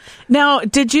fabrication. Now,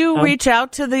 did you reach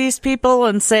out to these people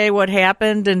and say what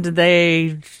happened, and did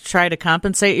they try to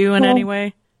compensate you in any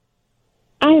way?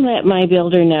 I let my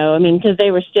builder know. I mean, because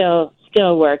they were still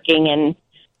working, and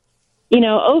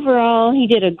overall, he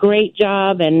did a great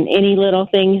job, and any little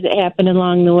things that happened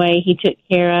along the way, he took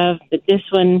care of. But this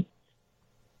one,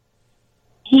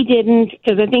 he didn't,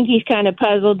 because I think he's kind of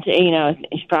puzzled.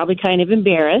 He's probably kind of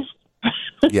embarrassed.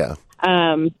 Yeah.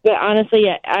 But honestly,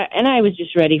 I was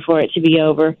just ready for it to be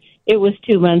over. It was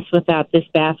 2 months without this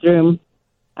bathroom.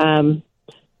 I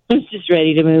was just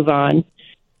ready to move on,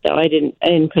 so I didn't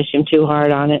push him too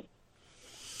hard on it.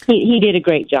 He did a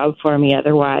great job for me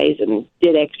otherwise, and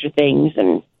did extra things,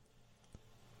 and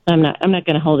I'm not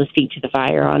going to hold his feet to the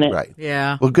fire on it. Right.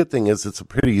 Yeah. Well, good thing is it's a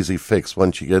pretty easy fix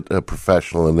once you get a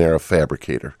professional and they're a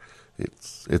fabricator.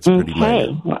 It's pretty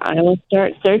minor. Well, I will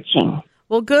start searching.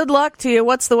 Well, good luck to you.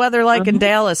 What's the weather like in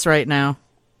Dallas right now?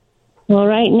 Well,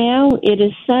 right now it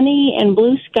is sunny and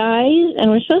blue skies,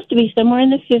 and we're supposed to be somewhere in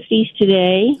the 50s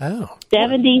today. Oh.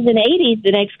 70s and 80s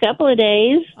the next couple of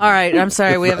days. All right. I'm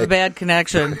sorry. We have a bad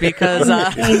connection because...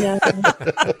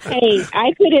 Hey,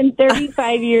 I put in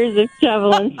 35 years of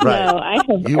shoveling snow. Right. I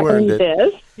have You earned earned it.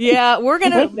 this. Yeah, we're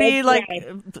going to be like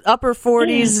upper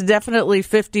 40s, definitely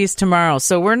 50s tomorrow.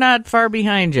 So we're not far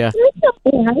behind you.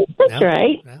 That's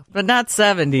right. But not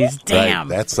 70s. Damn.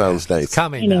 Right. That sounds nice. It's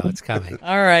coming, though. It's coming.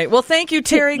 All right. Well, thank you,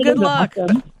 Terry. Good luck.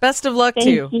 Best of luck to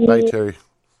you. Bye, Terry.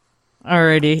 All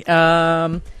righty.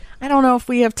 I don't know if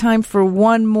we have time for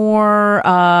one more.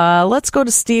 Let's go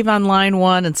to Steve on line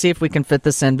one and see if we can fit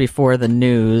this in before the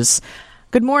news.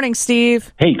 Good morning,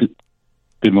 Steve. Hey,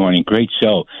 good morning. Great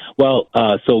show. Well,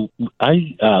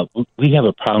 we have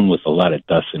a problem with a lot of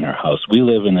dust in our house. We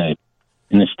live in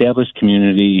an established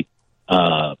community.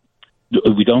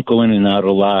 We don't go in and out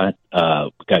a lot.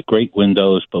 We got great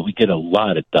windows, but we get a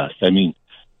lot of dust. I mean,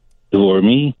 for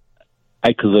me,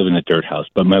 I could live in a dirt house,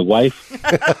 but my wife,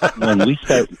 when we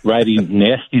start writing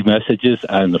nasty messages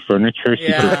on the furniture, she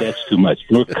says that's too much.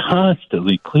 We're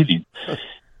constantly cleaning.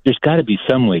 There's got to be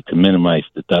some way to minimize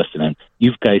the dust. And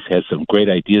you guys had some great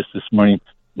ideas this morning.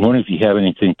 I'm wondering if you have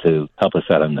anything to help us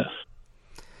out on this.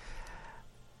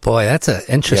 Boy, that's an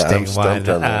interesting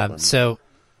one. So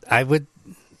I would,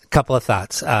 a couple of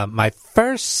thoughts. My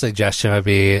first suggestion would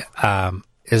be,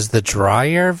 is the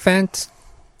dryer vent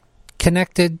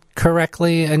connected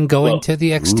correctly and going to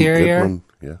the exterior?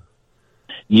 Yeah.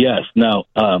 Yes. Now,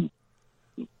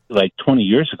 like 20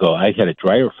 years ago, I had a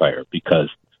dryer fire because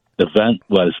the vent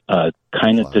was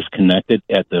kind of disconnected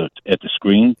at the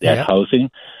screen, that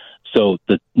housing. So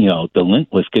the lint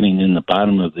was getting in the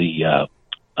bottom of the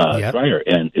dryer,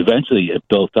 and eventually it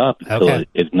built up until it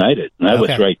ignited, and I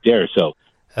was right there. So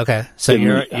so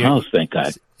you're house, thank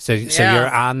God. So you're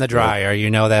on the dryer. You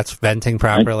know that's venting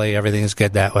properly. Everything's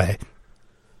good that way.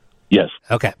 Yes.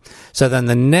 Okay. So then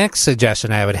the next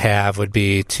suggestion I would have would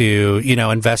be to,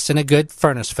 invest in a good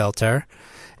furnace filter.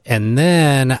 And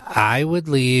then I would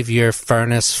leave your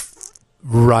furnace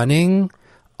running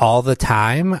all the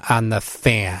time on the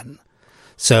fan.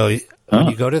 So when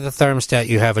you go to the thermostat,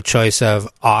 you have a choice of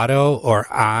auto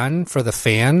or on for the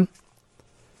fan.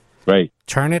 Right.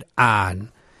 Turn it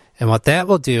on. And what that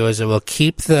will do is it will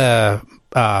keep the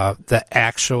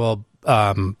actual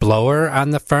blower on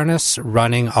the furnace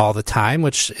running all the time,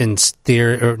 which in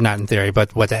theory, or not in theory,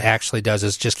 but what it actually does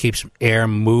is just keeps air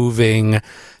moving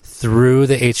through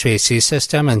the HVAC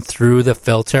system and through the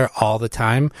filter all the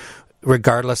time,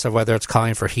 regardless of whether it's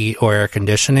calling for heat or air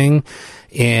conditioning.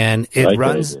 And it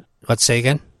runs, let's say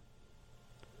again?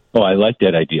 Oh, I like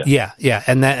that idea. Yeah,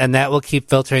 and that will keep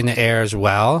filtering the air as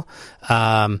well.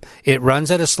 It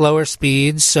runs at a slower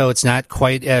speed, so it's not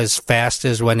quite as fast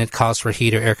as when it calls for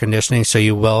heat or air conditioning. So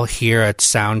you will hear a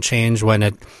sound change when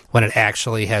it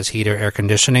actually has heat or air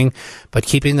conditioning. But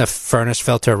keeping the furnace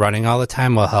filter running all the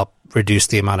time will help reduce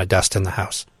the amount of dust in the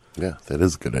house. Yeah, that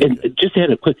is a good idea. And just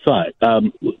had a quick thought.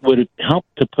 Would it help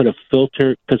to put a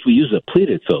filter, because we use a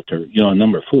pleated filter,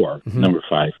 number 4, number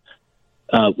 5.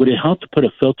 Would it help to put a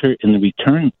filter in the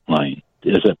return line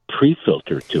as a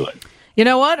pre-filter to it? You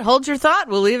know what? Hold your thought.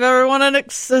 We'll leave everyone in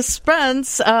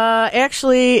suspense.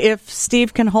 Actually, if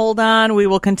Steve can hold on, we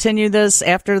will continue this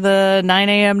after the 9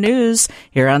 a.m. news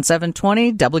here on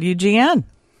 720 WGN.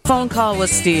 Phone call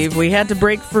with Steve. We had to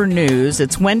break for news.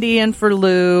 It's Wendy in for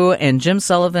Lou, and Jim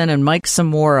Sullivan and Mike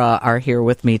Samora are here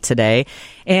with me today.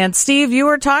 And Steve, you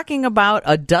were talking about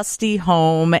a dusty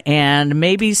home, and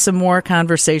maybe some more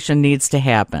conversation needs to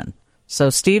happen.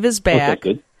 So Steve is back.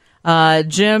 Okay, good.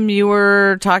 Jim, you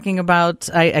were talking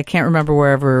about, I can't remember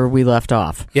wherever we left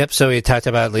off. Yep, so we talked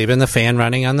about leaving the fan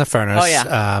running on the furnace. Oh,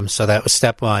 yeah. So that was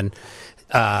step one.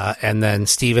 And then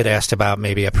Steve had asked about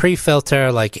maybe a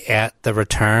pre-filter, like at the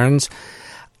returns.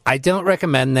 I don't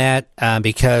recommend that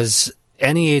because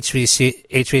any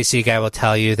HVAC guy will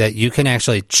tell you that you can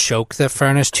actually choke the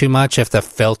furnace too much if the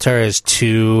filter is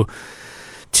too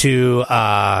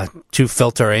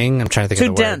filtering. I'm trying to think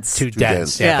of the word. Too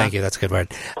dense. Yeah, thank you. That's a good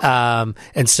word.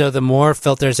 And so the more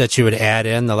filters that you would add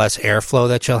in, the less airflow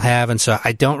that you'll have. And so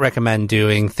I don't recommend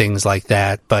doing things like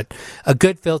that. But a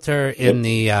good filter in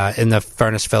the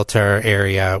furnace filter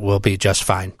area will be just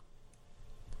fine.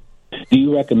 Do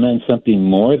you recommend something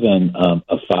more than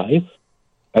a 5?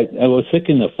 I was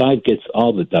thinking the 5 gets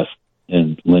all the dust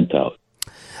and lint out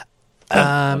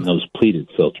on those pleated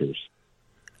filters.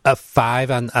 A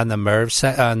 5 on the MERV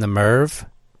set, on the MERV?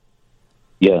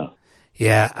 Yeah,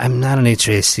 I'm not an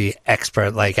HVAC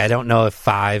expert. Like, I don't know if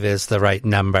 5 is the right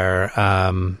number.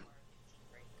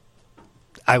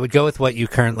 I would go with what you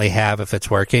currently have if it's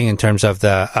working in terms of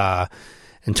the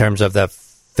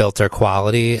filter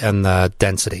quality and the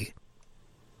density.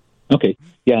 Okay.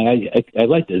 Yeah, I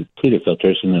like the pleated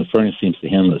filters, and the furnace seems to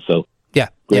handle it. So,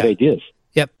 great ideas.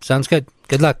 Yep, sounds good.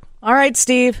 Good luck. All right,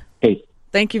 Steve. Hey.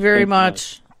 Thank you very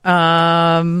much.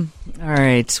 All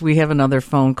right, we have another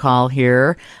phone call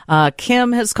here.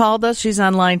 Kim has called us. She's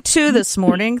on line 2 this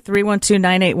morning,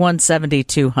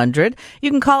 312-981-7200. You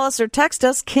can call us or text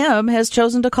us. Kim has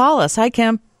chosen to call us. Hi,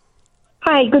 Kim.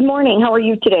 Hi, good morning. How are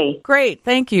you today? Great,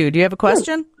 thank you. Do you have a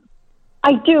question?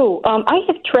 I do. I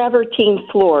have travertine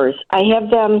floors. I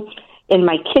have them in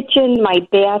my kitchen, my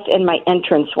bath, and my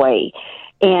entranceway.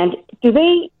 And do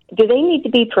they need to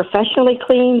be professionally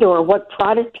cleaned, or what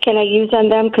product can I use on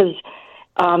them? Because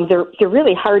they're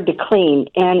really hard to clean.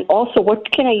 And also,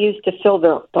 what can I use to fill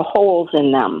the holes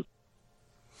in them?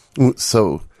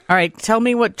 All right, tell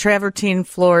me what travertine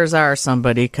floors are,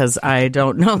 somebody, because I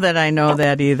don't know that I know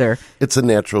that either. It's a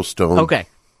natural stone. Okay.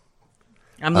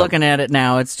 I'm looking at it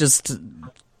now. It's just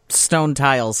stone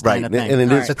tiles kind of thing. And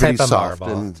it is a pretty type of soft.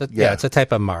 marble. And, it's a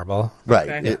type of marble. Right.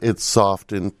 Okay. It's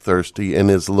soft and thirsty and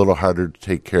is a little harder to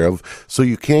take care of. So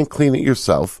you can clean it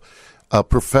yourself. A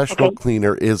professional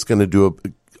cleaner is going to do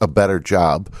a better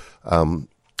job of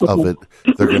it.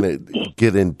 They're going to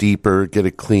get in deeper, get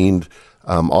it cleaned,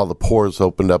 all the pores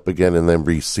opened up again and then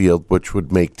resealed, which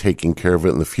would make taking care of it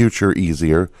in the future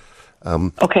easier.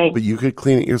 But you could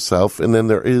clean it yourself. And then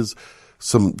there is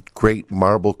some great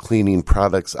marble cleaning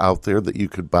products out there that you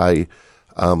could buy,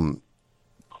 and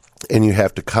you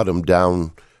have to cut them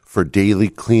down for daily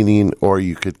cleaning, or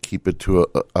you could keep it to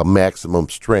a maximum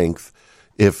strength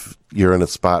if you're in a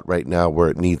spot right now where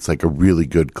it needs like a really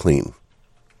good clean.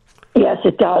 Yes,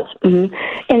 it does. Mm-hmm.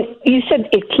 And you said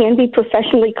it can be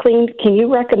professionally cleaned. Can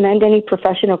you recommend any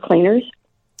professional cleaners?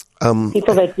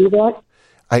 People that do that?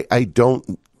 I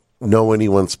don't know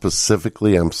anyone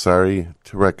specifically. I'm sorry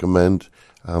to recommend.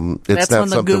 It's That's not when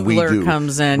the something we Googler do.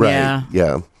 comes in, right,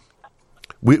 yeah.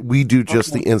 We do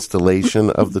just the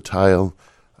installation of the tile.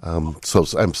 So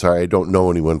I'm sorry, I don't know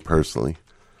anyone personally.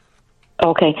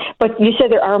 Okay, but you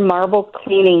said there are marble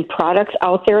cleaning products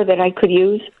out there that I could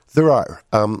use? There are.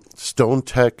 Stone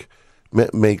Tech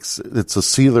makes, it's a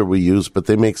sealer we use, but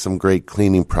they make some great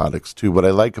cleaning products too. What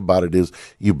I like about it is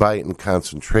you buy it in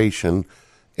concentration,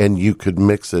 and you could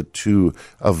mix it to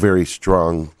a very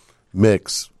strong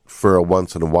mix for a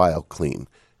once in a while clean.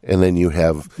 And then you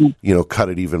have, cut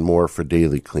it even more for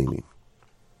daily cleaning.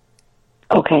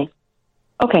 Okay.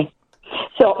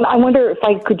 So I wonder if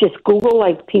I could just Google,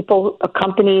 a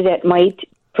company that might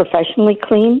professionally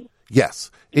clean?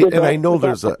 Yes. And I know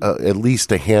there's at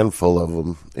least a handful of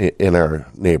them in our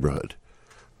neighborhood.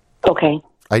 Okay.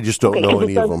 I just don't know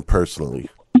any of them personally.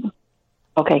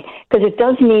 Okay, because it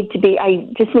does need to be. I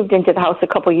just moved into the house a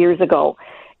couple years ago,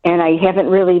 and I haven't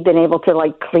really been able to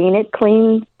clean it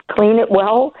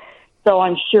well. So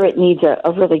I'm sure it needs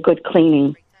a really good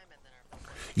cleaning.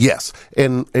 Yes,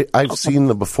 and I've seen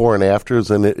the before and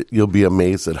afters, and you'll be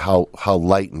amazed at how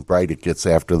light and bright it gets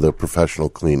after the professional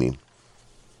cleaning.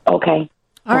 Okay.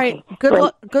 All right. Good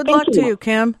luck to you,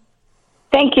 Kim.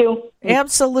 Thank you.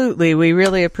 Absolutely. We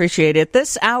really appreciate it.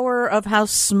 This hour of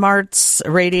House Smarts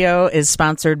Radio is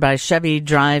sponsored by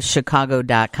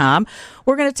ChevyDriveChicago.com.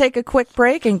 We're going to take a quick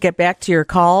break and get back to your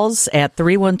calls at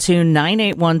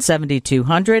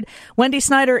 312-981-7200. Wendy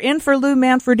Snyder in for Lou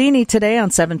Manfredini today on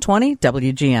 720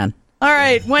 WGN. All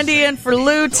right, Wendy in for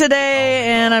Lou today,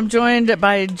 and I'm joined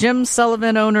by Jim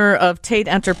Sullivan, owner of Tate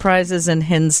Enterprises in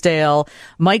Hinsdale,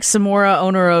 Mike Zamora,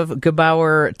 owner of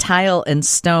Gebauer Tile and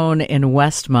Stone in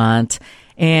Westmont.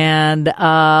 And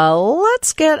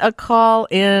let's get a call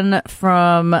in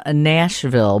from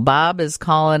Nashville. Bob is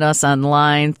calling us on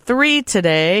line 3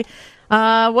 today.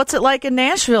 What's it like in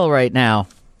Nashville right now?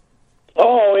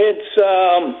 Oh,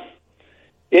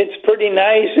 it's pretty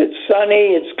nice. It's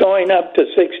sunny. It's going up to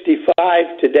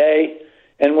 65 today,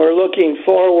 and we're looking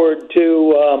forward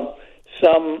to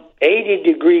some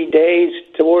 80-degree days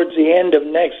towards the end of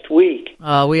next week.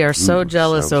 Oh, we are so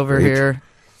jealous over great. here.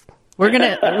 We're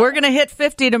gonna hit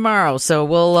 50 tomorrow, so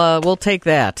we'll take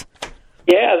that.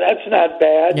 Yeah, that's not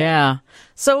bad. Yeah.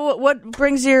 So what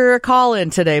brings your call in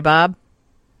today, Bob?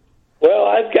 Well,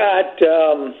 I've got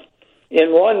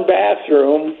in one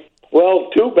bathroom. Well,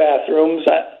 2 bathrooms.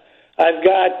 I've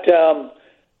got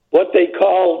what they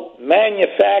call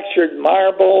manufactured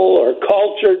marble or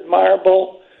cultured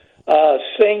marble,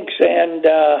 sinks and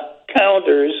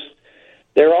counters.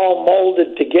 They're all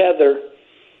molded together.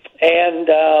 And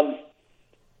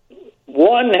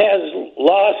one has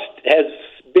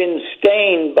been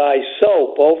stained by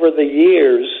soap over the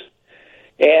years,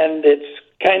 and it's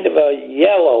kind of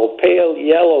a pale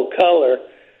yellow color,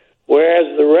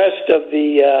 whereas the rest of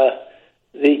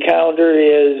the counter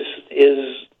is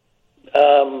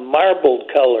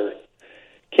marbled color.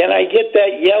 Can I get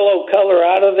that yellow color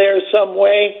out of there some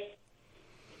way?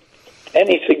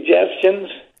 Any suggestions?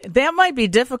 That might be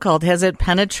difficult. Has it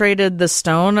penetrated the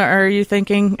stone? Are you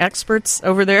thinking, experts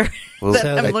over there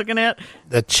I'm looking at?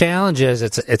 The challenge is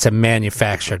it's a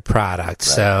manufactured product,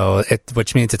 so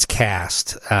which means it's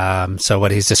cast. So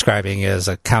what he's describing is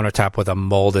a countertop with a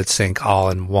molded sink all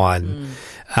in one.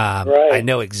 I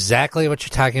know exactly what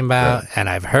you're talking about, and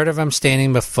I've heard of them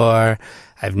staining before.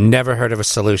 I've never heard of a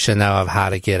solution, though, of how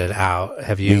to get it out.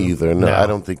 Have you? Me either. No, I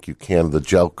don't think you can. The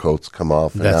gel coats come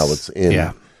off, and now it's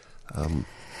in.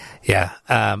 Yeah.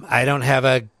 I don't have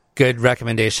a good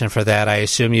recommendation for that. I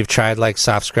assume you've tried like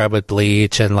soft scrub with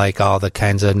bleach and like all the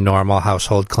kinds of normal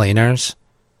household cleaners.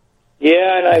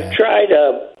 Yeah, and I've tried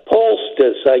a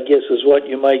poultice, I guess is what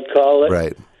you might call it.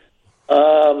 Right.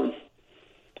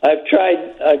 I've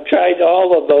tried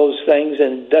all of those things,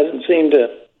 and it doesn't seem to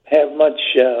have much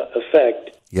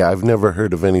effect. Yeah, I've never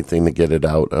heard of anything to get it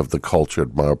out of the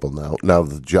cultured marble now. Now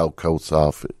the gel coat's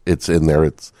off. It's in there.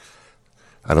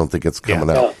 I don't think it's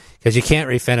coming out. Because you can't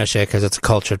refinish it because it's a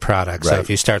cultured product. So if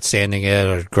you start sanding it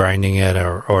or grinding it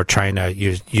or trying to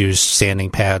use sanding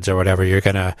pads or whatever, you're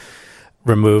going to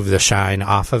remove the shine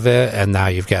off of it, and now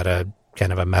you've got a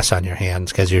kind of a mess on your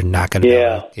hands because you're not going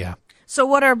to So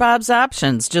what are Bob's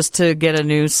options? Just to get a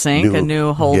new sink, a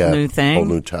new new thing? Whole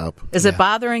new top. Is it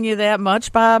bothering you that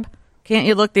much, Bob? Can't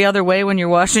you look the other way when you're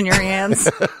washing your hands?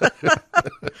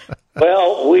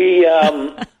 Well, we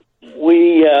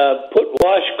put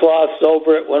washcloths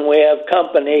over it when we have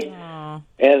company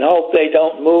and hope they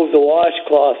don't move the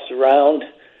washcloths around.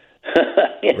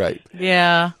 Right.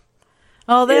 Yeah.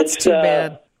 Oh, that's too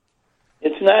bad.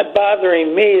 It's not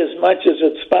bothering me as much as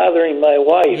it's bothering my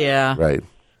wife. Yeah. Right.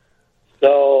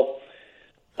 So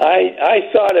I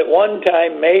thought at one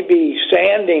time maybe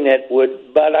sanding it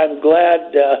would, but I'm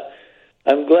glad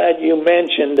you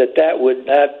mentioned that would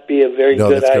not be a very good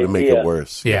idea. No, that's going to make it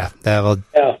worse. Yeah,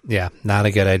 not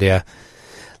a good idea.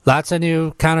 Lots of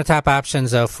new countertop options,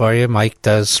 though, for you. Mike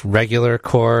does regular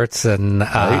quartz, and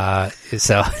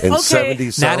so... And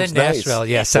 70 sounds not in nice. Nashville.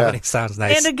 Yeah, 70 sounds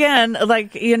nice. And again,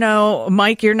 Mike,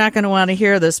 you're not going to want to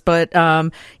hear this, but,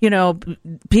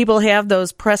 people have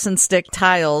those press and stick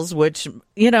tiles, which,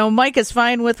 Mike is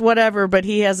fine with whatever, but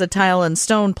he has a tile and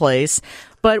stone place.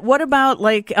 But what about,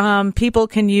 people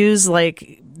can use,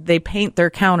 they paint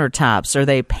their countertops or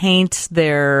they paint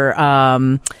their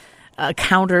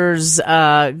counters,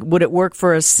 would it work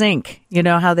for a sink? You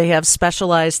know how they have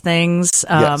specialized things?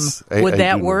 Yes, would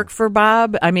that work for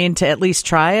Bob? I mean, to at least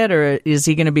try it, or is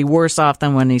he going to be worse off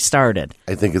than when he started?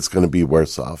 I think it's going to be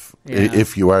worse off. Yeah.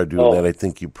 If you are doing that, I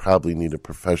think you probably need a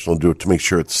professional to do it to make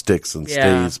sure it sticks and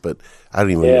stays, but I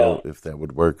don't even know if that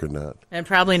would work or not. And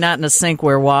probably not in a sink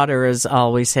where water is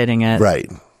always hitting it. Right.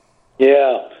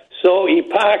 Yeah. So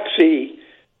epoxy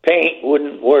paint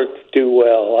wouldn't work too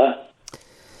well, huh?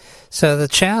 So the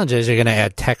challenge is you're going to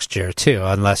add texture too,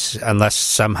 unless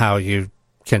somehow you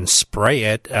can spray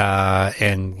it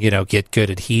and get good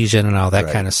adhesion and all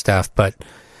that kind of stuff. But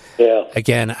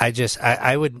again,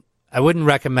 I wouldn't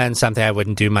recommend something I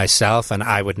wouldn't do myself, and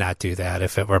I would not do that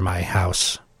if it were my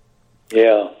house.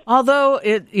 Yeah. Although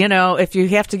if you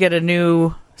have to get a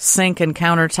new sink and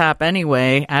countertop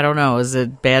anyway, I don't know. Is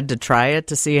it bad to try it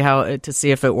to see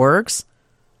if it works?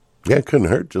 Yeah, it couldn't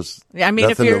hurt. Just nothing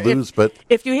to lose. But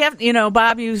if you have,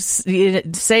 Bob, you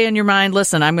say in your mind,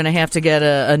 listen, I'm going to have to get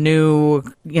a new,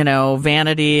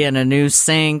 vanity and a new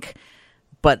sink,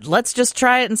 but let's just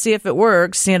try it and see if it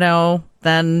works.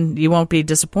 Then you won't be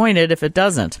disappointed if it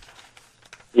doesn't.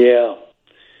 Yeah.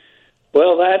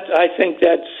 Well, I think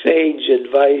that's sage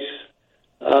advice,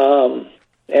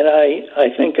 and I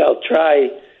think I'll try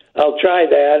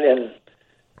that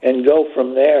and go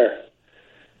from there.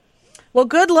 Well,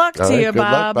 good luck to you,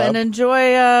 Bob, and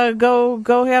enjoy.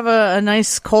 Go have a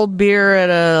nice cold beer at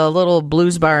a little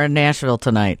blues bar in Nashville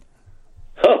tonight.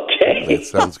 Okay, that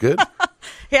sounds good.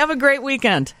 Have a great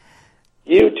weekend.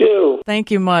 You too.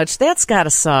 Thank you much. That's got to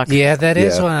suck. Yeah, that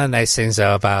is one of the nice things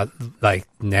though about like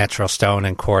natural stone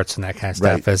and quartz and that kind of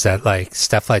stuff is that like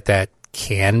stuff like that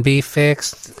can be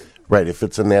fixed. Right, if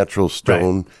it's a natural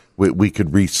stone. Right. We could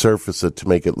resurface it to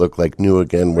make it look like new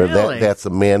again, where that's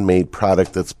a man-made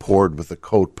product that's poured with a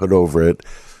coat put over it,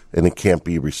 and it can't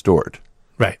be restored.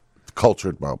 Right.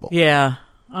 Cultured marble. Yeah.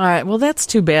 All right. Well, that's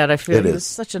too bad. I feel he was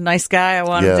such a nice guy. I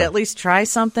wanted to at least try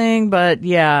something, but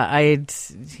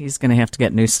he's going to have to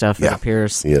get new stuff, it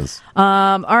appears. He is.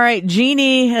 All right.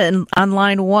 Jeannie on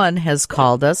line 1 has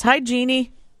called us. Hi,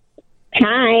 Jeannie.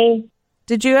 Hi.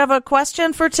 Did you have a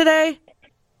question for today?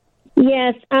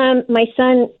 Yes, my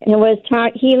son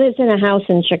he lives in a house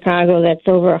in Chicago that's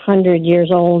over 100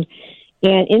 years old,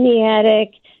 and in the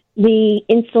attic, the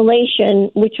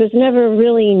insulation, which was never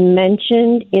really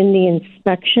mentioned in the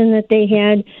inspection that they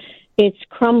had, it's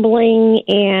crumbling,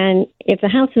 and if the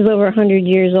house is over 100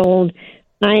 years old,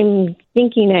 I'm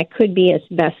thinking that could be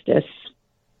asbestos.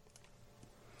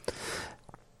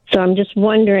 So I'm just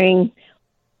wondering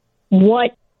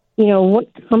what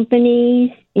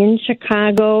company in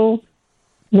Chicago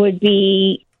would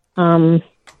be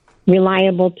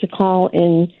reliable to call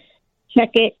and check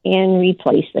it and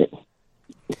replace it.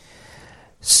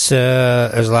 So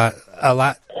there's a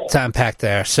lot to unpack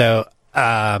there. So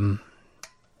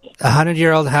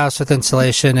 100-year-old house with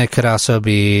insulation. It could also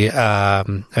be,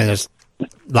 there's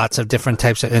lots of different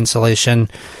types of insulation.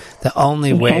 The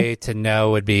only way to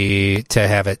know would be to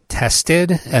have it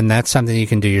tested, and that's something you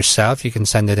can do yourself. You can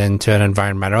send it into an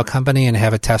environmental company and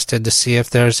have it tested to see if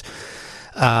there's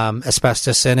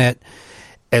asbestos in it.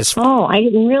 I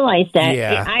didn't realize that.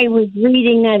 Yeah. I was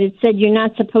reading that it said you're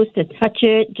not supposed to touch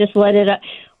it, just let it up.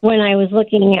 When I was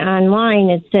looking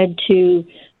online, it said to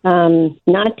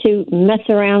not to mess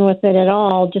around with it at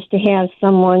all, just to have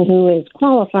someone who is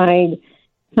qualified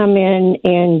come in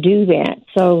and do that.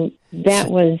 So that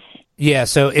was... Yeah,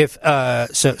 so if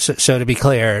so to be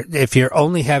clear, if you're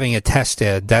only having it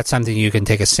tested, that's something you can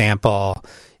take a sample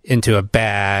into a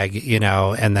bag,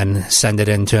 and then send it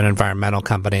into an environmental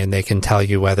company, and they can tell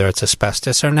you whether it's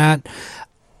asbestos or not.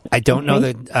 I don't know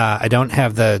that I don't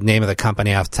have the name of the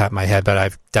company off the top of my head, but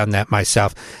I've done that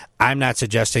myself. I'm not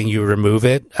suggesting you remove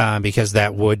it because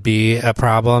that would be a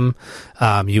problem.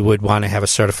 You would want to have a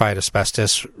certified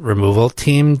asbestos removal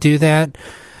team do that.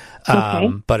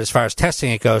 But as far as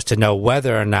testing it goes, to know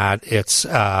whether or not it's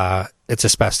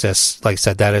asbestos, like I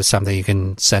said, that is something you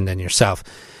can send in yourself.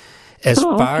 As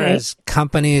far as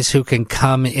companies who can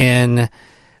come in,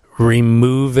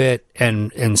 remove it,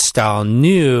 and install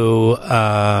new,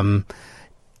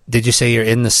 did you say you're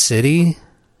in the city?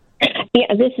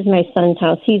 Yeah, this is my son's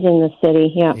house. He's in the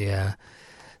city, yeah. Yeah.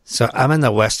 So I'm in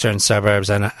the western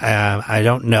suburbs, and I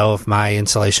don't know if my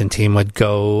insulation team would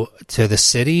go to the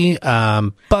city.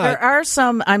 But there are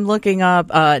some. I'm looking up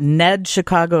NED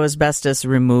Chicago Asbestos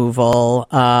Removal,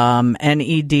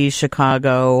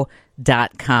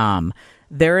 nedchicago.com.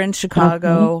 They're in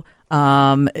Chicago.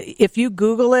 If you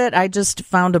Google it, I just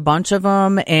found a bunch of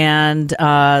them, and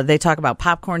they talk about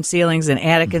popcorn ceilings and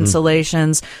attic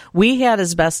insulations. We had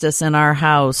asbestos in our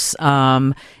house.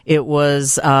 It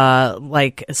was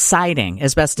like siding,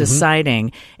 asbestos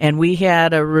siding, and we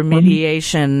had a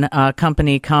remediation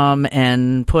company come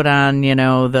and put on,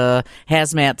 the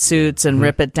hazmat suits and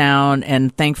rip it down,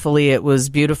 and thankfully it was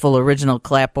beautiful original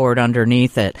clapboard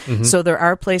underneath it. So there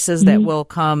are places that will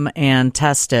come and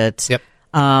test it. Yep.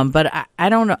 But I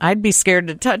don't know. I'd be scared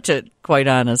to touch it, quite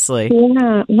honestly.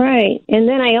 Yeah, right. And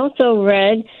then I also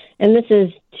read, and this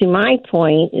is to my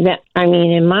point, that,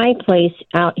 in my place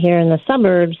out here in the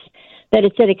suburbs, that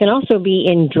it said it can also be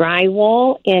in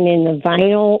drywall and in the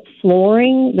vinyl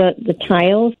flooring, the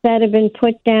tiles that have been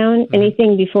put down,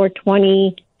 anything before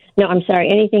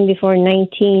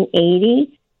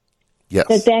 1980.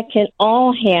 Yes. That can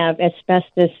all have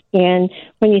asbestos. And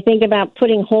when you think about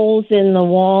putting holes in the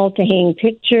wall to hang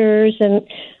pictures, and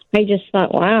I just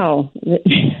thought, wow,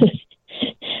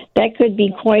 that could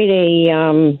be quite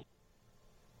a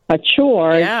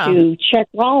chore to check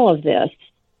all of this.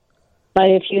 But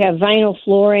if you have vinyl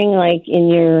flooring, like in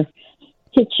your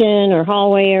kitchen or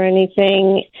hallway or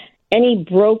anything, any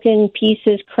broken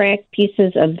pieces, cracked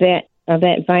pieces of that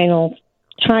vinyl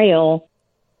tile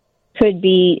could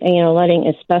be, letting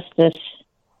asbestos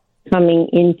coming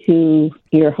into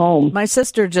your home. My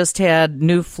sister just had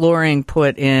new flooring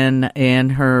put in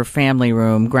her family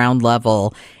room, ground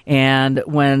level, and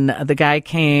when the guy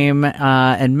came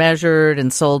and measured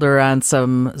and sold her on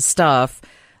some stuff,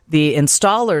 the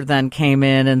installer then came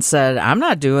in and said, "I'm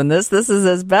not doing this. This is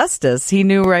asbestos." He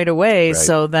knew right away,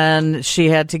 so then she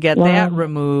had to get that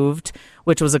removed,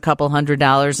 which was a couple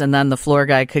 $100, and then the floor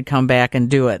guy could come back and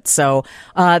do it. So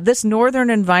this Northern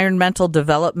Environmental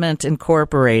Development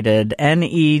Incorporated,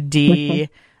 NED,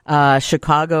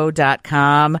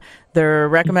 Chicago.com, they're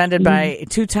recommended by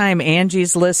two-time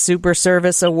Angie's List Super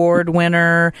Service Award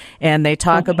winner, and they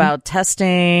talk about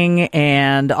testing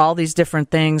and all these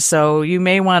different things. So you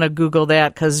may want to Google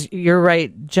that, because you're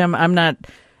right, Jim, I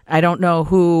don't know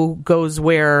who goes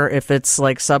where, if it's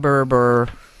like suburb or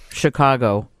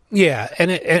Chicago. Yeah,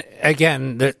 and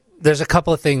again, there's a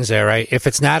couple of things there, right? If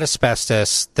it's not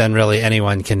asbestos, then really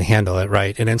anyone can handle it,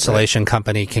 right? An insulation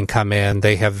company can come in,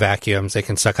 they have vacuums, they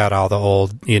can suck out all the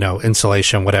old,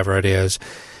 insulation, whatever it is,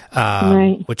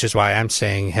 which is why I'm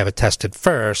saying have it tested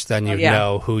first, then you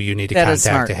know who you need to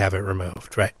contact to have it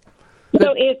removed, right?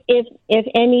 So if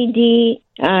NED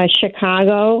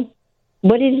Chicago,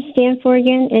 what did it stand for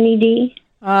again, NED?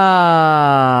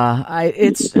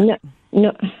 It's...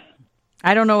 No.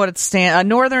 I don't know what it stands.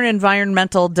 Northern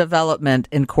Environmental Development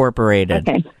Incorporated.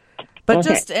 Okay. But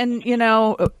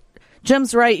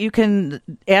Jim's right. You can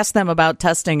ask them about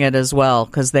testing it as well,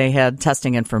 because they had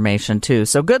testing information too.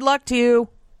 So good luck to you.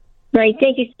 Great.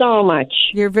 Thank you so much.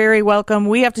 You're very welcome.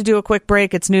 We have to do a quick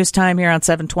break. It's news time here on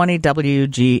 720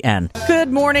 WGN.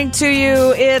 Good morning to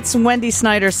you. It's Wendy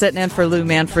Snyder sitting in for Lou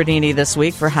Manfredini this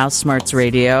week for House Smarts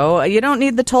Radio. You don't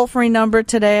need the toll-free number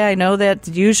today. I know that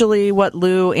usually what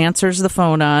Lou answers the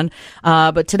phone on,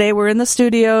 but today we're in the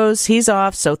studios. He's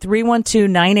off, so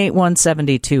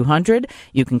 312-981-7200.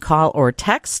 You can call or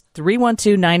text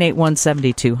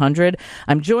 312-981-7200.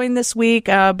 I'm joined this week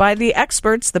by the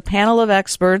experts, the panel of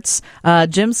experts.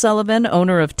 Jim Sullivan,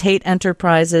 owner of Tate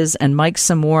Enterprises, and Mike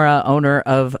Samora, owner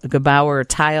of Gebauer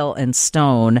Tile and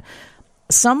Stone.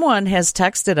 Someone has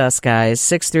texted us, guys.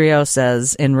 630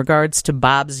 says, in regards to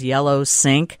Bob's yellow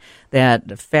sink,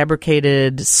 that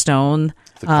fabricated stone.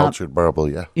 The cultured marble,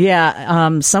 yeah.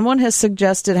 Yeah. Someone has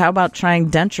suggested, how about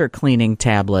trying denture cleaning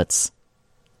tablets?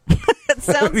 I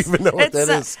don't even know what that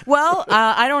is. Well,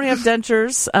 I don't have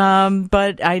dentures,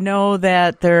 but I know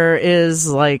that there is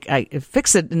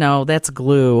that's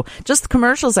glue. Just the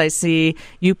commercials I see,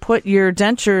 you put your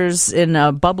dentures in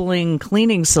a bubbling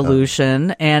cleaning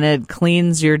solution and it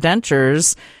cleans your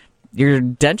dentures. Your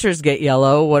dentures get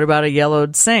yellow. What about a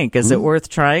yellowed sink? Is it worth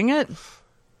trying it?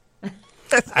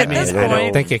 I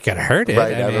don't think it could hurt it.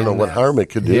 Right, I don't know what harm it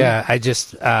could do. Yeah, I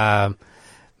just...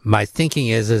 my thinking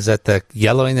is that the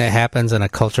yellowing that happens in a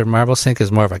cultured marble sink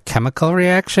is more of a chemical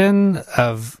reaction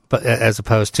as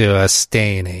opposed to a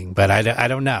staining, but I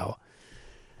don't know.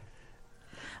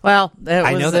 Well,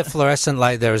 I know that fluorescent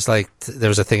light. There was a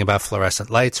thing about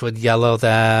fluorescent lights would yellow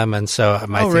them, and so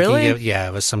my thinking, really?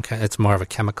 It was it's more of a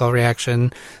chemical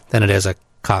reaction than it is a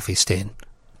coffee stain.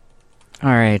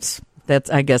 All right,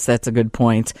 I guess that's a good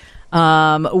point.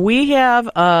 We have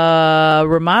a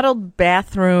remodeled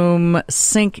bathroom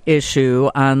sink issue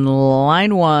on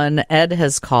line 1. Ed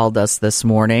has called us this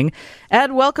morning.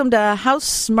 Ed, welcome to House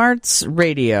Smarts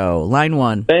Radio, line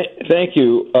 1. Thank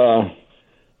you.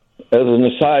 as an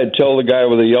aside, tell the guy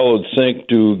with a yellowed sink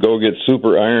to go get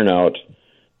Super Iron Out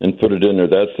and put it in there.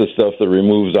 That's the stuff that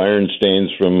removes iron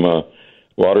stains from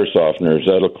water softeners.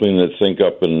 That'll clean that sink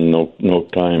up in no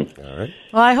time. All right.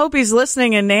 Well, I hope he's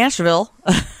listening in Nashville.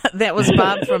 That was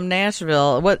Bob from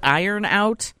Nashville. What, Iron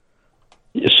Out?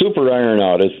 Super Iron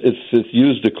Out. It's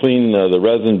used to clean the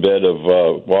resin bed of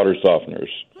water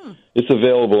softeners. It's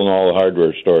available in all the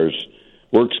hardware stores.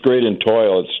 Works great in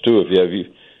toilets, too. If you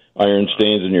have iron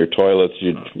stains in your toilets,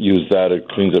 you use that. It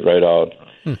cleans it right out.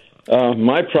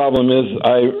 My problem is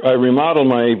I remodeled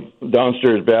my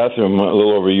downstairs bathroom a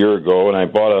little over a year ago, and I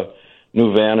bought a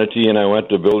new vanity, and I went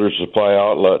to Builder's Supply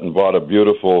Outlet and bought a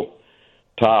beautiful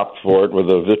top for it with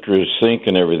a vitreous sink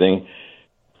and everything.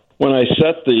 When I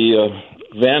set the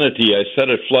vanity, I set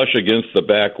it flush against the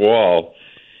back wall,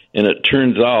 and it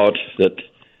turns out that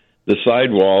the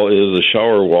side wall is a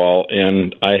shower wall,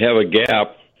 and I have a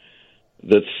gap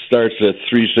that starts at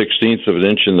 3/16 of an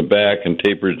inch in the back and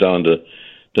tapers down to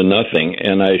nothing.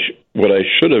 And what I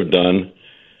should have done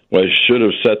was I should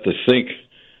have set the sink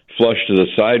flush to the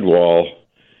side wall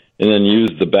and then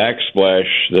used the backsplash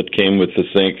that came with the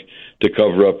sink to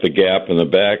cover up the gap in the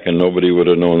back, and nobody would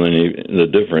have known the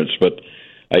difference. But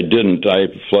I didn't. I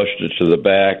flushed it to the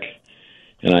back,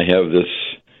 and I have this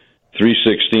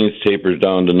 3/16 tapers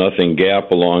down to nothing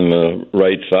gap along the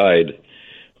right side.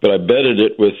 But I bedded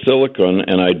it with silicone,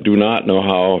 and I do not know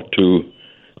how to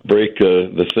break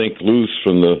the sink loose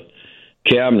from the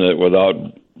cabinet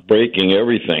without breaking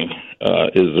everything.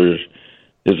 Is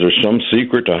there some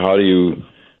secret to how do you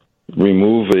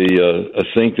remove a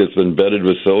sink that's been bedded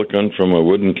with silicone from a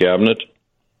wooden cabinet?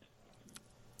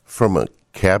 From a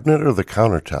cabinet or the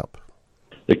countertop?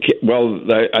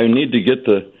 I need to get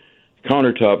the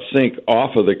countertop sink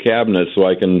off of the cabinet so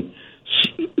I can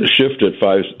shift it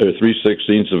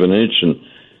 3/16 of an inch and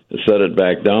set it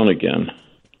back down again.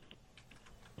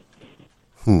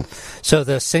 So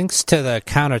the sinks to the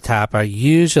countertop are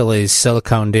usually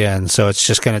siliconed in, so it's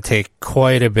just going to take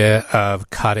quite a bit of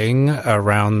cutting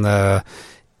around the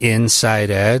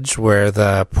inside edge where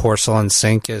the porcelain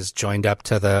sink is joined up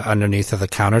to the underneath of the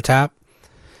countertop.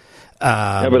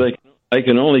 But I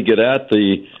can only get at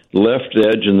the left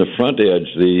edge and the front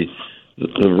edge.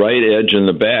 The right edge and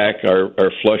the back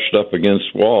are flushed up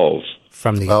against walls.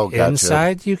 From the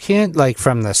inside, you can't, like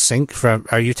from the sink.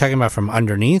 Are you talking about from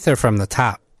underneath or from the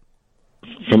top?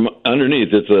 From underneath,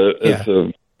 it's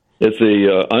a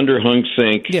underhung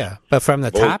sink. Yeah, but from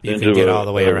the top, you can get all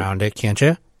the way around it, can't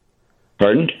you?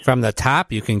 Pardon? From the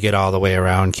top, you can get all the way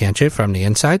around, can't you? From the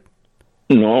inside?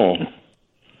 No,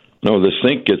 the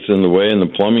sink gets in the way, and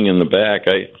the plumbing in the back.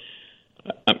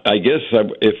 I guess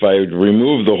if I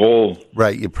remove the whole...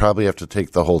 Right, you probably have to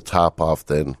take the whole top off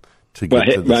then to get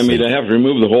to the sink. I have to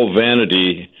remove the whole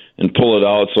vanity and pull it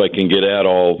out so I can get at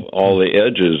all the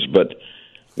edges. But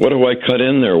what do I cut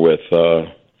in there with?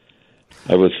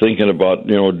 I was thinking about,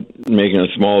 making a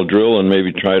small drill and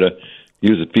maybe try to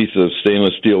use a piece of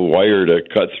stainless steel wire to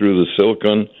cut through the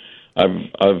silicone.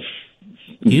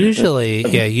 Usually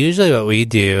what we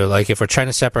do, like if we're trying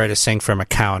to separate a sink from a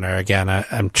counter, again,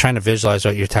 I'm trying to visualize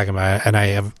what you're talking about, and I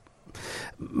have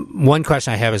one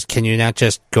question I have is, can you not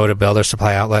just go to Builder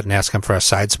Supply Outlet and ask them for a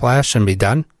side splash and be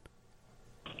done?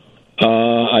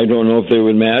 I don't know if they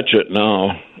would match it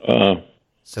now.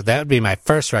 So that would be my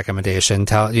first recommendation.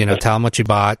 Tell them what you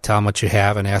bought, tell them what you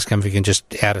have, and ask them if you can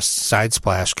just add a side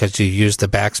splash, because you use the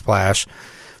backsplash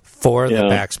for the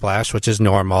backsplash, which is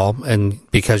normal, and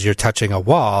because you're touching a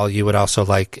wall, you would also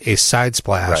like a side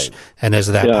splash. Right. And is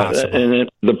that possible? And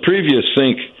the previous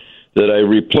sink that I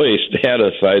replaced had a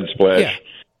side splash,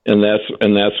 and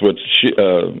that's what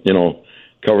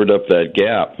covered up that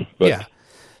gap. But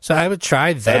so I would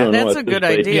try that. That's a good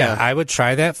idea. Yeah, I would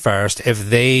try that first. If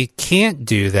they can't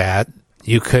do that,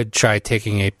 you could try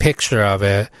taking a picture of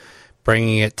it,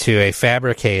 bringing it to a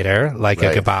fabricator like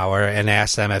a Gebauer, and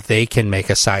ask them if they can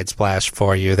make a side splash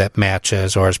for you that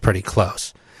matches or is pretty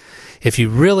close. If you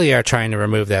really are trying to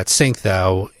remove that sink,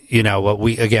 though, what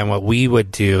we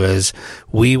would do is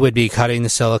we would be cutting the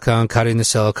silicone,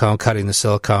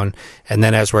 and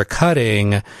then as we're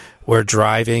cutting, we're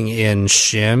driving in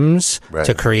shims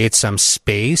to create some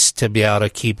space to be able to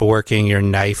keep working your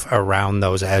knife around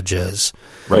those edges.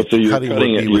 Right, so you're cutting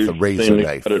it with a razor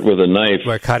knife. Cut it with a knife.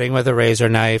 We're cutting with a razor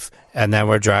knife, and then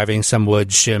we're driving some wood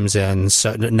shims in.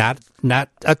 So not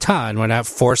a ton. We're not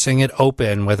forcing it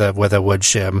open with a wood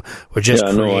shim. We're just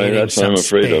creating some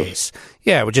space.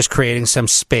 Yeah, we're just creating some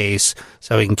space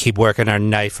so we can keep working our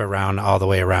knife around all the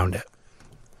way around it.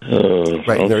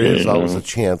 There is always a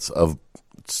chance of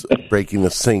breaking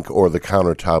the sink or the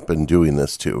countertop and doing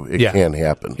this too. It can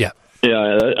happen. Yeah. Yeah,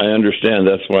 I understand.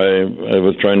 That's why I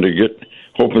was trying to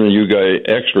hoping that you guys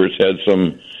experts had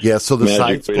some so the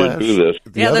side splash. To do this.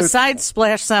 The side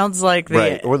splash sounds like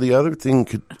right. Or the other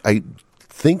thing I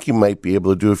think you might be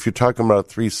able to do if you're talking about a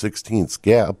 3/16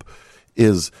 gap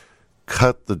is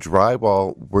cut the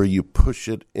drywall where you push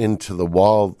it into the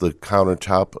wall, the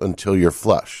countertop, until you're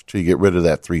flush, till you get rid of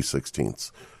that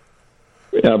 3/16.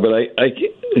 Yeah, but I like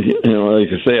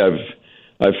I say,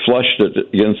 I've flushed it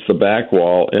against the back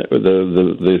wall,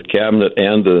 the cabinet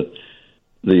and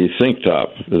the sink top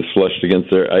is flushed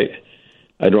against there.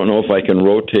 I don't know if I can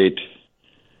rotate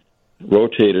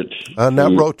it.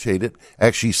 Not rotate it.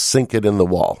 Actually, sink it in the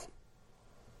wall.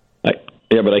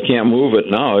 Yeah, but I can't move it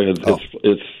now.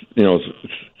 It's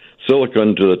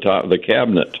silicone to the top of the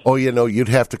cabinet. Oh, you'd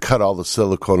have to cut all the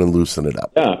silicone and loosen it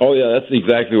up. Yeah. Oh, yeah. That's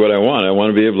exactly what I want. I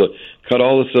want to be able to cut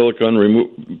all the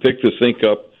silicone, pick the sink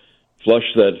up, flush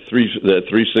that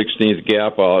 3/16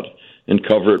 gap out, and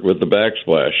cover it with the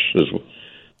backsplash.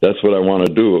 That's what I want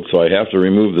to do. So I have to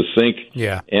remove the sink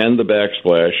and the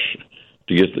backsplash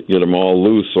to get them all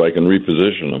loose so I can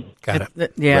reposition them. Got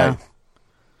it. Yeah. Right.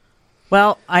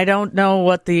 Well, I don't know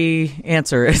what the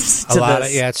answer is to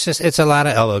this. It's a lot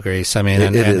of elbow grease. I mean,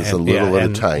 it is a little at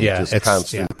a time, just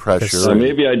constant pressure.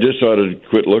 Maybe I just ought to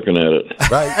quit looking at it.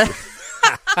 Right.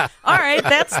 All right,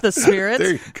 that's the spirit.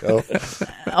 There you go.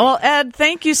 Well, Ed,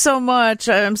 thank you so much.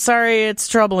 I'm sorry it's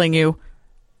troubling you.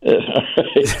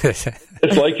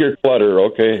 It's like your clutter,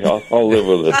 okay? I'll live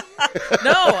with it.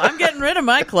 No, I'm getting rid of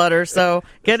my clutter, so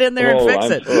get in there and fix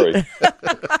it. Sorry.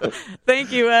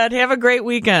 Thank you, Ed. Have a great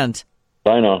weekend.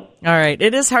 Bye now. All right.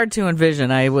 It is hard to envision.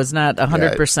 I was not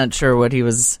 100% sure what he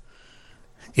was.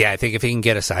 Yeah, I think if he can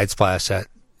get a side splash,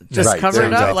 just cover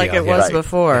it up like it was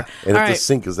before. Yeah. And if the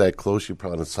sink is that close, you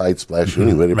put on a side splash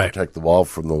anyway to protect the wall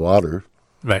from the water.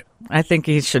 Right. I think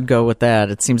he should go with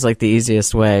that. It seems like the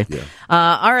easiest way. Yeah.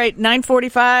 All right,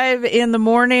 9:45 in the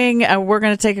morning. We're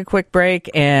going to take a quick break.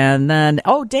 And then,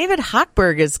 David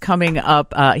Hochberg is coming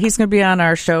up. He's going to be on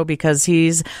our show because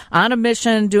he's on a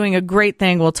mission doing a great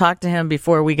thing. We'll talk to him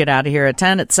before we get out of here at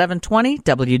 10 at 720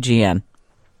 WGN.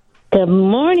 Good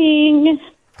morning.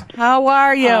 How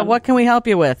are you? What can we help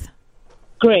you with?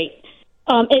 Great.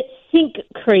 It's sink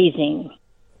crazing.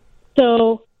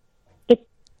 So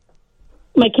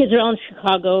my kids are all in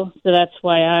Chicago, so that's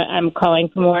why I'm calling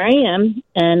from where I am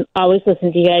and always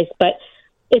listen to you guys. But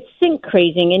it's sink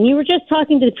crazing. And you were just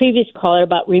talking to the previous caller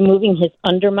about removing his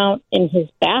undermount in his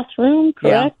bathroom,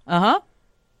 correct? Yeah. Uh-huh.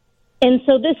 And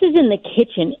so this is in the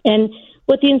kitchen. And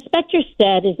what the inspector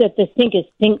said is that the sink is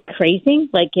sink crazing,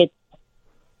 like it's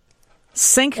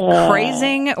sink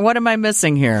crazing? What am I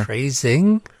missing here?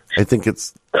 Crazing? I think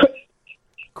it's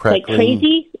like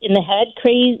crazy in the head,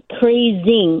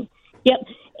 crazing. Yep,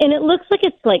 and it looks like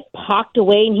it's like pocked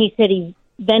away. And he said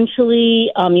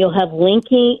eventually you'll have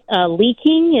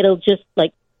leaking. It'll just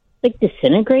like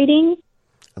disintegrating.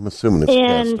 I'm assuming it's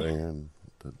cast iron.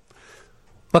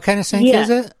 What kind of sink is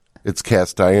it? It's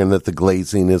cast iron that the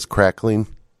glazing is crackling.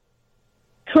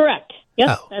 Correct.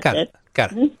 Yep, that's it.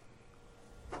 Got it. Mm-hmm.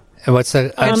 And what's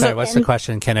the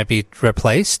question? Can it be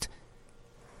replaced?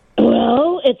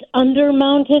 Well, it's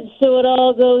undermounted, so it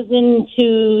all goes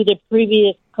into the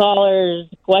previous caller's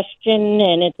question,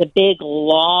 and it's a big,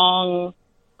 long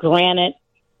granite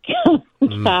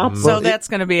top. So that's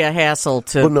going to be a hassle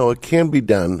to... Well, no, it can be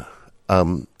done.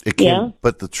 It can,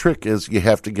 but the trick is you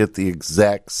have to get the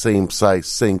exact same size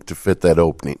sink to fit that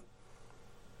opening.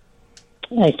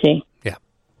 I see. Yeah.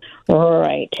 All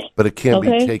right. But it can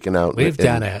be taken out. We've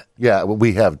done it. Yeah, well,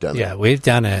 we have done it. Yeah, we've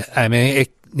done it. I mean,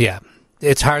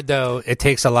 it's hard, though. It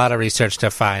takes a lot of research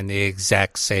to find the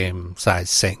exact same size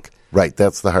sink. Right,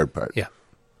 that's the hard part. Yeah.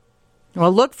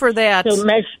 Well, look for that. So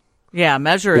measure it.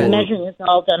 Measuring is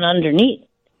all done underneath.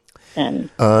 Then,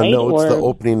 right? No, it's the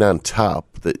opening on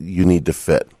top that you need to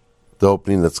fit. The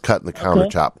opening that's cut in the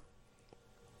countertop.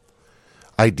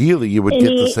 Ideally, you would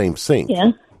get the same sink.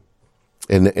 Yeah.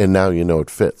 And now you know it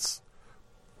fits.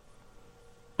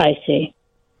 I see.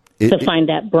 Find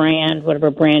that brand,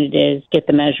 whatever brand it is, get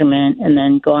the measurement, and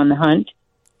then go on the hunt?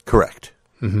 Correct.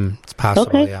 Mm-hmm. It's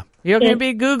possible, yeah. You're going to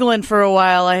be Googling for a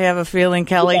while, I have a feeling,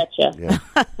 Kelly. Gotcha.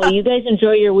 Yeah. Well, you guys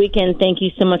enjoy your weekend. Thank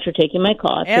you so much for taking my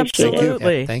call.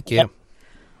 Absolutely. Thank you. Yep.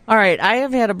 All right. I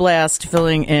have had a blast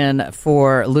filling in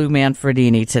for Lou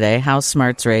Manfredini today, House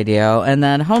Smarts Radio. And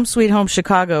then Home Sweet Home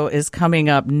Chicago is coming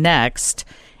up next.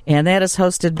 And that is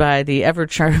hosted by the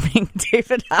ever-charming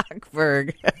David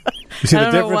Hochberg. You see the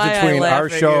difference between our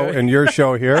show and your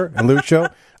show here and Lou's show?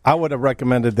 I would have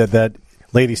recommended that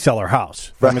ladies sell her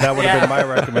house. I mean, that would have been my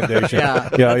recommendation.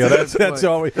 That's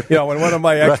always, when one of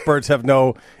my experts have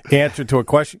no answer to a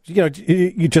question,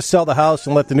 you just sell the house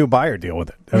and let the new buyer deal with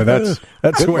it. I mean,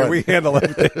 that's the way we handle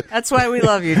everything. That's why we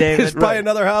love you, David. Just buy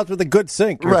another house with a good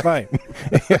sink. You're fine.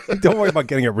 Don't worry about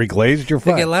getting it reglazed. You're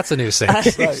fine. You get lots of new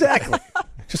sinks. Exactly.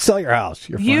 Just sell your house.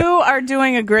 You're fine. You are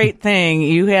doing a great thing.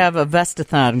 You have a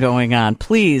Vestathon going on.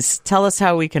 Please tell us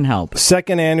how we can help.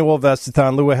 Second annual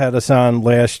Vestathon. Lua had us on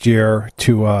last year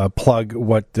to plug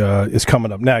what is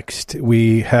coming up next.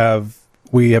 We have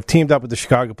teamed up with the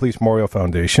Chicago Police Memorial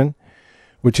Foundation,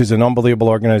 which is an unbelievable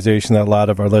organization that a lot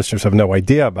of our listeners have no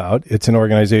idea about. It's an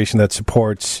organization that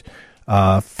supports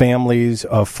families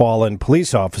of fallen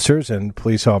police officers and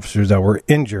police officers that were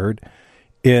injured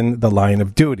in the line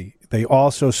of duty. They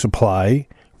also supply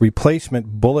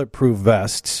replacement bulletproof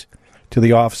vests to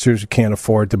the officers who can't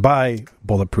afford to buy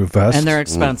bulletproof vests. And they're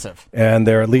expensive. And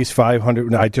they're at least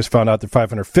 $500. I just found out they're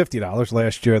 $550.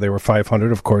 Last year they were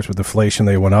 $500. Of course, with inflation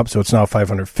they went up, so it's now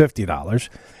 $550.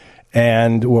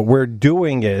 And what we're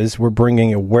doing is we're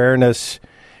bringing awareness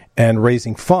and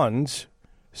raising funds.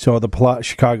 So the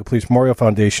Chicago Police Memorial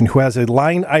Foundation, who has a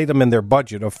line item in their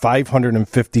budget of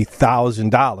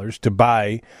 $550,000 to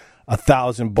buy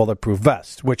 1,000 bulletproof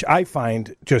vests, which I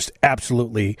find just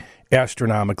absolutely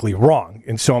astronomically wrong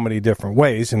in so many different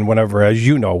ways. And whenever, as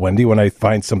you know, Wendy, when I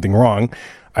find something wrong,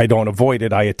 I don't avoid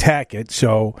it, I attack it.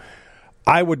 So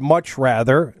I would much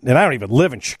rather, and I don't even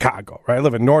live in Chicago, right? I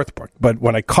live in Northbrook. But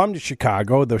when I come to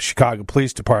Chicago, the Chicago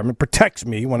Police Department protects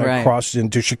me when I cross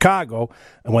into Chicago.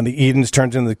 And when the Edens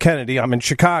turns into the Kennedy, I'm in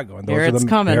Chicago. And they're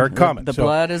coming. The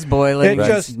blood is boiling.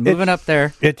 Moving up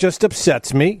there. It just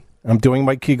upsets me. I'm doing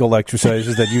my Kegel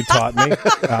exercises that you taught me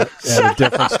at a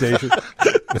different station.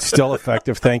 It's still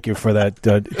effective. Thank you for that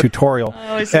tutorial.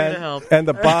 Always here to help. And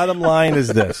the bottom line is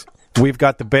this. We've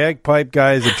got the bagpipe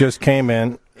guys that just came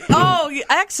in. Oh,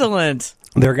 excellent.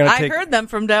 I heard them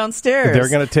from downstairs. They're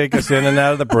going to take us in and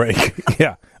out of the break.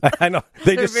 Yeah, I know.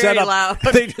 They just set up. Loud.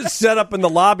 They just set up in the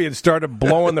lobby and started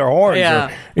blowing their horns.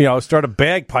 Or, started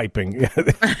bagpiping.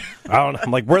 I don't know.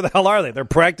 I'm like, where the hell are they? They're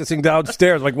practicing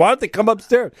downstairs. I'm like, why don't they come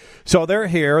upstairs? So they're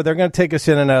here. They're going to take us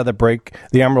in and out of the break.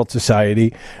 The Emerald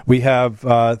Society. We have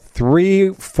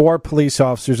three police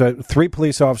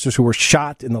officers who were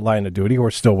shot in the line of duty who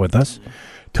are still with us.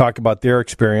 Talk about their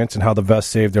experience and how the vest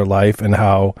saved their life and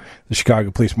how the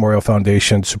Chicago Police Memorial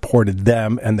Foundation supported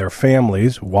them and their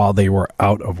families while they were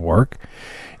out of work.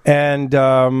 And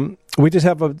we just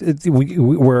have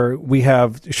we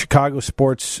have Chicago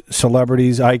sports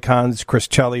celebrities, icons, Chris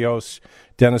Chelios,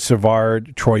 Dennis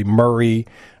Savard, Troy Murray,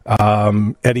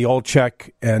 Eddie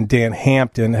Olczyk, and Dan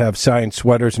Hampton have signed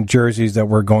sweaters and jerseys that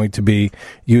we're going to be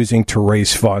using to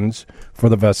raise funds for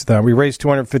the Vestathon. We raised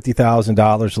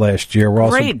 $250,000 last year.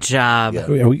 Great job.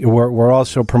 We're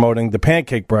also promoting the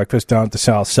pancake breakfast down at the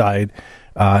South Side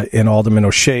in Alderman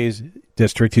O'Shea's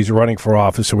district. He's running for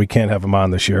office, so we can't have him on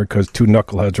this year because two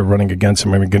knuckleheads are running against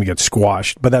him and we're going to get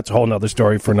squashed. But that's a whole other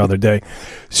story for another day.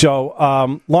 So,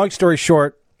 long story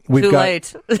short, Too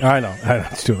late. I know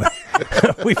it's too late.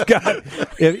 We've got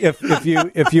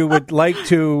if you would like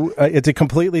to, it's a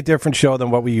completely different show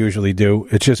than what we usually do.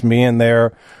 It's just me in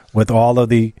there with all of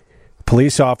the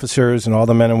police officers and all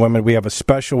the men and women. We have a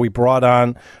special. We brought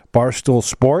on Barstool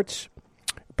Sports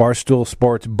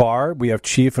Bar. We have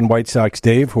Chief and White Sox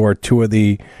Dave, who are two of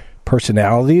the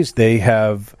personalities. They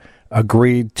have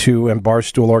agreed to, and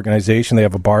Barstool Organization, they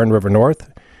have a bar in River North.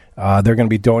 They're going to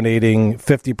be donating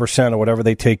 50% of whatever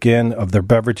they take in of their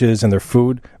beverages and their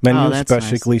food menus,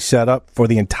 specially set up for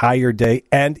the entire day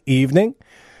and evening.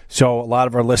 So a lot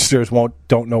of our listeners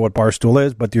don't know what Barstool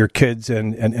is, but your kids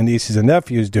and nieces and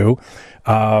nephews do.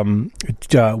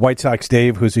 White Sox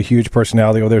Dave, who's a huge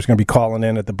personality, there's going to be calling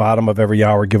in at the bottom of every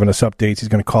hour, giving us updates. He's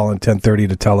going to call in 10:30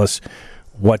 to tell us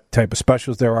what type of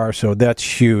specials there are. So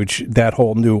that's huge. That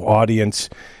whole new audience.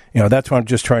 That's what I'm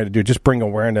just trying to do. Just bring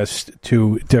awareness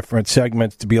to different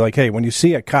segments to be like, hey, when you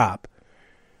see a cop,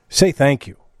 say thank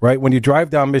you, right? When you drive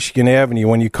down Michigan Avenue,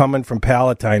 when you come in from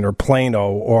Palatine or Plano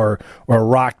or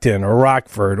Rockton or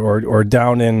Rockford or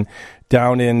down in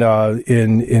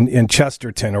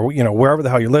Chesterton or wherever the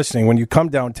hell you're listening, when you come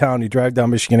downtown, you drive down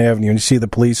Michigan Avenue and you see the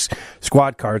police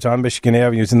squad cars on Michigan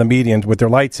Avenue in the medians with their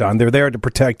lights on. They're there to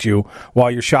protect you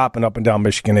while you're shopping up and down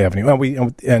Michigan Avenue.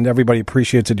 And everybody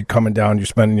appreciates that you're coming down, you're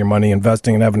spending your money,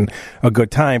 investing, and having a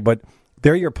good time. But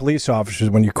they're your police officers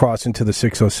when you cross into the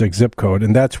 606 zip code,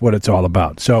 and that's what it's all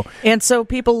about. So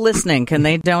people listening, can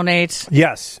they donate?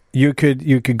 Yes, you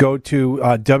could go to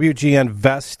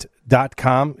WGNVest.com.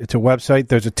 housesmarts.com. It's a website.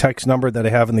 There's a text number that I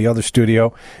have in the other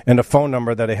studio and a phone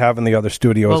number that I have in the other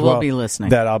studio as well. We'll be listening.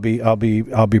 That I'll be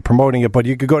promoting it. But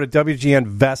you could go to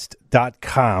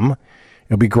WGNvest.com.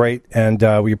 It'll be great, and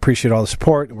we appreciate all the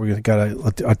support. We've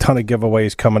got a ton of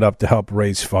giveaways coming up to help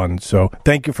raise funds. So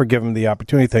thank you for giving me the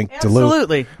opportunity. Thank you, Lou.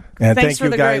 Absolutely. And Thanks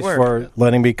thank you guys for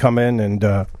letting me come in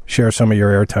and share some of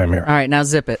your airtime here. All right, now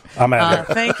zip it. I'm out of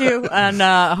there. Thank you. And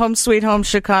Home Sweet Home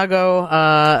Chicago,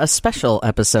 a special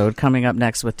episode coming up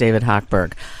next with David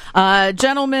Hochberg.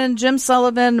 Gentlemen, Jim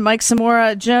Sullivan, Mike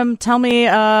Zamora. Jim, tell me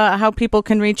how people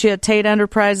can reach you at Tate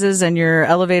Enterprises and your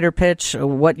elevator pitch,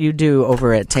 what you do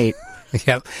over at Tate.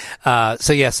 Yep.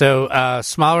 So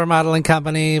small remodeling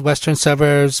company, western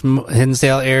suburbs,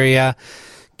 Hinsdale area,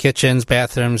 kitchens,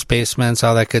 bathrooms, basements,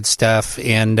 all that good stuff.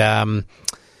 And TateEnt.com,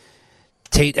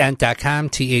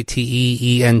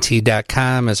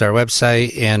 TateEnt.com is our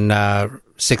website, and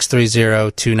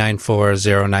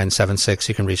 630-294-0976.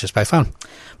 You can reach us by phone.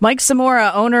 Mike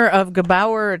Zamora, owner of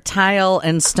Gebauer Tile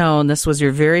and Stone. This was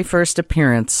your very first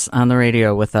appearance on the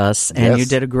radio with us, and you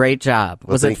did a great job.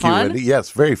 Well, was it fun?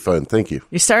 Yes, very fun. Thank you.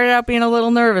 You started out being a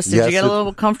little nervous. Did you get a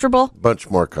little comfortable? Much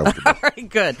more comfortable. All right,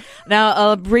 good.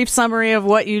 Now, a brief summary of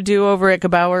what you do over at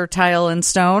Gebauer Tile and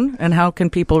Stone, and how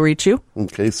can people reach you?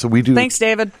 Okay, so we do... Thanks,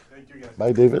 David.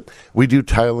 Bye, David. We do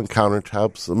tile and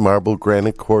countertops, marble,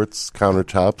 granite, quartz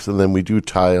countertops, and then we do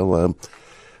tile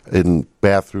in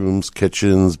bathrooms,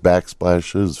 kitchens,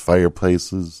 backsplashes,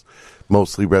 fireplaces,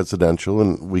 mostly residential,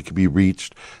 and we can be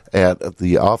reached at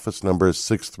the office number is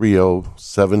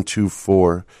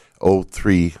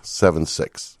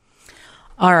 630-724-0376.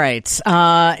 All right.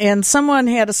 And someone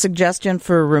had a suggestion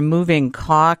for removing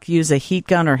caulk. Use a heat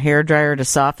gun or hair dryer to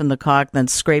soften the caulk, then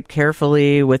scrape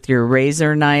carefully with your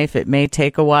razor knife. It may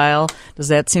take a while. Does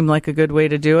that seem like a good way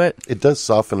to do it? It does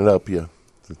soften it up, yeah.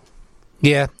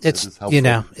 Yeah, it's,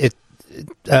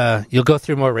 you'll go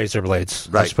through more razor blades.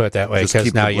 Right. Let's put it that way,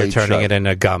 because now you're turning it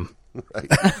into gum.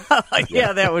 Right.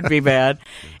 Yeah, that would be bad.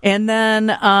 And then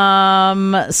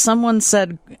someone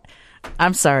said,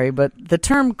 I'm sorry, but the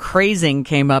term crazing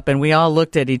came up, and we all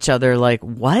looked at each other like,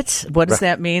 what? What does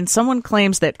that mean? Someone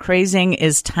claims that crazing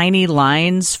is tiny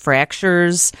lines,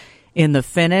 fractures in the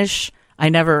finish. I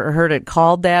never heard it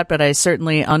called that, but I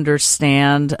certainly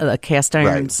understand a cast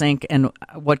iron sink and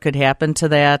what could happen to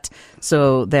that.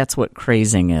 So that's what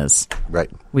crazing is.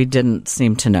 Right. We didn't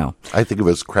seem to know. I think it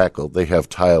was crackled. They have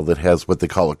tile that has what they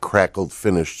call a crackled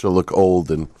finish to look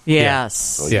old. And yes.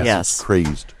 So it's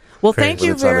crazed. Well, thank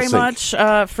you very much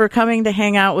for coming to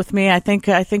hang out with me. I think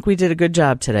we did a good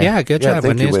job today. Yeah, good job,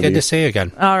 Wendy. It's good to see you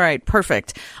again. All right,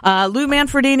 perfect. Lou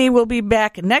Manfredini will be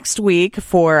back next week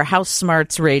for House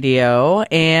Smarts Radio.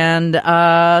 And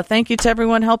thank you to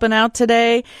everyone helping out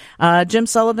today. Jim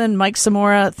Sullivan, Mike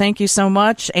Zamora, thank you so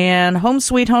much. And Home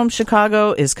Sweet Home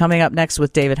Chicago is coming up next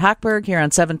with David Hochberg here on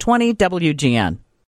 720 WGN.